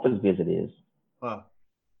 that office visit is? Huh.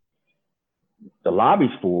 The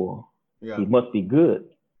lobby's full. Yeah. He must be good.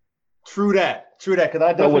 True that. Because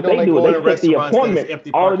I definitely don't like going to restaurants that is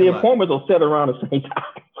empty. All of the appointments will set around the same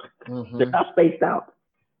time. They're not spaced out.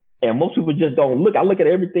 And most people just don't look. I look at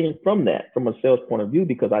everything from a sales point of view,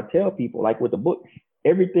 because I tell people, like with the book,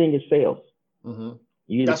 everything is sales.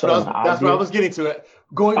 That's what I was getting to. It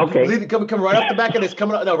coming right off the back of this.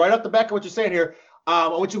 Right off the back of what you're saying here. I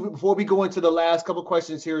want you, before we go into the last couple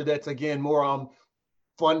questions here, that's again more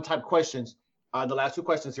fun type questions. The last 2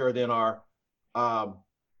 questions here then are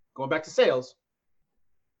going back to sales.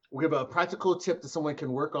 We'll give a practical tip that someone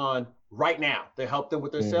can work on right now to help them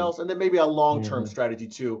with their Mm-hmm. sales, and then maybe a long-term Mm-hmm. strategy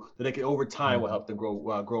too that they can over time will help them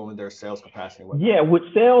grow in their sales capacity. Yeah, with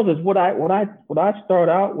sales is what I start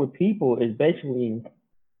out with people is basically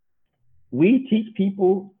we teach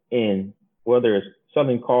people in whether it's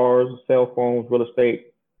selling cars, cell phones, real estate,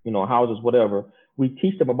 houses, whatever. We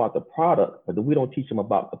teach them about the product, but we don't teach them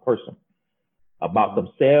about the person, about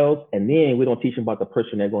themselves, and then we don't teach them about the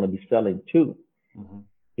person they're going to be selling to. Mm-hmm.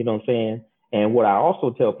 You know what I'm saying? And what I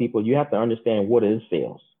also tell people, you have to understand what is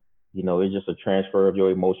sales. It's just a transfer of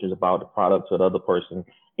your emotions about the product to the other person.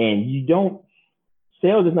 And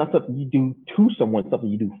sales is not something you do to someone, something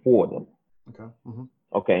you do for them. Okay. Mm-hmm.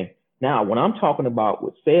 Okay. Now, when I'm talking about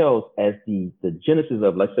with sales as the genesis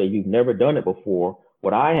of, let's say you've never done it before,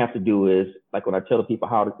 what I have to do is, like when I tell people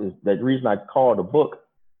the reason I call the book,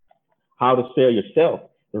 How to Sell Yourself,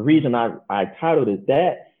 the reason I titled it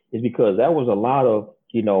that is because that was a lot of,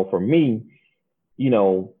 for me,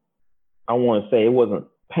 I want to say it wasn't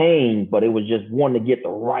pain, but it was just wanting to get the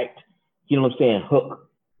right, hook.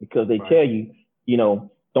 Because they tell you,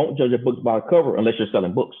 don't judge a book by a cover unless you're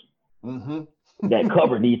selling books. Mm-hmm. That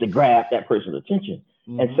cover needs to grab that person's attention.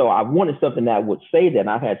 Mm-hmm. And so I wanted something that would say that. And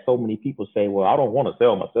I've had so many people say, well, I don't want to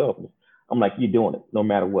sell myself. I'm like, you're doing it no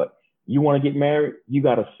matter what. You want to get married? You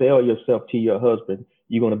got to sell yourself to your husband.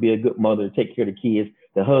 You're going to be a good mother, take care of the kids.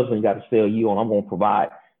 The husband got to sell you on. I'm going to provide.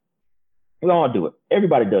 We all do it.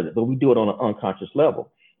 Everybody does it, but we do it on an unconscious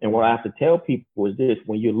level. And what I have to tell people is this: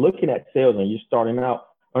 when you're looking at sales and you're starting out,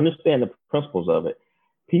 understand the principles of it.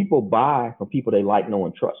 People buy from people they like, know,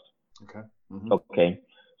 and trust. Okay. Mm-hmm. Okay.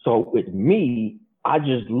 So with me, I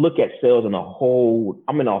just look at sales I'm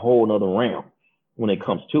in a whole nother realm when it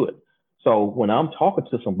comes to it. So when I'm talking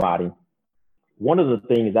to somebody, one of the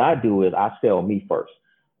things I do is I sell me first.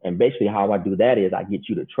 And basically how I do that is I get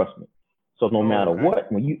you to trust me. So no matter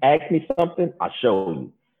what, when you ask me something, I show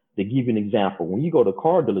you. To give you an example, when you go to a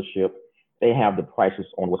car dealership, they have the prices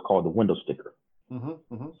on what's called the window sticker.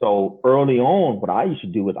 Mm-hmm. Mm-hmm. So early on, what I used to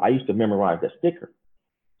do is I used to memorize that sticker.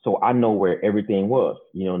 So I know where everything was.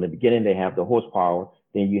 In the beginning, they have the horsepower,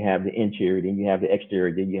 then you have the interior, then you have the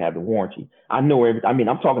exterior, then you have the warranty. I know everything. I mean,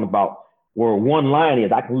 I'm talking about where one line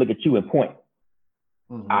is, I can look at you and point.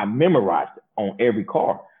 Mm-hmm. I memorized it on every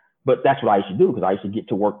car. But that's what I used to do because I used to get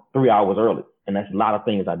to work 3 hours early. And that's a lot of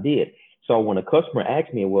things I did. So when a customer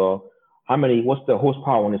asked me, well, what's the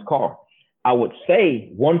horsepower on this car? I would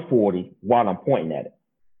say 140 while I'm pointing at it.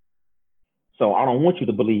 So I don't want you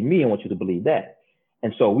to believe me. I want you to believe that.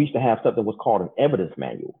 And so we used to have something that was called an evidence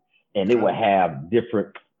manual. And it would have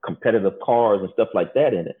different competitive cars and stuff like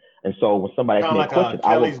that in it. And so when somebody asked me a question,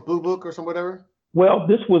 Kelly's Blue Book or some whatever? Well,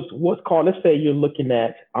 this was what's called, let's say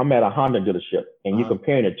I'm at a Honda dealership and you're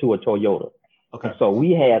comparing it to a Toyota. Okay. And so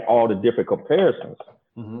we had all the different comparisons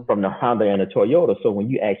from the Honda and the Toyota. So when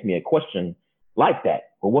you ask me a question like that,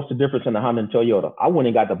 well, what's the difference in the Honda and Toyota? I went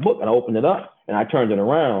and got the book and I opened it up and I turned it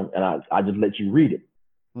around and I just let you read it.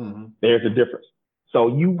 Mm-hmm. There's a difference. So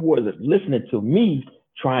you wasn't listening to me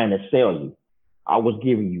trying to sell you. I was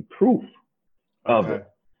giving you proof of it.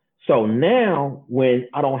 So now when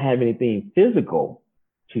I don't have anything physical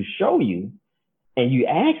to show you and you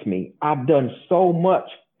ask me, I've done so much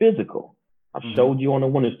physical. I've showed you on the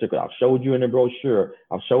window sticker. I've showed you in the brochure.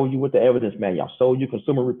 I've showed you with the evidence manual. I've showed you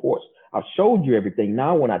consumer reports. I've showed you everything.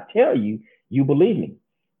 Now, when I tell you, you believe me.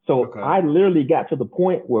 So I literally got to the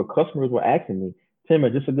point where customers were asking me, Tim,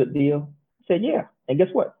 is this a good deal? I said, yeah. And guess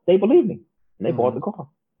what? They believed me and they bought the car.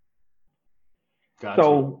 Gotcha.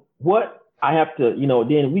 So what I have to,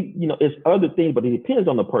 then it's other things, but it depends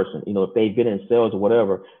on the person, if they've been in sales or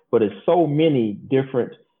whatever, but it's so many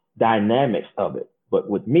different dynamics of it. But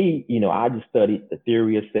with me, I just studied the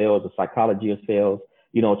theory of sales, the psychology of sales,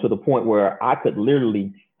 to the point where I could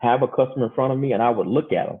literally have a customer in front of me and I would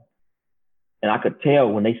look at them and I could tell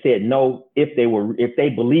when they said no, if they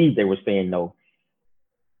believed they were saying no.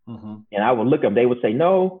 Mm-hmm. And I would look up, they would say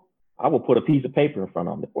no. I would put a piece of paper in front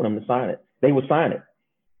of them for them to sign it. They would sign it.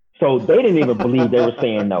 So they didn't even believe they were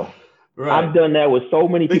saying no. Right. I've done that with so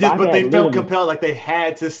many people. But they felt compelled, like they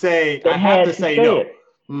had to say, I have to say no.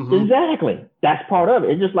 Mm-hmm. Exactly. That's part of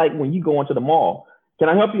it. It's just like when you go into the mall. Can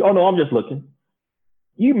I help you? Oh, no, I'm just looking.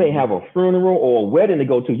 You may have a funeral or a wedding to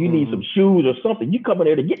go to. You need some shoes or something. You come in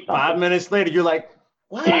there to get something. 5 minutes later, you're like,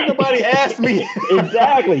 why did nobody ask me?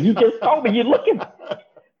 Exactly. You just told me you're looking.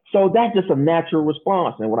 So that's just a natural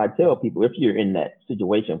response. And what I tell people, if you're in that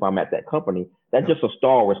situation, if I'm at that company, that's just a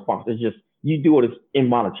stall response. It's just, you do it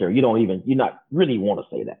involuntary. You're not really want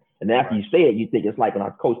to say that. And after you say it, you think it's like when I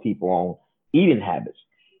coach people on eating habits.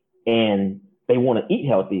 And they want to eat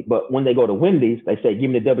healthy, but when they go to Wendy's, they say, give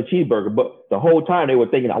me the double cheeseburger. But the whole time they were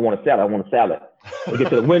thinking, I want a salad, I want a salad. They get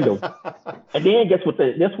to the window. And then guess what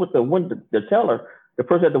the teller, the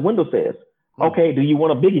person at the window says, okay, do you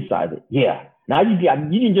want a biggie size? Yeah. Now you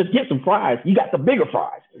didn't just get some fries, you got the bigger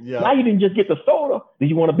fries. Yeah. Now you didn't just get the soda. Do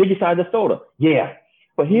you want a biggie size of soda? Yeah.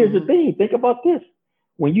 But here's the thing, think about this.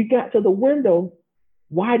 When you got to the window,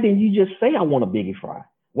 why didn't you just say, I want a biggie fry?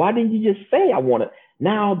 Why didn't you just say, I want it?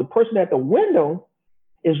 Now the person at the window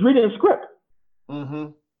is reading a script.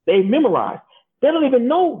 They memorized. They don't even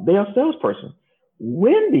know they're a salesperson.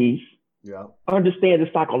 Wendy's understand the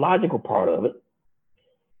psychological part of it.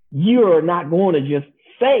 You're not going to just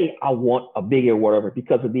say, I want a biggie or whatever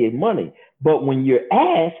because of the money. But when you're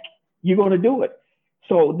asked, you're going to do it.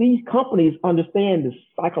 So these companies understand the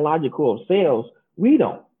psychological of sales. We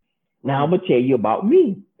don't. Now I'm going to tell you about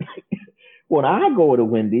me. When I go to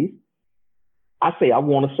Wendy's, I say, I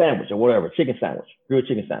want a sandwich or whatever, chicken sandwich, grilled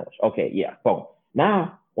chicken sandwich. Okay, yeah, boom.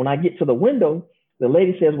 Now, when I get to the window, the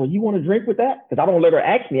lady says, well, you want to drink with that? Because I don't let her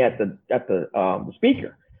ask me at the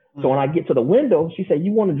speaker. So when I get to the window, she said,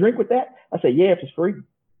 you want to drink with that? I say, yeah, if it's free.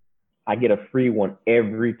 I get a free one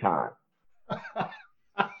every time.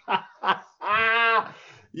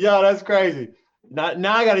 Yo, that's crazy. Now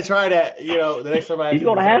I got to try that. The next time it's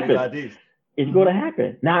going to happen. It's going to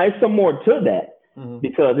happen. Now, it's some more to that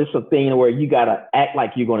because it's a thing where you got to act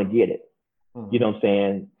like you're going to get it. You know what I'm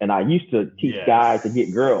saying? And I used to teach guys to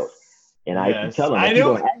get girls. And I used to tell them, I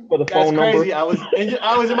knew it. For the phone crazy. Number.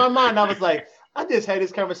 I was in my mind. I was like, I just had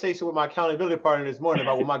this conversation with my accountability partner this morning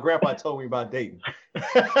about what my grandpa told me about dating.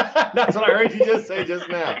 That's what I heard you just say just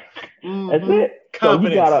now. That's it. So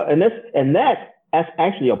you gotta, and that's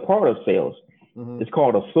actually a part of sales. It's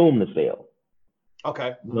called assume the sale.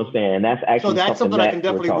 Okay. You know what I'm saying? That's actually something I can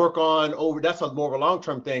definitely work on over. That's more of a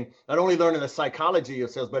long-term thing. Not only learning the psychology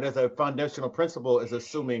of sales, but as a foundational principle is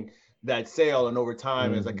assuming that sale, and over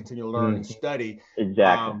time as I continue to learn and study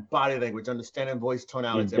body language, understanding voice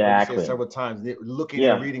tonality, I've said several times, looking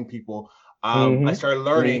and reading people. I started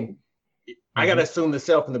learning. I got to assume the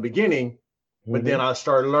self in the beginning, but then I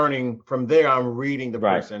start learning from there. I'm reading the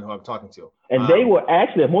person who I'm talking to. And they were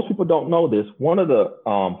actually, most people don't know this, one of the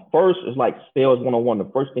first is like sales 101. The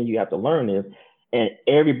first thing you have to learn is, and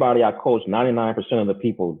everybody I coach, 99% of the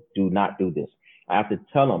people do not do this. I have to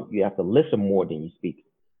tell them, you have to listen more than you speak.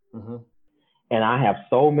 And I have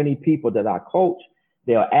so many people that I coach,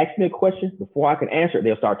 they'll ask me a question before I can answer it,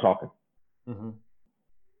 they'll start talking.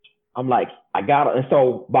 I'm like, and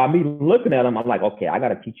so by me looking at them, I'm like, okay, I got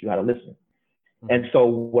to teach you how to listen. And so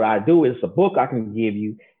what I do is a book I can give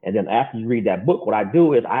you. And then after you read that book, what I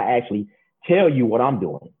do is I actually tell you what I'm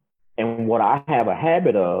doing. And what I have a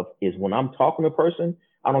habit of is when I'm talking to a person,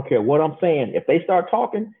 I don't care what I'm saying. If they start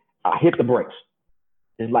talking, I hit the brakes.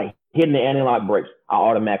 It's like hitting the analog brakes. I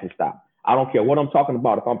automatically stop. I don't care what I'm talking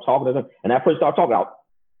about. If I'm talking to them and that person starts talking out,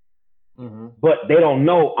 but they don't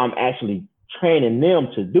know I'm actually training them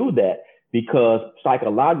to do that because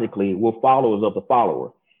psychologically we're followers of the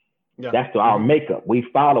follower. That's our makeup. We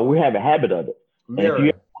have a habit of it. And if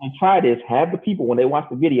you want to try this, have the people, when they watch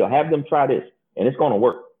the video, have them try this and it's going to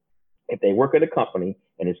work. If they work at a company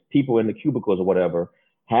and it's people in the cubicles or whatever,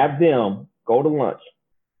 have them go to lunch,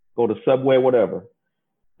 go to Subway, whatever.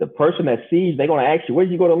 The person that sees, they're going to ask you, where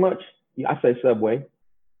did you go to lunch? I say Subway.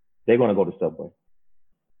 They're going to go to Subway.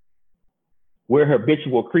 We're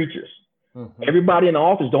habitual creatures. Everybody in the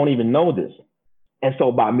office don't even know this. And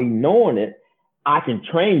so by me knowing it, I can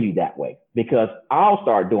train you that way because I'll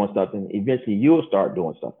start doing something. Eventually you'll start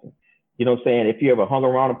doing something. You know what I'm saying? If you ever hung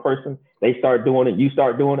around a person, they start doing it, you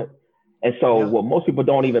start doing it. And so what most people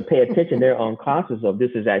don't even pay attention, they're unconscious of this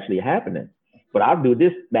is actually happening. But I do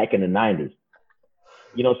this back in the 90s.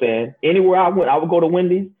 You know what I'm saying? Anywhere I went, I would go to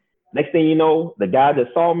Wendy's. Next thing you know, the guy that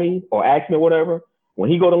saw me or asked me whatever, when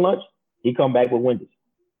he go to lunch, he come back with Wendy's.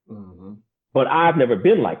 But I've never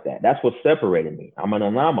been like that. That's what separated me. I'm an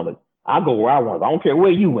anomaly. I go where I want. I don't care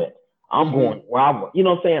where you went. I'm going where I want. You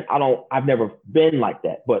know what I'm saying? I've never been like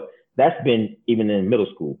that. But that's been even in middle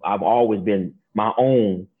school. I've always been my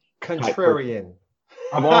own contrarian.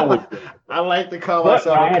 I've always been. I like to call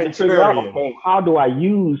myself a contrarian. To figure out, okay, how do I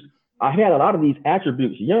had a lot of these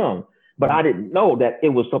attributes young, but I didn't know that it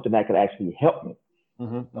was something that could actually help me.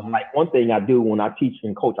 Like one thing I do when I teach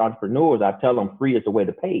and coach entrepreneurs, I tell them free is the way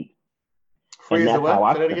to paid. Free is the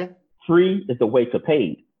what? Say that again? Free is the way to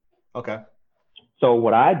paid. Okay. So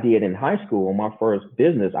what I did in high school, in my first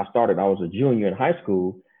business, I was a junior in high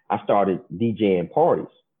school. I started DJing parties.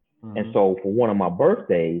 And so for one of my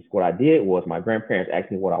birthdays, what I did was my grandparents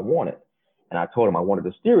asked me what I wanted. And I told them I wanted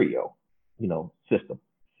a stereo, system.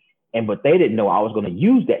 but they didn't know I was going to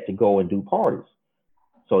use that to go and do parties.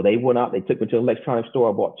 So they went out, they took me to an electronics store.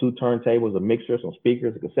 I bought 2 turntables, a mixer, some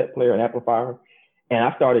speakers, a cassette player, an amplifier. And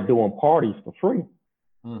I started doing parties for free.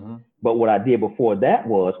 Mm-hmm. But what I did before that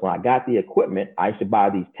was when I got the equipment, I used to buy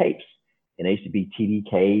these tapes. And they used to be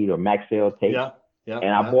TDK or Maxell tapes. And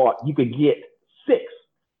I bought, you could get 6,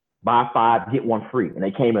 buy 5, get 1 free. And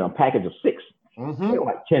they came in a package of 6. Mm-hmm. They were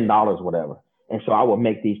like $10 or whatever. And so I would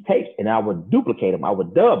make these tapes and I would duplicate them. I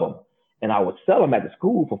would dub them and I would sell them at the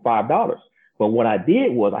school for $5. But what I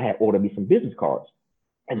did was I had ordered me some business cards.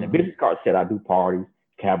 And the business card said I do parties,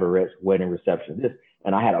 cabarets, wedding receptions, this.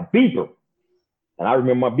 And I had a beeper. And I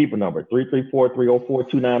remember my beeper number,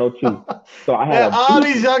 334-304-2902. So I had all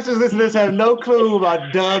these youngsters listeners have no clue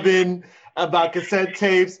about dubbing, about cassette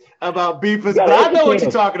tapes, about beepers. But I know what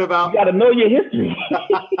you're talking about. You got to know your history.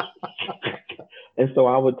 And so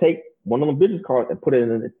I would take one of them business cards and put it in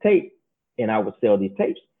the tape, and I would sell these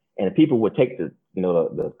tapes. And people would take the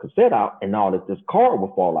cassette out, and all this card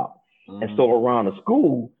would fall out. Mm-hmm. And so around the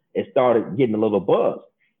school, it started getting a little buzz.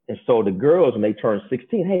 And so the girls, when they turned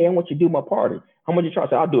 16, hey, I want you to do my party. How much you charge? I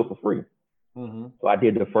said, I'll do it for free. Mm-hmm. So I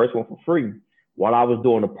did the first one for free. While I was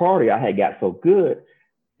doing the party, I had got so good.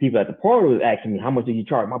 People at the party was asking me, how much do you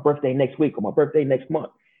charge? My birthday next week or my birthday next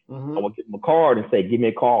month. Mm-hmm. I would give them a card and say, give me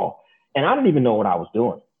a call. And I didn't even know what I was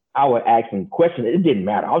doing. I would ask them questions. It didn't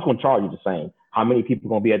matter. I was going to charge you the same. How many people are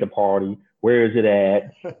going to be at the party? Where is it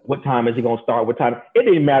at? What time is it going to start? What time? It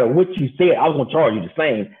didn't matter what you said. I was going to charge you the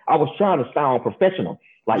same. I was trying to sound professional.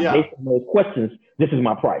 Based on those questions, this is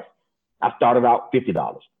my price. I started out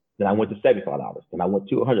 $50. Then I went to $75. Then I went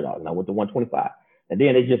to $100. And I went to $125. And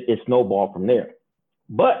then it snowballed from there.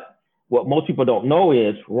 But what most people don't know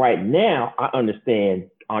is right now I understand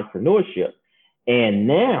entrepreneurship. And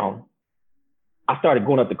now I started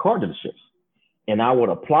going up to car dealerships and I would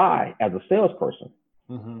apply as a salesperson.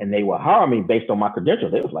 Mm-hmm. And they would hire me based on my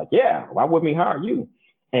credentials. They was like, yeah, why wouldn't we hire you?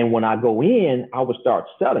 And when I go in, I would start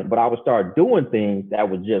selling, but I would start doing things that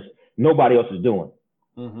was just nobody else is doing.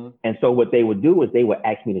 Mm-hmm. And so what they would do is they would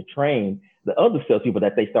ask me to train the other salespeople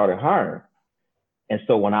that they started hiring. And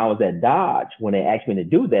so when I was at Dodge, when they asked me to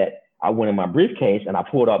do that, I went in my briefcase and I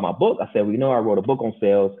pulled out my book. I said, well, I wrote a book on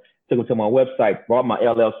sales, took them to my website, brought my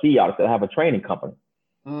LLC out. I said, I have a training company.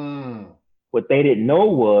 What they didn't know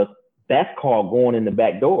was that's called going in the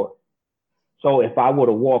back door. So if I would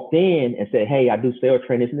have walked in and said, hey, I do sales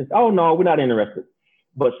training, and this, oh, no, we're not interested.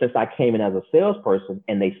 But since I came in as a salesperson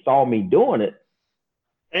and they saw me doing it,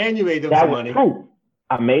 and you made them that some was money. Proof.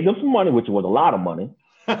 I made them some money, which was a lot of money.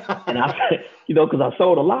 And I said, because I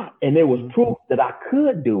sold a lot. And it was proof that I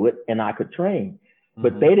could do it and I could train.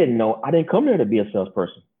 But they didn't know. I didn't come there to be a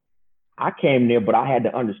salesperson. I came there, but I had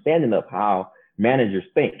the understanding of how managers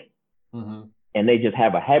think. And they just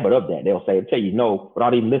have a habit of that. They'll tell you no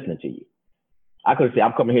without even listening to you. I could say,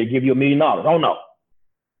 I'm coming here to give you $1 million. Oh, no.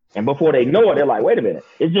 And before they know it, they're like, wait a minute.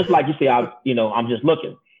 It's just like you say, I'm just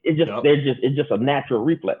looking. It's just a natural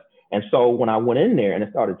reflex. And so when I went in there and I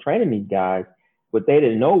started training these guys, what they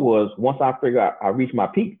didn't know was once I figured out I reached my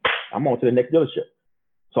peak, I'm on to the next dealership.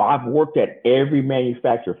 So I've worked at every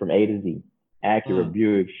manufacturer from A to Z, Acura,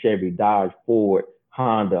 Buick, Chevy, Dodge, Ford,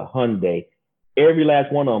 Honda, Hyundai. Every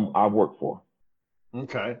last one of them I've worked for.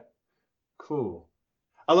 Okay, cool.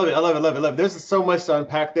 I love it. There's so much to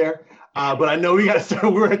unpack there, but I know we got to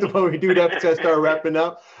start. We're at the point we do that to start wrapping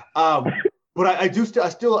up. But I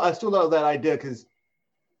still love that idea because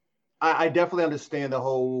I definitely understand the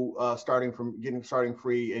whole starting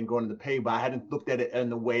free and going to the pay, but I hadn't looked at it in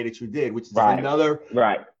the way that you did, which is another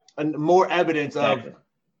and more evidence of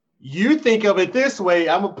you think of it this way.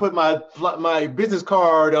 I'm gonna put my business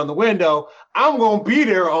card on the window. I'm gonna be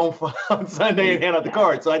there on Sunday and hand out the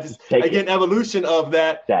card. So I get an evolution of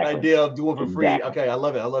that idea of doing for free. Okay, I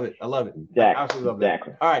love it. Exactly. I absolutely love that.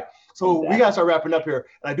 All right, so we gotta start wrapping up here,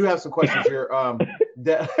 and I do have some questions here.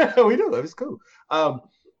 That we do. It's cool.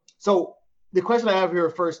 So the question I have here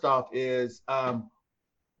first off is,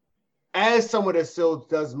 as someone that still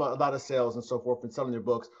does a lot of sales and so forth and selling their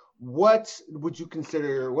books, what would you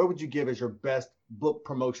give as your best book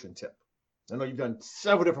promotion tip? I know you've done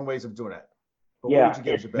several different ways of doing that. But what would you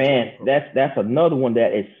give as your best that's another one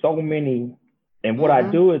that is so many. And what I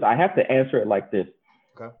do is I have to answer it like this.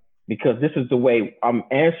 Okay. Because this is the way I'm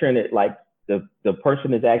answering it, like the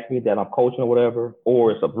person is asking me that I'm coaching or whatever,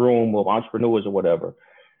 or it's a room of entrepreneurs or whatever.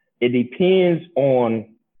 It depends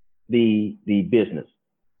on the business.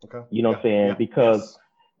 Okay. You know what I'm saying? Yeah. Because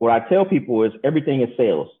what I tell people is everything is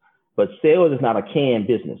sales, but sales is not a canned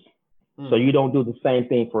business. So you don't do the same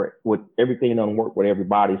thing with everything. Doesn't work with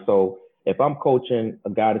everybody. So if I'm coaching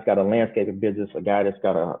a guy that's got a landscaping business, a guy that's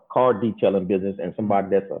got a car detailing business, and somebody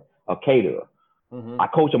that's a caterer. I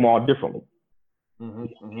coach them all differently.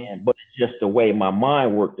 But it's just the way my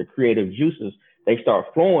mind works, the creative juices, they start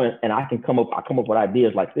flowing, and I come up with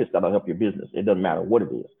ideas like this that'll help your business. It doesn't matter what it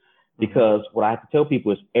is. Because what I have to tell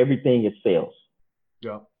people is everything is sales.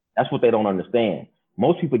 Yeah. That's what they don't understand.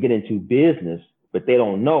 Most people get into business, but they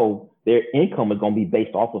don't know their income is going to be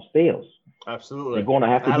based off of sales. Absolutely. They're going to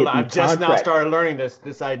have to get I just now started learning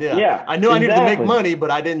this idea. Yeah, I knew I needed to make money, but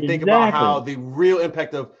I didn't think about how the real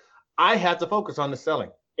impact of I have to focus on the selling.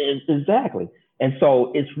 Exactly. And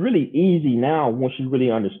so it's really easy now once you really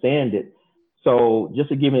understand it. So just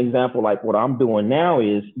to give an example, like what I'm doing now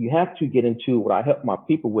is you have to get into what I help my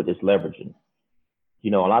people with is leveraging. A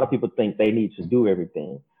lot of people think they need to do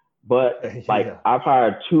everything, but I've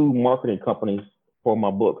hired 2 marketing companies for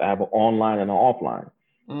my book. I have an online and an offline.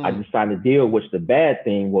 I just signed a deal, which the bad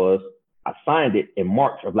thing was I signed it in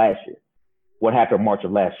March of last year. What happened in March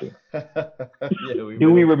of last year?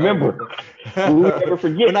 Do we remember? Do we ever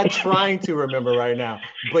forget? We're not trying to remember right now,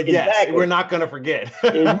 but yes, we're not going to forget.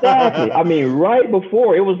 Exactly. I mean, right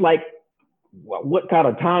before, it was like, what kind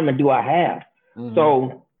of timing do I have?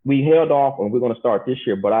 So we held off, and we're going to start this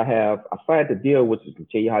year, but I signed the deal, which is to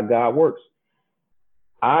tell you how God works.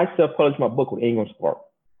 I self-published my book with Ingram Spark.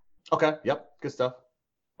 Okay. Yep. Good stuff.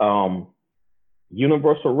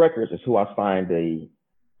 Universal Records is who I signed the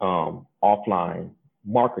offline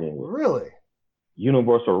marketing with. Really?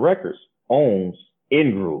 Universal Records owns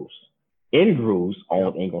InGrooves. InGrooves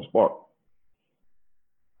owns Ingram Spark.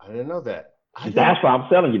 I didn't know that. That's why I'm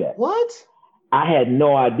telling you that. What? I had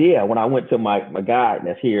no idea when I went to my guy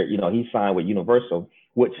that's here. He signed with Universal,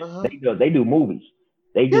 which they do movies.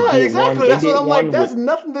 They just exactly. That's what I'm like. That's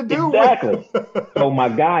nothing to do with. So my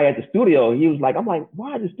guy at the studio, he was like, I'm like,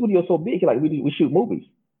 why is the studio so big? He's like, we shoot movies.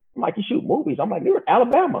 I'm like, you shoot movies? I'm like, you're in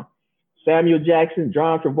Alabama. Samuel Jackson,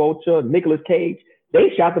 John Travolta, Nicolas Cage.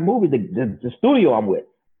 They shot the movie, the studio I'm with.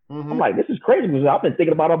 I'm like, this is crazy because I've been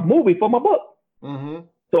thinking about a movie for my book.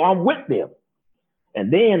 So I'm with them.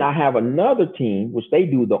 And then I have another team, which they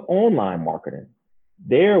do the online marketing.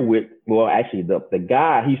 They're with, actually, the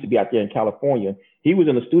guy, he used to be out there in California. He was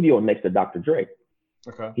in the studio next to Dr. Dre.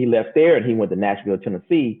 Okay. He left there and he went to Nashville,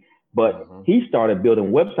 Tennessee, but he started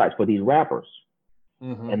building websites for these rappers.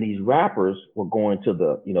 And these rappers were going to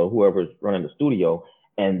the, whoever's running the studio,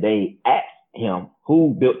 and they asked him,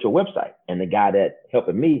 who built your website? And the guy that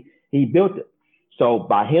helping me, he built it. So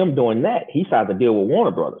by him doing that, he signed a deal with Warner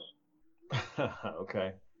Brothers.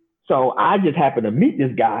 Okay. So I just happened to meet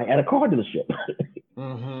this guy at a car dealership.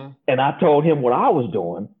 And I told him what I was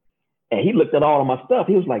doing, and he looked at all of my stuff.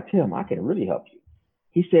 He was like, Tim, I can really help you.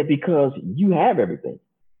 He said, because you have everything.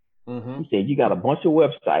 He said, you got a bunch of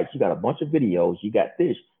websites, you got a bunch of videos, you got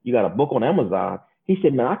this, you got a book on Amazon. He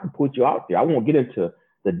said, man, I can put you out there. I won't get into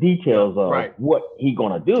the details of what he's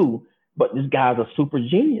going to do, but this guy's a super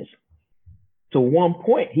genius. To one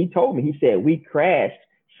point, he told me, he said, we crashed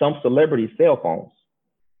some celebrity cell phones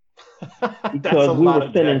because we were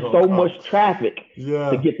sending so much traffic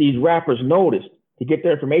to get these rappers noticed, to get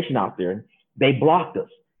their information out there. They blocked us.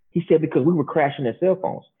 He said, because we were crashing their cell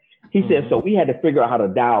phones. He said, so we had to figure out how to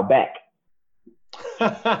dial back.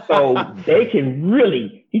 So they can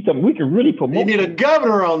really, he told me, we can really promote. You need a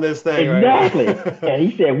governor on this thing. Exactly. Right? And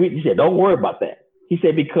he said, don't worry about that. He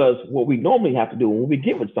said, because what we normally have to do when we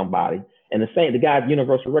get with somebody, and the guy at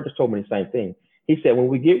Universal Records told me the same thing. He said, when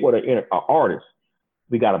we get with an artist,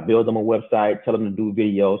 we got to build them a website, tell them to do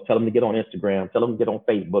videos, tell them to get on Instagram, tell them to get on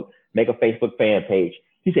Facebook, make a Facebook fan page.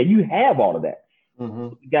 He said, you have all of that.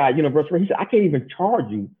 The guy at Universal, he said, I can't even charge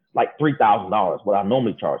you like $3,000, what I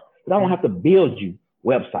normally charge, because I don't have to build you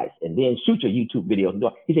websites and then shoot your YouTube videos.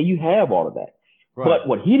 He said, you have all of that. Right. But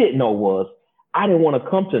what he didn't know was I didn't want to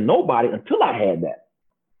come to nobody until I had that.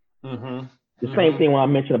 The same thing when I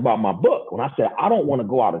mentioned about my book. When I said, I don't want to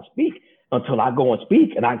go out and speak until I go and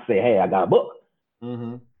speak and I say, hey, I got a book.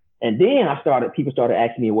 And then people started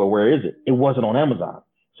asking me, well, where is it? It wasn't on Amazon.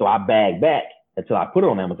 So I bagged back until I put it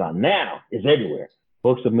on Amazon. Now it's everywhere.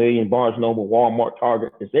 Books A Million, Barnes Noble, Walmart,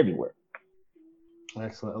 Target, it's everywhere.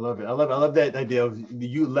 Excellent. I love it. I love that idea of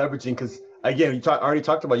you leveraging, because again, you already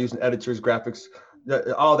talked about using editors, graphics,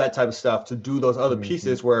 all that type of stuff to do those other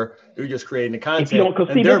pieces where you're just creating the content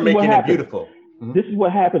and they're making it beautiful. This is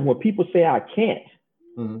what happens when people say I can't,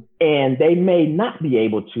 and they may not be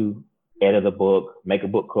able to edit a book, make a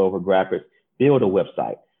book cover, graphics, build a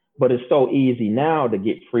website. But it's so easy now to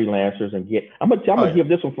get freelancers and I'm gonna give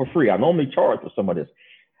this one for free. I normally charge for some of this.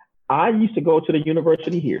 I used to go to the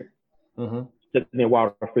university here. Took me a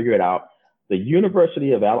while to figure it out. The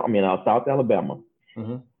University of South Alabama.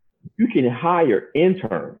 You can hire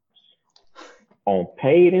interns on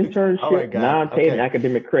paid internship, non-paid, and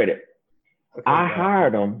academic credit. I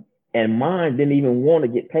hired them, and mine didn't even want to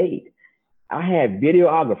get paid. I had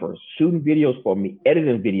videographers shooting videos for me,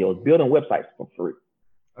 editing videos, building websites for free.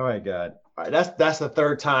 Oh my God. All right, that's the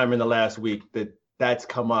third time in the last week that's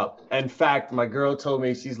come up. In fact, my girl told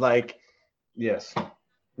me, she's like, yes,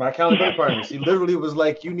 my accountability partner, she literally was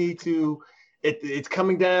like, you need to, it's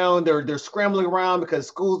coming down. They're scrambling around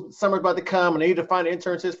because summer's about to come and they need to find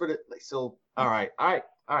internships for so, all right,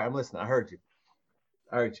 I'm listening. I heard you.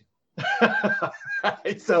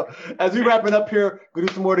 So as we wrap it up here, we'll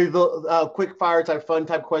do some more of these quick fire type fun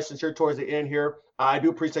type questions here towards the end here. I do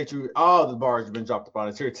appreciate you. All the bars have been dropped upon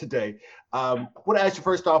us here today. I want to ask you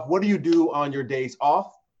first off, what do you do on your days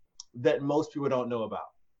off that most people don't know about?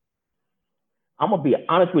 I'm going to be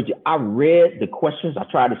honest with you. I read the questions. I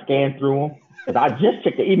tried to scan through them because I just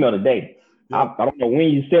checked the email today. Yeah. I don't know when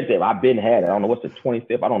you sent it. I've been had it. I don't know what's the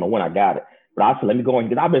 25th. I don't know when I got it. But I said, let me go in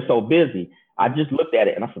because I've been so busy. I just looked at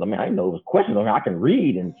it and I said, man, I didn't know there was questions on here. I can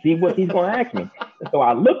read and see what he's going to ask me. And so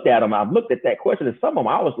I looked at him. I looked at that question and some of them,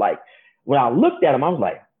 I was like, when I looked at him, I was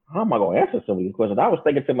like, how am I going to answer some of these questions? I was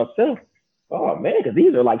thinking to myself, oh man, because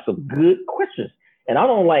these are like some good questions. And I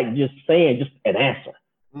don't like just saying just an answer.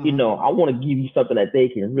 Mm-hmm. You know, I want to give you something that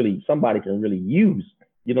somebody can really use.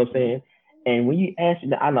 You know what I'm saying? And when you asked me,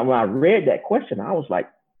 when I read that question, I was like,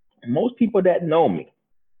 most people that know me,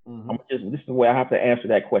 this is the way I have to answer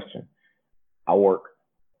that question. I work.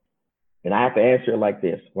 And I have to answer it like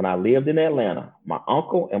this. When I lived in Atlanta, my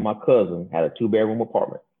uncle and my cousin had a 2-bedroom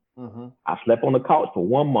apartment. Mm-hmm. I slept on the couch for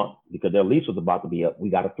 1 month because their lease was about to be up. We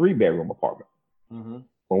got a 3-bedroom apartment. Mm-hmm.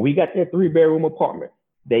 When we got that 3-bedroom apartment,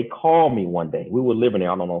 they called me one day. We were living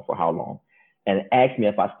there, I don't know for how long, and asked me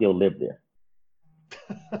if I still lived there.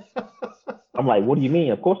 I'm like, what do you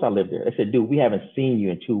mean? Of course I live there. They said, dude, we haven't seen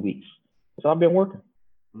you in 2 weeks. So I've been working.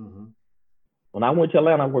 Mm-hmm. When I went to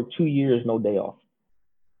Atlanta, I worked 2 years, no day off.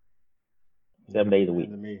 7 days a week.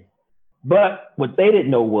 But what they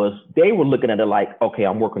didn't know was they were looking at it like, okay,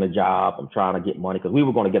 I'm working a job. I'm trying to get money because we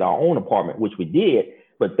were going to get our own apartment, which we did.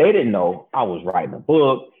 But they didn't know I was writing a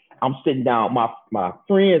book. I'm sitting down. My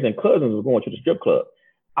friends and cousins were going to the strip club.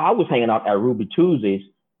 I was hanging out at Ruby Tuesdays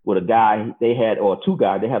with a guy two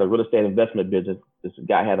guys. They had a real estate investment business. This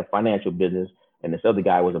guy had a financial business, and this other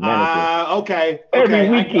guy was a manager. Okay. Every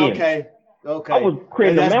weekend. Okay. I was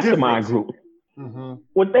creating a mastermind group. Mm-hmm.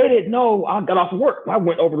 What they didn't know, I got off work. I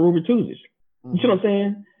went over to Ruby Tuesdays. Mm-hmm. You see what I'm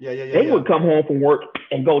saying? Yeah. They would come home from work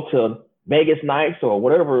and go to Vegas nights or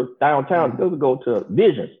whatever downtown. They would go to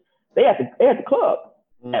Visions. They had the club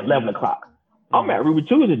at 11 o'clock. I'm at Ruby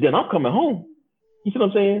Tuesdays, then I'm coming home. You see what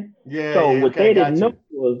I'm saying? Yeah. So what they didn't know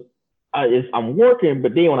was I'm working,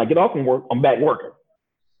 but then when I get off from work, I'm back working.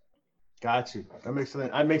 Got you. That makes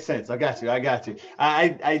sense. I got you.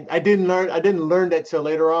 I didn't learn that till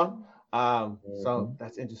later on. So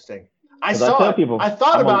that's interesting. I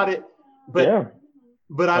thought about it, but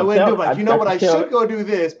I wouldn't do it. You know what? I should go do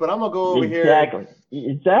this, but I'm gonna go over here.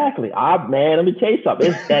 Exactly. Let me tell you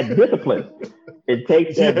something. It's that discipline. It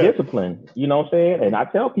takes that discipline. You know what I'm saying? And I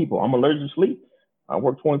tell people I'm allergic to sleep. I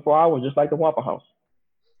work 24 hours just like the Waffle House.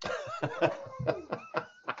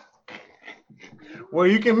 Well,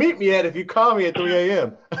 you can meet me if you call me at 3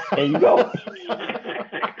 a.m. There you go.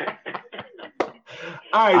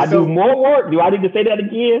 All right, I do more work. Do I need to say that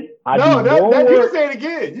again?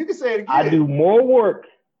 You can say it again. I do more work,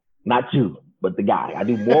 not you, but the guy. I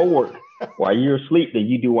do more work while you're asleep than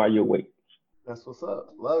you do while you're awake. That's what's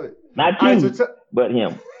up. Love it. Not you, but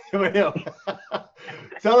him.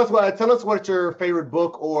 Tell us what your favorite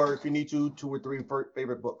book, or if you need to, 2 or 3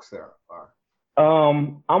 favorite books there are.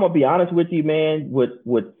 I'm gonna be honest with you, man.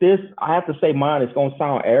 With this, I have to say mine. It's gonna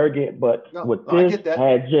sound arrogant, but this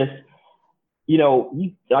had just. You know,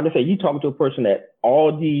 like I said, you talking to a person that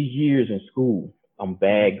all these years in school, I'm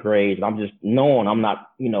bad grades. I'm just knowing I'm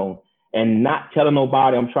not, and not telling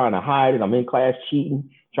nobody. I'm trying to hide it. I'm in class cheating,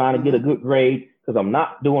 trying to get a good grade because I'm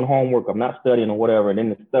not doing homework. I'm not studying or whatever. And then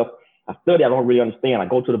the stuff I study, I don't really understand. I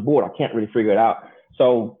go to the board. I can't really figure it out.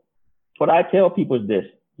 So what I tell people is this,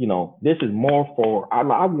 this is more for,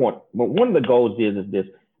 but one of the goals is this.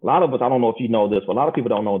 A lot of us, I don't know if you know this, but a lot of people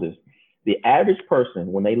don't know this. The average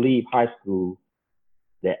person, when they leave high school,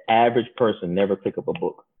 the average person never pick up a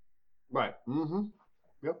book. Right. Mm-hmm.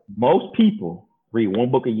 Yep. Most people read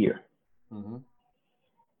 1 book a year. Mm-hmm.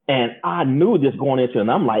 And I knew this going into it,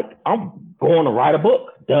 and I'm like, I'm going to write a book,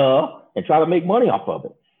 and try to make money off of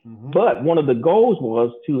it. Mm-hmm. But one of the goals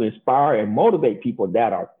was to inspire and motivate people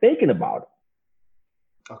that are thinking about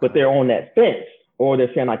it, but they're on that fence, or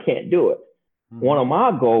they're saying, I can't do it. Mm-hmm. One of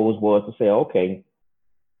my goals was to say, okay,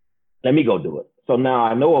 let me go do it. So now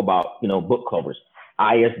I know about, book covers,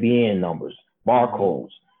 ISBN numbers, barcodes.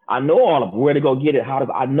 I know all of where to go get it,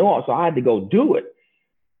 I know it, so I had to go do it.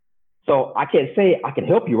 So I can't say I can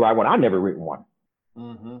help you write one. I never written one,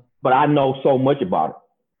 but I know so much about it.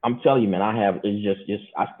 I'm telling you, man,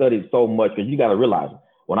 I studied so much, because you got to realize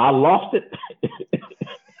when I lost it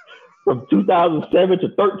from 2007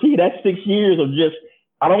 to 13, that's 6 years of just,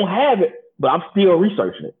 I don't have it, but I'm still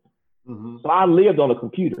researching it. So I lived on a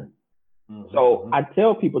computer. So I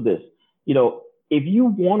tell people this, if you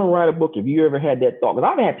want to write a book, if you ever had that thought,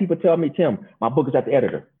 because I've had people tell me, Tim, my book is at the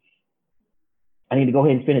editor. I need to go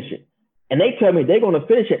ahead and finish it. And they tell me they're going to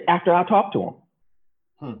finish it after I talk to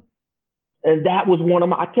them. And that was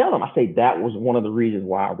I tell them, I say, that was one of the reasons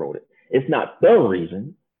why I wrote it. It's not the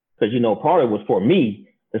reason, because, part of it was for me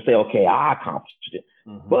to say, okay, I accomplished it.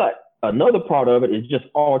 But another part of it is just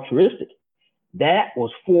altruistic. That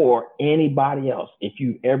was for anybody else. If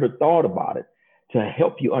you ever thought about it, to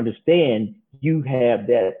help you understand, you have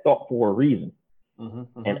that thought for a reason.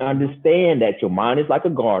 And understand that your mind is like a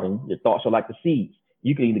garden. Your thoughts are like the seeds.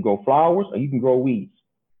 You can either grow flowers or you can grow weeds.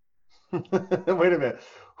 Wait a minute.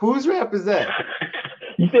 Whose rap is that?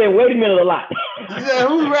 You said, wait a minute a lot. Yeah,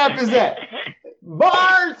 whose rap is that?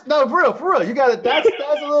 Bars? No, for real. You got it. That's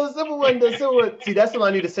a little simple one. See, that's what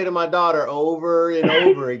I need to say to my daughter over and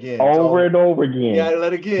over again. And over again. Yeah,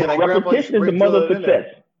 let it again. Repetition is the mother of success.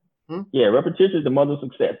 Yeah, repetition is the mother of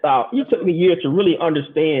success. Now, it took me years to really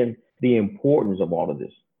understand the importance of all of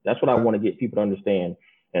this. That's what I want to get people to understand.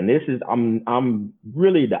 And this is, I'm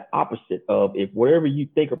really the opposite of, if whatever you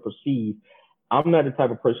think or perceive, I'm not the type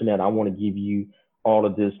of person that I want to give you all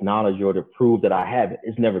of this knowledge or to prove that I have it.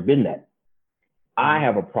 It's never been that. I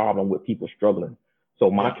have a problem with people struggling. So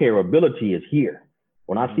my careability is here.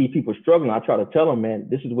 When I see people struggling, I try to tell them, man,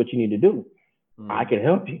 this is what you need to do. I can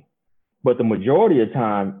help you. But the majority of the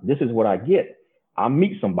time, this is what I get. I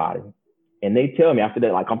meet somebody and they tell me after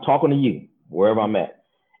that, like, I'm talking to you, wherever I'm at.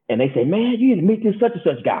 And they say, man, you need to meet this such and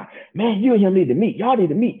such guy. Man, you and him need to meet. Y'all need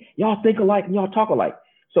to meet. Y'all think alike and y'all talk alike.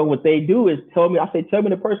 So what they do is tell me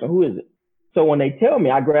the person, who is it? So when they tell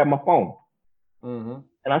me, I grab my phone. And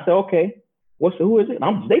I say, okay, who is it?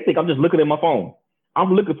 They think I'm just looking at my phone.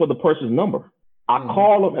 I'm looking for the person's number. I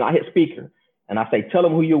call them and I hit speaker. And I say, tell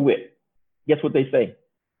them who you're with. Guess what they say?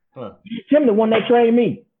 Tim, the one that trained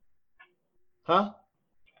me.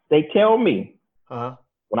 They tell me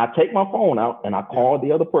when I take my phone out and I call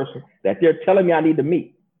the other person that they're telling me I need to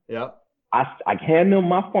meet. I hand them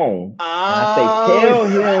my phone and I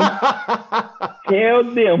say, tell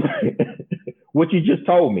them what you just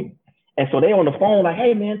told me. And so they on the phone like,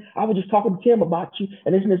 hey man, I was just talking to Tim about you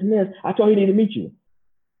and this and this and this. I told him he need to meet you.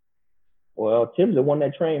 Well, Tim's the one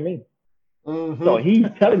that trained me. So he's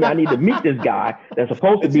telling me I need to meet this guy that's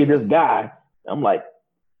supposed to be this guy. I'm like,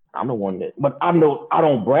 I'm the one that, but I know I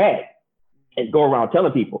don't brag and go around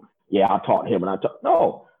telling people, yeah, I taught him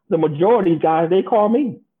no, the majority of these guys, they call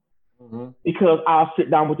me because I'll sit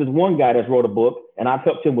down with this one guy that's wrote a book and I've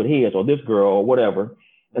helped him with his or this girl or whatever.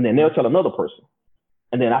 And then they'll tell another person.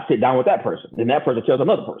 And then I sit down with that person. Then that person tells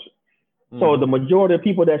another person. So the majority of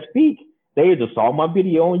people that speak, they just saw my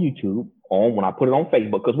video on YouTube when I put it on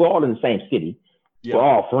Facebook, because we're all in the same city. We're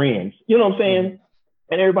all friends. You know what I'm saying?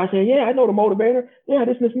 And everybody saying, yeah, I know the motivator. Yeah,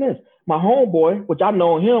 this. My homeboy, which I've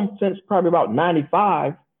known him since probably about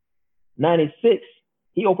 95, 96,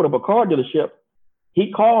 he opened up a car dealership.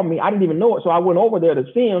 He called me. I didn't even know it. So I went over there to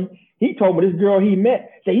see him. He told me this girl he met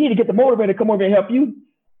said, you need to get the motivator to come over and help you.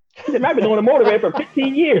 He said, I've been doing the motivator for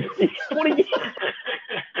 15 years, 20 years.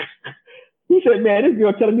 He said, man, this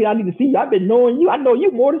girl telling me I need to see you. I've been knowing you. I know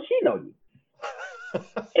you more than she knows you.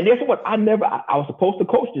 And guess what? I was supposed to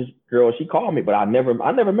coach this girl. She called me, but I never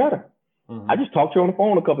met her. I just talked to her on the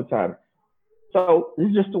phone a couple of times. So this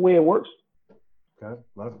is just the way it works. Okay,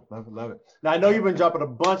 love it. Now I know you've been dropping a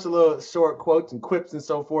bunch of little short quotes and quips and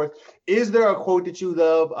so forth. Is there a quote that you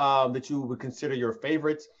love that you would consider your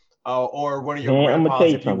favorites or one of your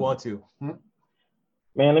grandpas if you want to?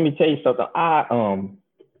 Man, let me tell you something. I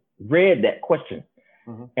read that question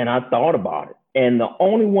and I thought about it. And the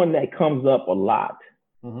only one that comes up a lot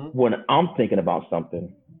when I'm thinking about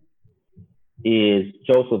something is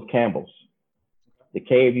Joseph Campbell's. The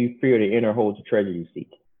cave you fear, the inner holds the treasure you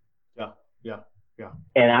seek. Yeah.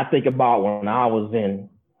 And I think about when I was in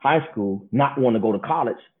high school, not wanting to go to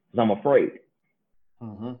college because I'm afraid.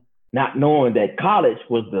 Not knowing that college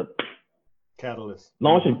was the catalyst,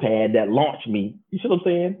 launching pad that launched me. You see what I'm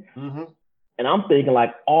saying? And I'm thinking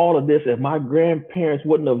like all of this, if my grandparents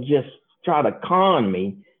wouldn't have just tried to con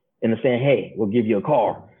me into saying, hey, we'll give you a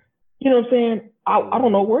car. You know what I'm saying? I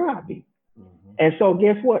don't know where I'd be. And so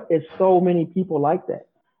guess what? It's so many people like that.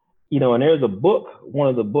 You know, and there's a book, one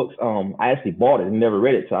of the books, I actually bought it and never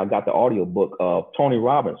read it, so I got the audio book of Tony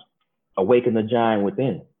Robbins, Awaken the Giant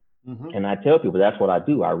Within. Mm-hmm. And I tell people that's what I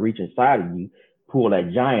do. I reach inside of you, pull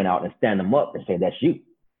that giant out and stand them up and say, that's you.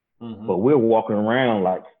 Mm-hmm. But we're walking around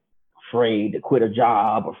like afraid to quit a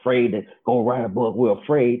job, afraid to go write a book. We're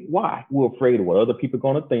afraid. Why? We're afraid of what other people are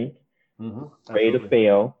going to think, afraid to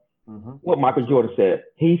fail. Mm-hmm. What Michael Jordan said,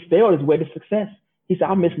 he failed his way to success. He said,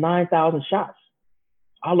 I missed 9,000 shots.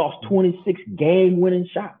 I lost 26 game-winning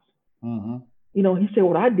shots. Mm-hmm. You know, he said,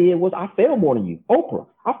 what I did was I failed more than you. Oprah,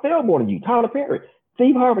 I failed more than you. Tyler Perry,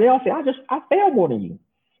 Steve Harvey, they all say, I failed more than you.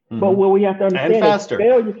 Mm-hmm. But what we have to understand is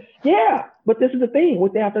failure. Yeah, but this is the thing.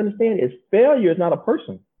 What they have to understand is failure is not a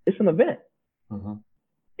person. It's an event. Mm-hmm.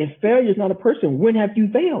 If failure is not a person, when have you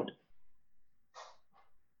failed?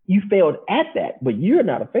 You failed at that, but you're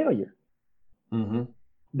not a failure. Mm-hmm.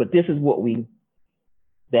 But this is what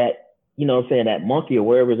you know what I'm saying, that monkey or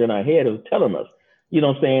wherever is in our head is telling us, you know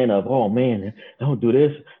what I'm saying, of, oh man, don't do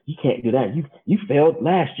this. You can't do that. You failed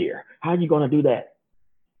last year. How are you going to do that?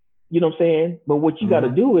 You know what I'm saying? But what you got to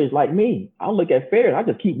do is like me. I look at failure. I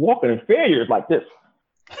just keep walking, and failure is like this.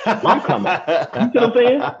 I'm coming. You see what I'm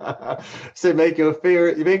saying? So make your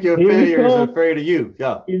failures afraid of you.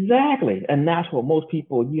 Yeah. Exactly. And that's what most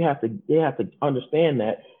people, they have to understand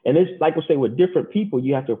that. And it's like we say, with different people,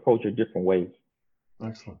 you have to approach it different ways.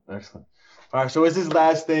 Excellent. All right. So as this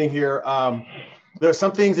last thing here, there are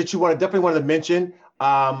some things that you definitely wanted to mention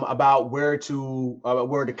about where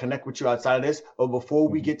to connect with you outside of this. But before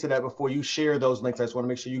we get to that, before you share those links, I just want to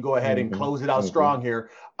make sure you go ahead and close it out strong here.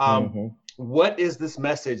 What is this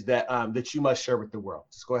message that you must share with the world?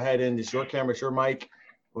 Just go ahead, and it's your camera, it's your mic.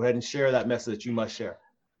 Go ahead and share that message that you must share.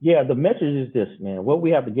 Yeah, the message is this, man. What we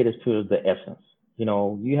have to get is to the essence. You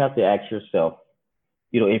know, you have to ask yourself,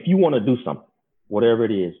 you know, if you want to do something, whatever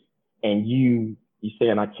it is, and you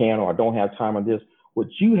saying I can't or I don't have time on this, what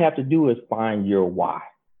you have to do is find your why.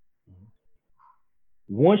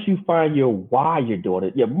 Once you find your why you're doing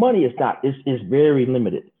it, your money is it's very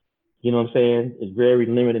limited. You know what I'm saying? It's very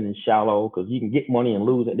limited and shallow because you can get money and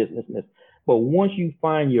lose it, this. But once you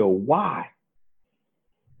find your why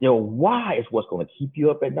is what's going to keep you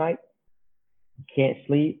up at night. You can't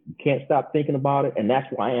sleep. You can't stop thinking about it. And that's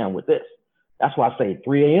where I am with this. That's why I say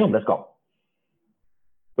 3 a.m., let's go.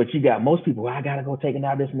 But you got most people, I got to go take it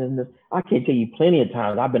out, this and this. I can't tell you plenty of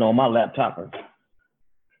times I've been on my laptop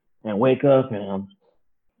and wake up and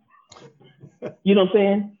you know what I'm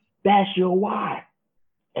saying? That's your why.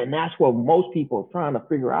 And that's what most people are trying to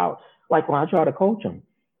figure out. Like when I try to coach them,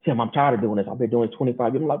 Tim, I'm tired of doing this. I've been doing it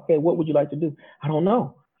 25 years. I'm like, okay, what would you like to do? I don't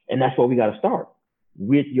know. And that's where we got to start,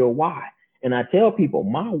 with your why. And I tell people,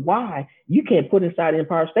 my why, you can't put inside the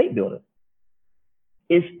Empire State Building.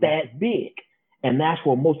 It's that big. And that's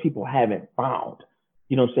what most people haven't found.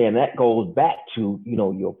 You know what I'm saying? That goes back to, you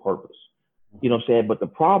know, your purpose. You know what I'm saying? But the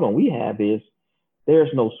problem we have is there's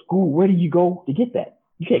no school. Where do you go to get that?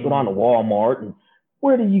 You can't go down to Walmart. And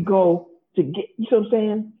where do you go to get, you know what I'm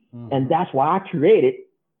saying? And that's why I created,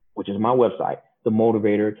 which is my website, the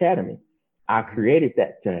Motivator Academy. I created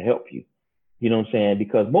that to help you. You know what I'm saying?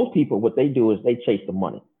 Because most people, what they do is they chase the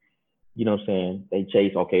money. You know what I'm saying? They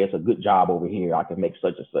chase, okay, it's a good job over here. I can make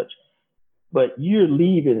such and such. But you're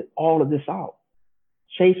leaving all of this out.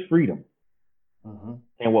 Chase freedom.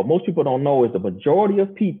 And what most people don't know is the majority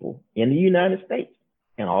of people in the United States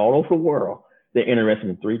and all over the world, they're interested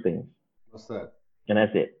in 3 things. What's that? And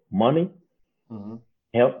that's it. Money,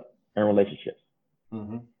 health, and relationships.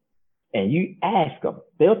 And you ask them,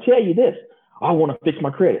 they'll tell you this. I want to fix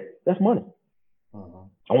my credit. That's money.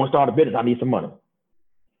 I want to start a business. I need some money.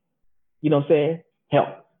 You know what I'm saying?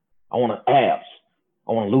 Health. I want abs.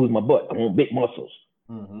 I want to lose my butt. I want big muscles.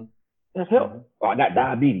 That's health. Or I got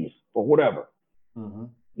diabetes or whatever.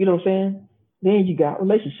 You know what I'm saying? Then you got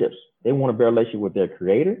relationships. They want to build a relationship with their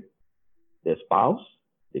creator, their spouse,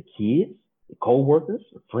 their kids, their co-workers,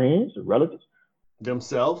 their friends, their relatives.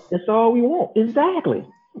 Themselves. That's all we want. Exactly.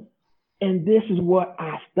 And this is what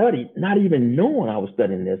I studied, not even knowing I was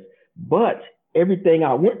studying this, but everything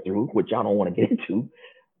I went through, which I don't want to get into,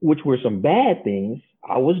 which were some bad things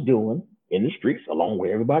I was doing in the streets along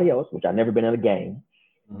with everybody else, which I've never been in a gang.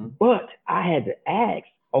 But I had to ask,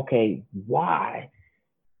 okay, why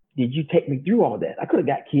did you take me through all that? I could have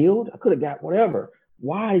got killed. I could have got whatever.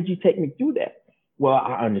 Why did you take me through that? Well,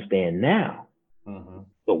 I understand now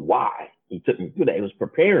the why he took me through that. It was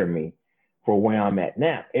preparing me for where I'm at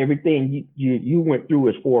now. Everything you went through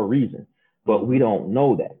is for a reason, but we don't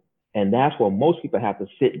know that. And that's where most people have to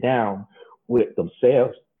sit down with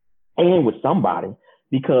themselves and with somebody,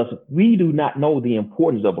 because we do not know the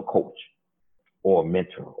importance of a coach or a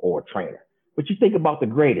mentor or a trainer. But you think about the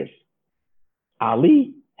greatest.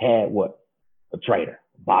 Ali had what? A trainer,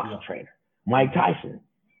 boxing trainer. Mike Tyson.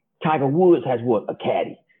 Tiger Woods has what? A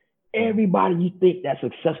caddy. Everybody you think that's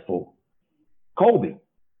successful. Kobe,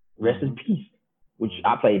 rest in peace, which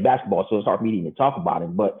I played basketball, so it's hard for me to even talk about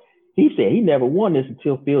him. But he said he never won this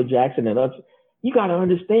until Phil Jackson and others. You got to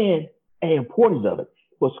understand the importance of it.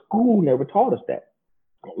 But school never taught us that.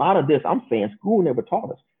 A lot of this, I'm saying, school never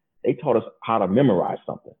taught us. They taught us how to memorize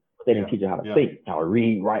something. They didn't teach us how to think, how to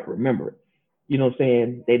read, write, remember it. You know what I'm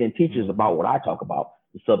saying? They didn't teach us about what I talk about,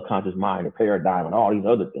 the subconscious mind, the paradigm, and all these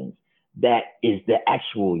other things. That is the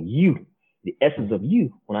actual you, the essence of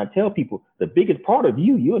you. When I tell people the biggest part of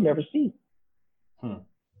you, you'll never see.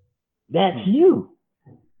 That's you,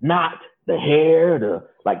 not the hair,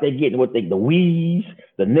 like they get the weaves,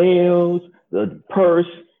 the nails, the purse.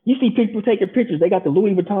 You see people taking pictures, they got the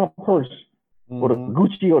Louis Vuitton purse, or the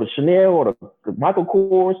Gucci, or the Chanel, or the Michael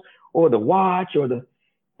Kors, or the watch,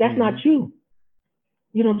 that's not you.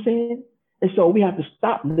 You know what I'm saying? And so we have to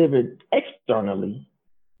stop living externally.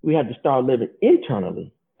 We have to start living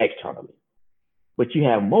internally, externally. But you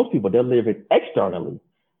have most people, they're living externally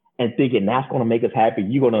and thinking that's going to make us happy.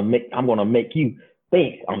 I'm going to make you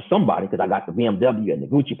think I'm somebody because I got the BMW and the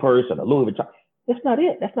Gucci purse and the Louis Vuitton. That's not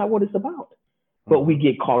it. That's not what it's about. But we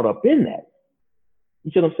get caught up in that.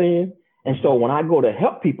 You see what I'm saying? And so when I go to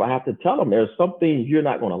help people, I have to tell them there's some things you're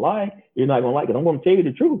not going to like. You're not going to like it. I'm going to tell you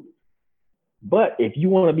the truth. But if you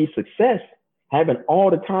want to be success, having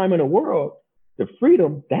all the time in the world, the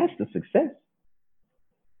freedom, that's the success.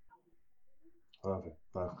 Love it.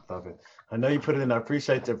 Love it. I know you put it in. I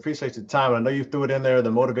appreciate the time. I know you threw it in there,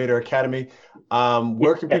 the Motivator Academy.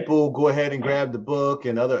 Where can people go ahead and grab the book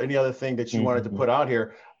and any other thing that you wanted to put out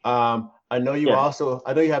here? I know you I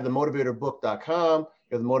know you have the motivatorbook.com,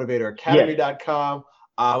 you have the motivatoracademy.com.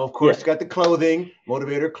 Of course, you got the clothing,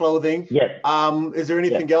 Motivator clothing. Yes. Is there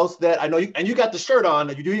anything else that I know you got the shirt on?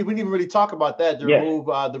 We didn't even really talk about that.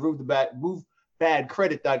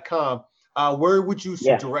 MoveBadCredit.com. Where would you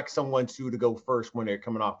direct someone to go first when they're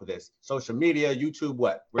coming off of this? Social media, YouTube,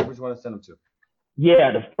 what? Where would you want to send them to?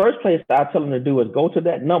 Yeah, the first place I tell them to do is go to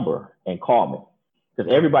that number and call me,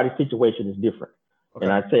 because everybody's situation is different. Okay.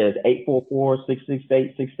 And I say it's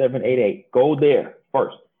 844-668-6788. Go there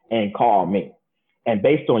first and call me. And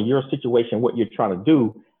based on your situation, what you're trying to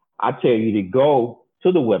do, I tell you to go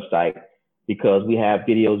to the website, because we have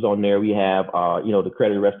videos on there. We have, the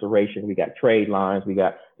credit restoration. We got trade lines. We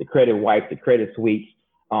got the credit wipe, the credit suites.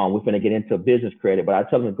 We're going to get into business credit, but I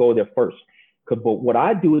tell them to go there first. But what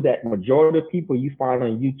I do that majority of people you find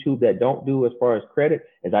on YouTube that don't do as far as credit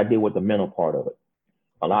is I deal with the mental part of it.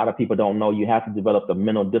 A lot of people don't know you have to develop the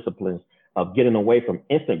mental disciplines of getting away from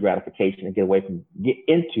instant gratification and get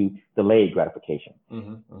into delayed gratification.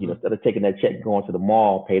 Instead of taking that check, going to the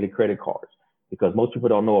mall, pay the credit cards. Because most people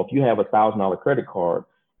don't know, if you have $1,000 credit card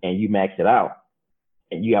and you max it out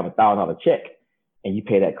and you have $1,000 check and you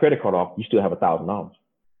pay that credit card off, you still have $1,000.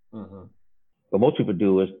 What most people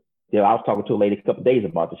do is, I was talking to a lady a couple of days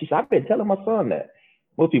about this. She said, I've been telling my son that.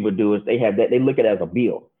 Most people do is they look at it as a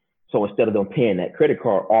bill. So instead of them paying that credit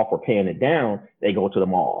card off or paying it down, they go to the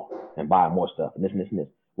mall and buy more stuff and this and this and this.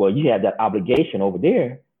 Well, you have that obligation over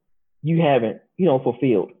there. You haven't,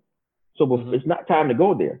 fulfilled. So it's not time to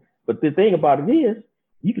go there. But the thing about it is,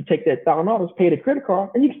 you can take that $1,000, pay the credit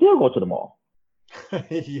card, and you can still go to the mall.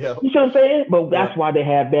 You see what I'm saying? But that's why they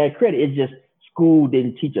have bad credit. It's just school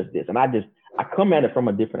didn't teach us this. And I come at it from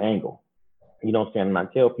a different angle. You know what I'm saying? And I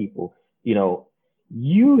tell people,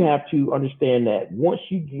 you have to understand that once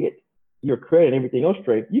you get your credit and everything else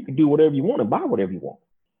straight, you can do whatever you want and buy whatever you want.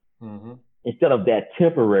 Instead of that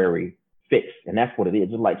temporary fix. And that's what it is.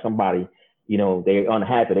 Just like somebody, they're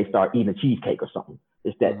unhappy, they start eating cheesecake or something.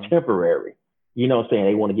 It's that temporary, you know what I'm saying?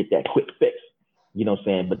 They want to get that quick fix, you know what I'm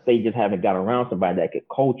saying? But they just haven't got around somebody that could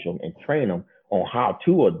coach them and train them on how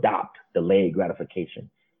to adopt delayed gratification.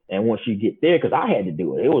 And once you get there, because I had to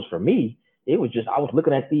do it, it was for me, it was just, I was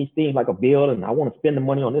looking at these things like a bill and I want to spend the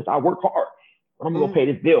money on this. I work hard. I'm going to pay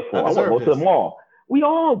this bill for it. I want to go to the mall. We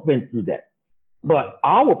all been through that. But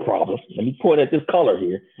our problem, let me point at this color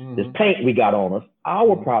here, this paint we got on us.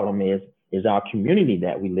 Our problem is our community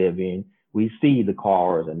that we live in. We see the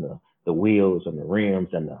cars and the wheels and the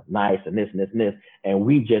rims and the nice and this and this and this, and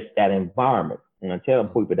we just that environment. And I tell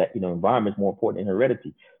people that environment is more important than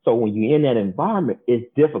heredity. So when you're in that environment, it's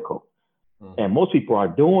difficult, and most people are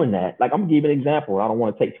doing that. Like, I'm gonna give you an example. I don't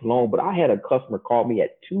want to take too long, but I had a customer call me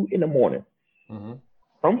at 2 a.m.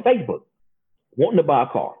 from Facebook, wanting to buy a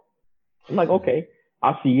car. I'm like, okay,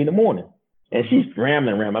 I'll see you in the morning. And she's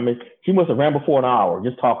rambling. I mean, she must have rambled for an hour,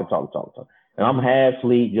 just talking. And I'm half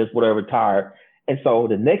asleep, just whatever, tired. And so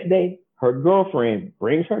the next day, her girlfriend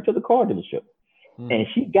brings her to the car dealership. And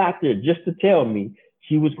she got there just to tell me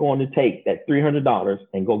she was going to take that $300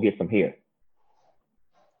 and go get some hair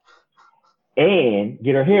and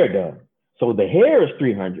get her hair done. So the hair is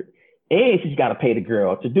 $300, and she's got to pay the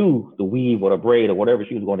girl to do the weave or the braid or whatever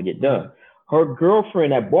she was going to get done. Her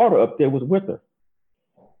girlfriend that brought her up there was with her.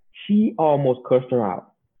 She almost cussed her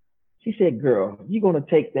out. She said, "Girl, you're going to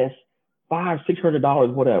take this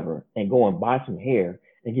 $500-600, whatever, and go and buy some hair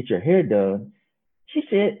and get your hair done." She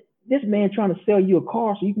said, "This man trying to sell you a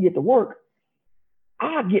car so you can get to work.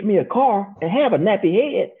 I'll get me a car and have a nappy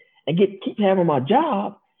head and keep having my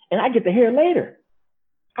job, and I get the hair later."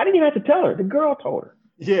 I didn't even have to tell her. The girl told her.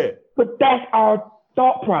 Yeah. But that's our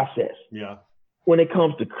thought process. Yeah. When it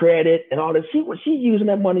comes to credit and all that. She's using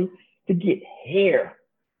that money to get hair.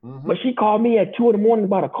 But she called me at 2 a.m.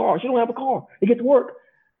 about a car. She don't have a car to get to work.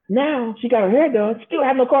 Now she got her hair done, still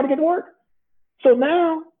have no car to get to work. So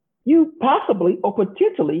now you possibly or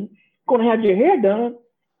potentially going to have your hair done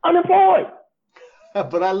unemployed.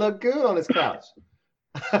 But I look good on this couch.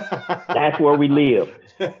 That's where we live.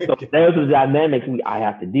 So those are the dynamics I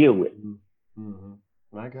have to deal with.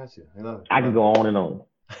 I got you. I can go on and on.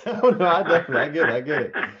 No, I get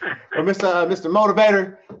it. Well, Mr.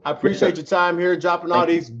 Motivator, I appreciate your time here, dropping all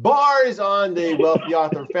these bars on the Wealthy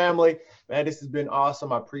Author family. Man, this has been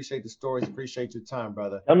awesome. I appreciate the stories. Appreciate your time,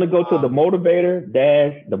 brother. I'm gonna go to the Motivator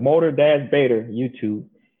Bader YouTube.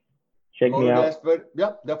 Check me out.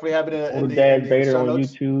 Yep, definitely have it in the Bader on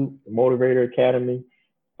notes. YouTube, the Motivator Academy,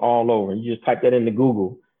 all over. You just type that into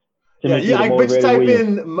Google. Yeah, I bet you type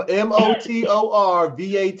in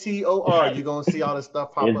MOTORVATOR, you're gonna see all this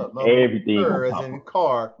stuff pop up. Everything. As in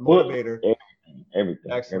car, motivator.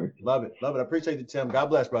 Everything. Excellent. Love it. I appreciate you, Tim. God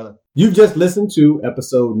bless, brother. You've just listened to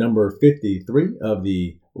episode number 53 of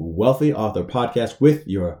the Wealthy Author Podcast with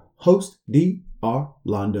your host, D.R.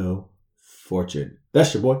 Londo Fortune.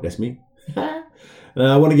 That's your boy. That's me. I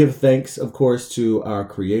want to give thanks, of course, to our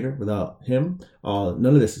creator. Without him, none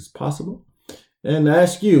of this is possible. And I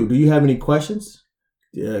ask you, do you have any questions,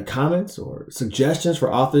 comments, or suggestions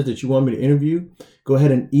for authors that you want me to interview? Go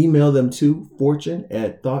ahead and email them to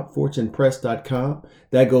fortune@thoughtfortunepress.com.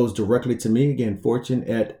 That goes directly to me. Again,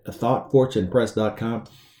 fortune@thoughtfortunepress.com.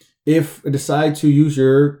 If you decide to use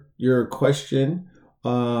your question,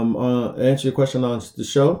 answer your question on the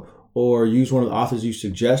show, or use one of the authors you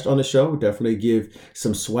suggest on the show, definitely give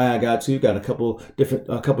some swag out to you. Got a couple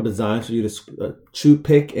designs for you to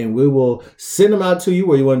pick, and we will send them out to you.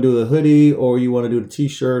 Where you want to do the hoodie, or you want to do the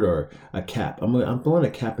t-shirt, or a cap. I'm throwing a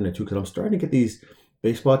cap in there too, because I'm starting to get these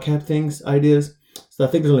baseball cap ideas. So I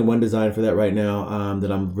think there's only one design for that right now that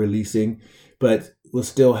I'm releasing, but we'll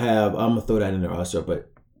still have. I'm gonna throw that in there also. But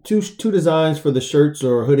two designs for the shirts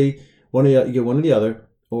or hoodie. You get one or the other.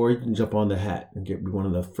 Or you can jump on the hat and be one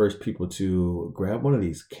of the first people to grab one of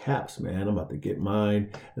these caps, man. I'm about to get mine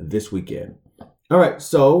this weekend. All right,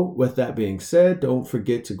 so with that being said, don't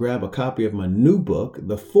forget to grab a copy of my new book,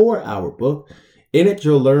 The 4-Hour Book. In it,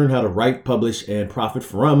 you'll learn how to write, publish, and profit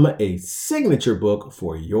from a signature book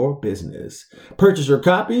for your business. Purchase your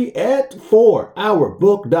copy at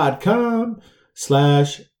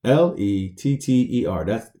 4hourbook.com/LETTER.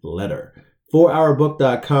 That's letter.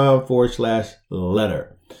 4hourbook.com/letter.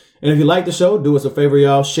 And if you like the show, do us a favor,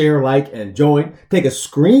 y'all. Share, like, and join. Take a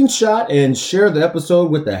screenshot and share the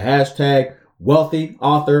episode with the hashtag Wealthy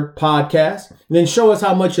Author Podcast. And then show us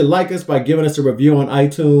how much you like us by giving us a review on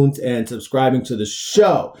iTunes and subscribing to the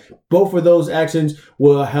show. Both of those actions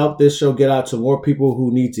will help this show get out to more people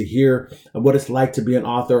who need to hear what it's like to be an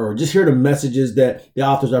author, or just hear the messages that the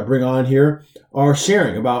authors I bring on here are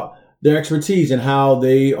sharing about their expertise and how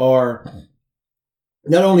they are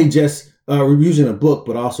not only just using a book,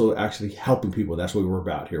 but also actually helping people. That's what we're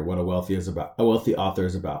about here. What a wealthy author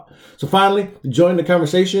is about. So finally, join the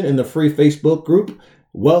conversation in the free Facebook group,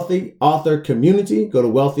 Wealthy Author Community. Go to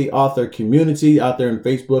Wealthy Author Community out there on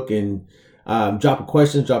Facebook and drop a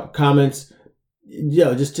question, drop comments.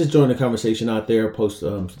 Just join the conversation out there. Post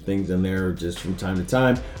some things in there just from time to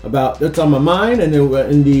time about what's on my mind, and then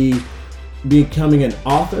in the becoming an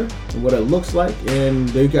author and what it looks like. And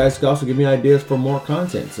you guys can also give me ideas for more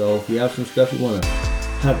content. So if you have some stuff you want to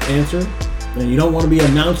have answered and you don't want to be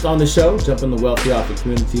announced on the show, jump in the Wealthy Author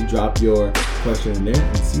Community, drop your question in there,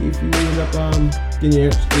 and see if you end up getting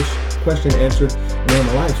your question answered on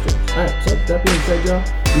the live stream. All right, so that being said, y'all,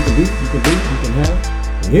 you can have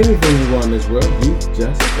anything you want in this world. You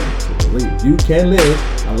just got to believe. You can live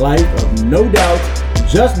a life of no doubt,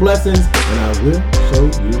 just blessings, and I will show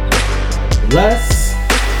you. Bless.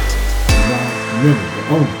 Now remember, you're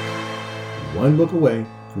only one book away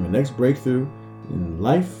from your next breakthrough in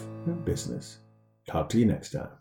life and business. Talk to you next time.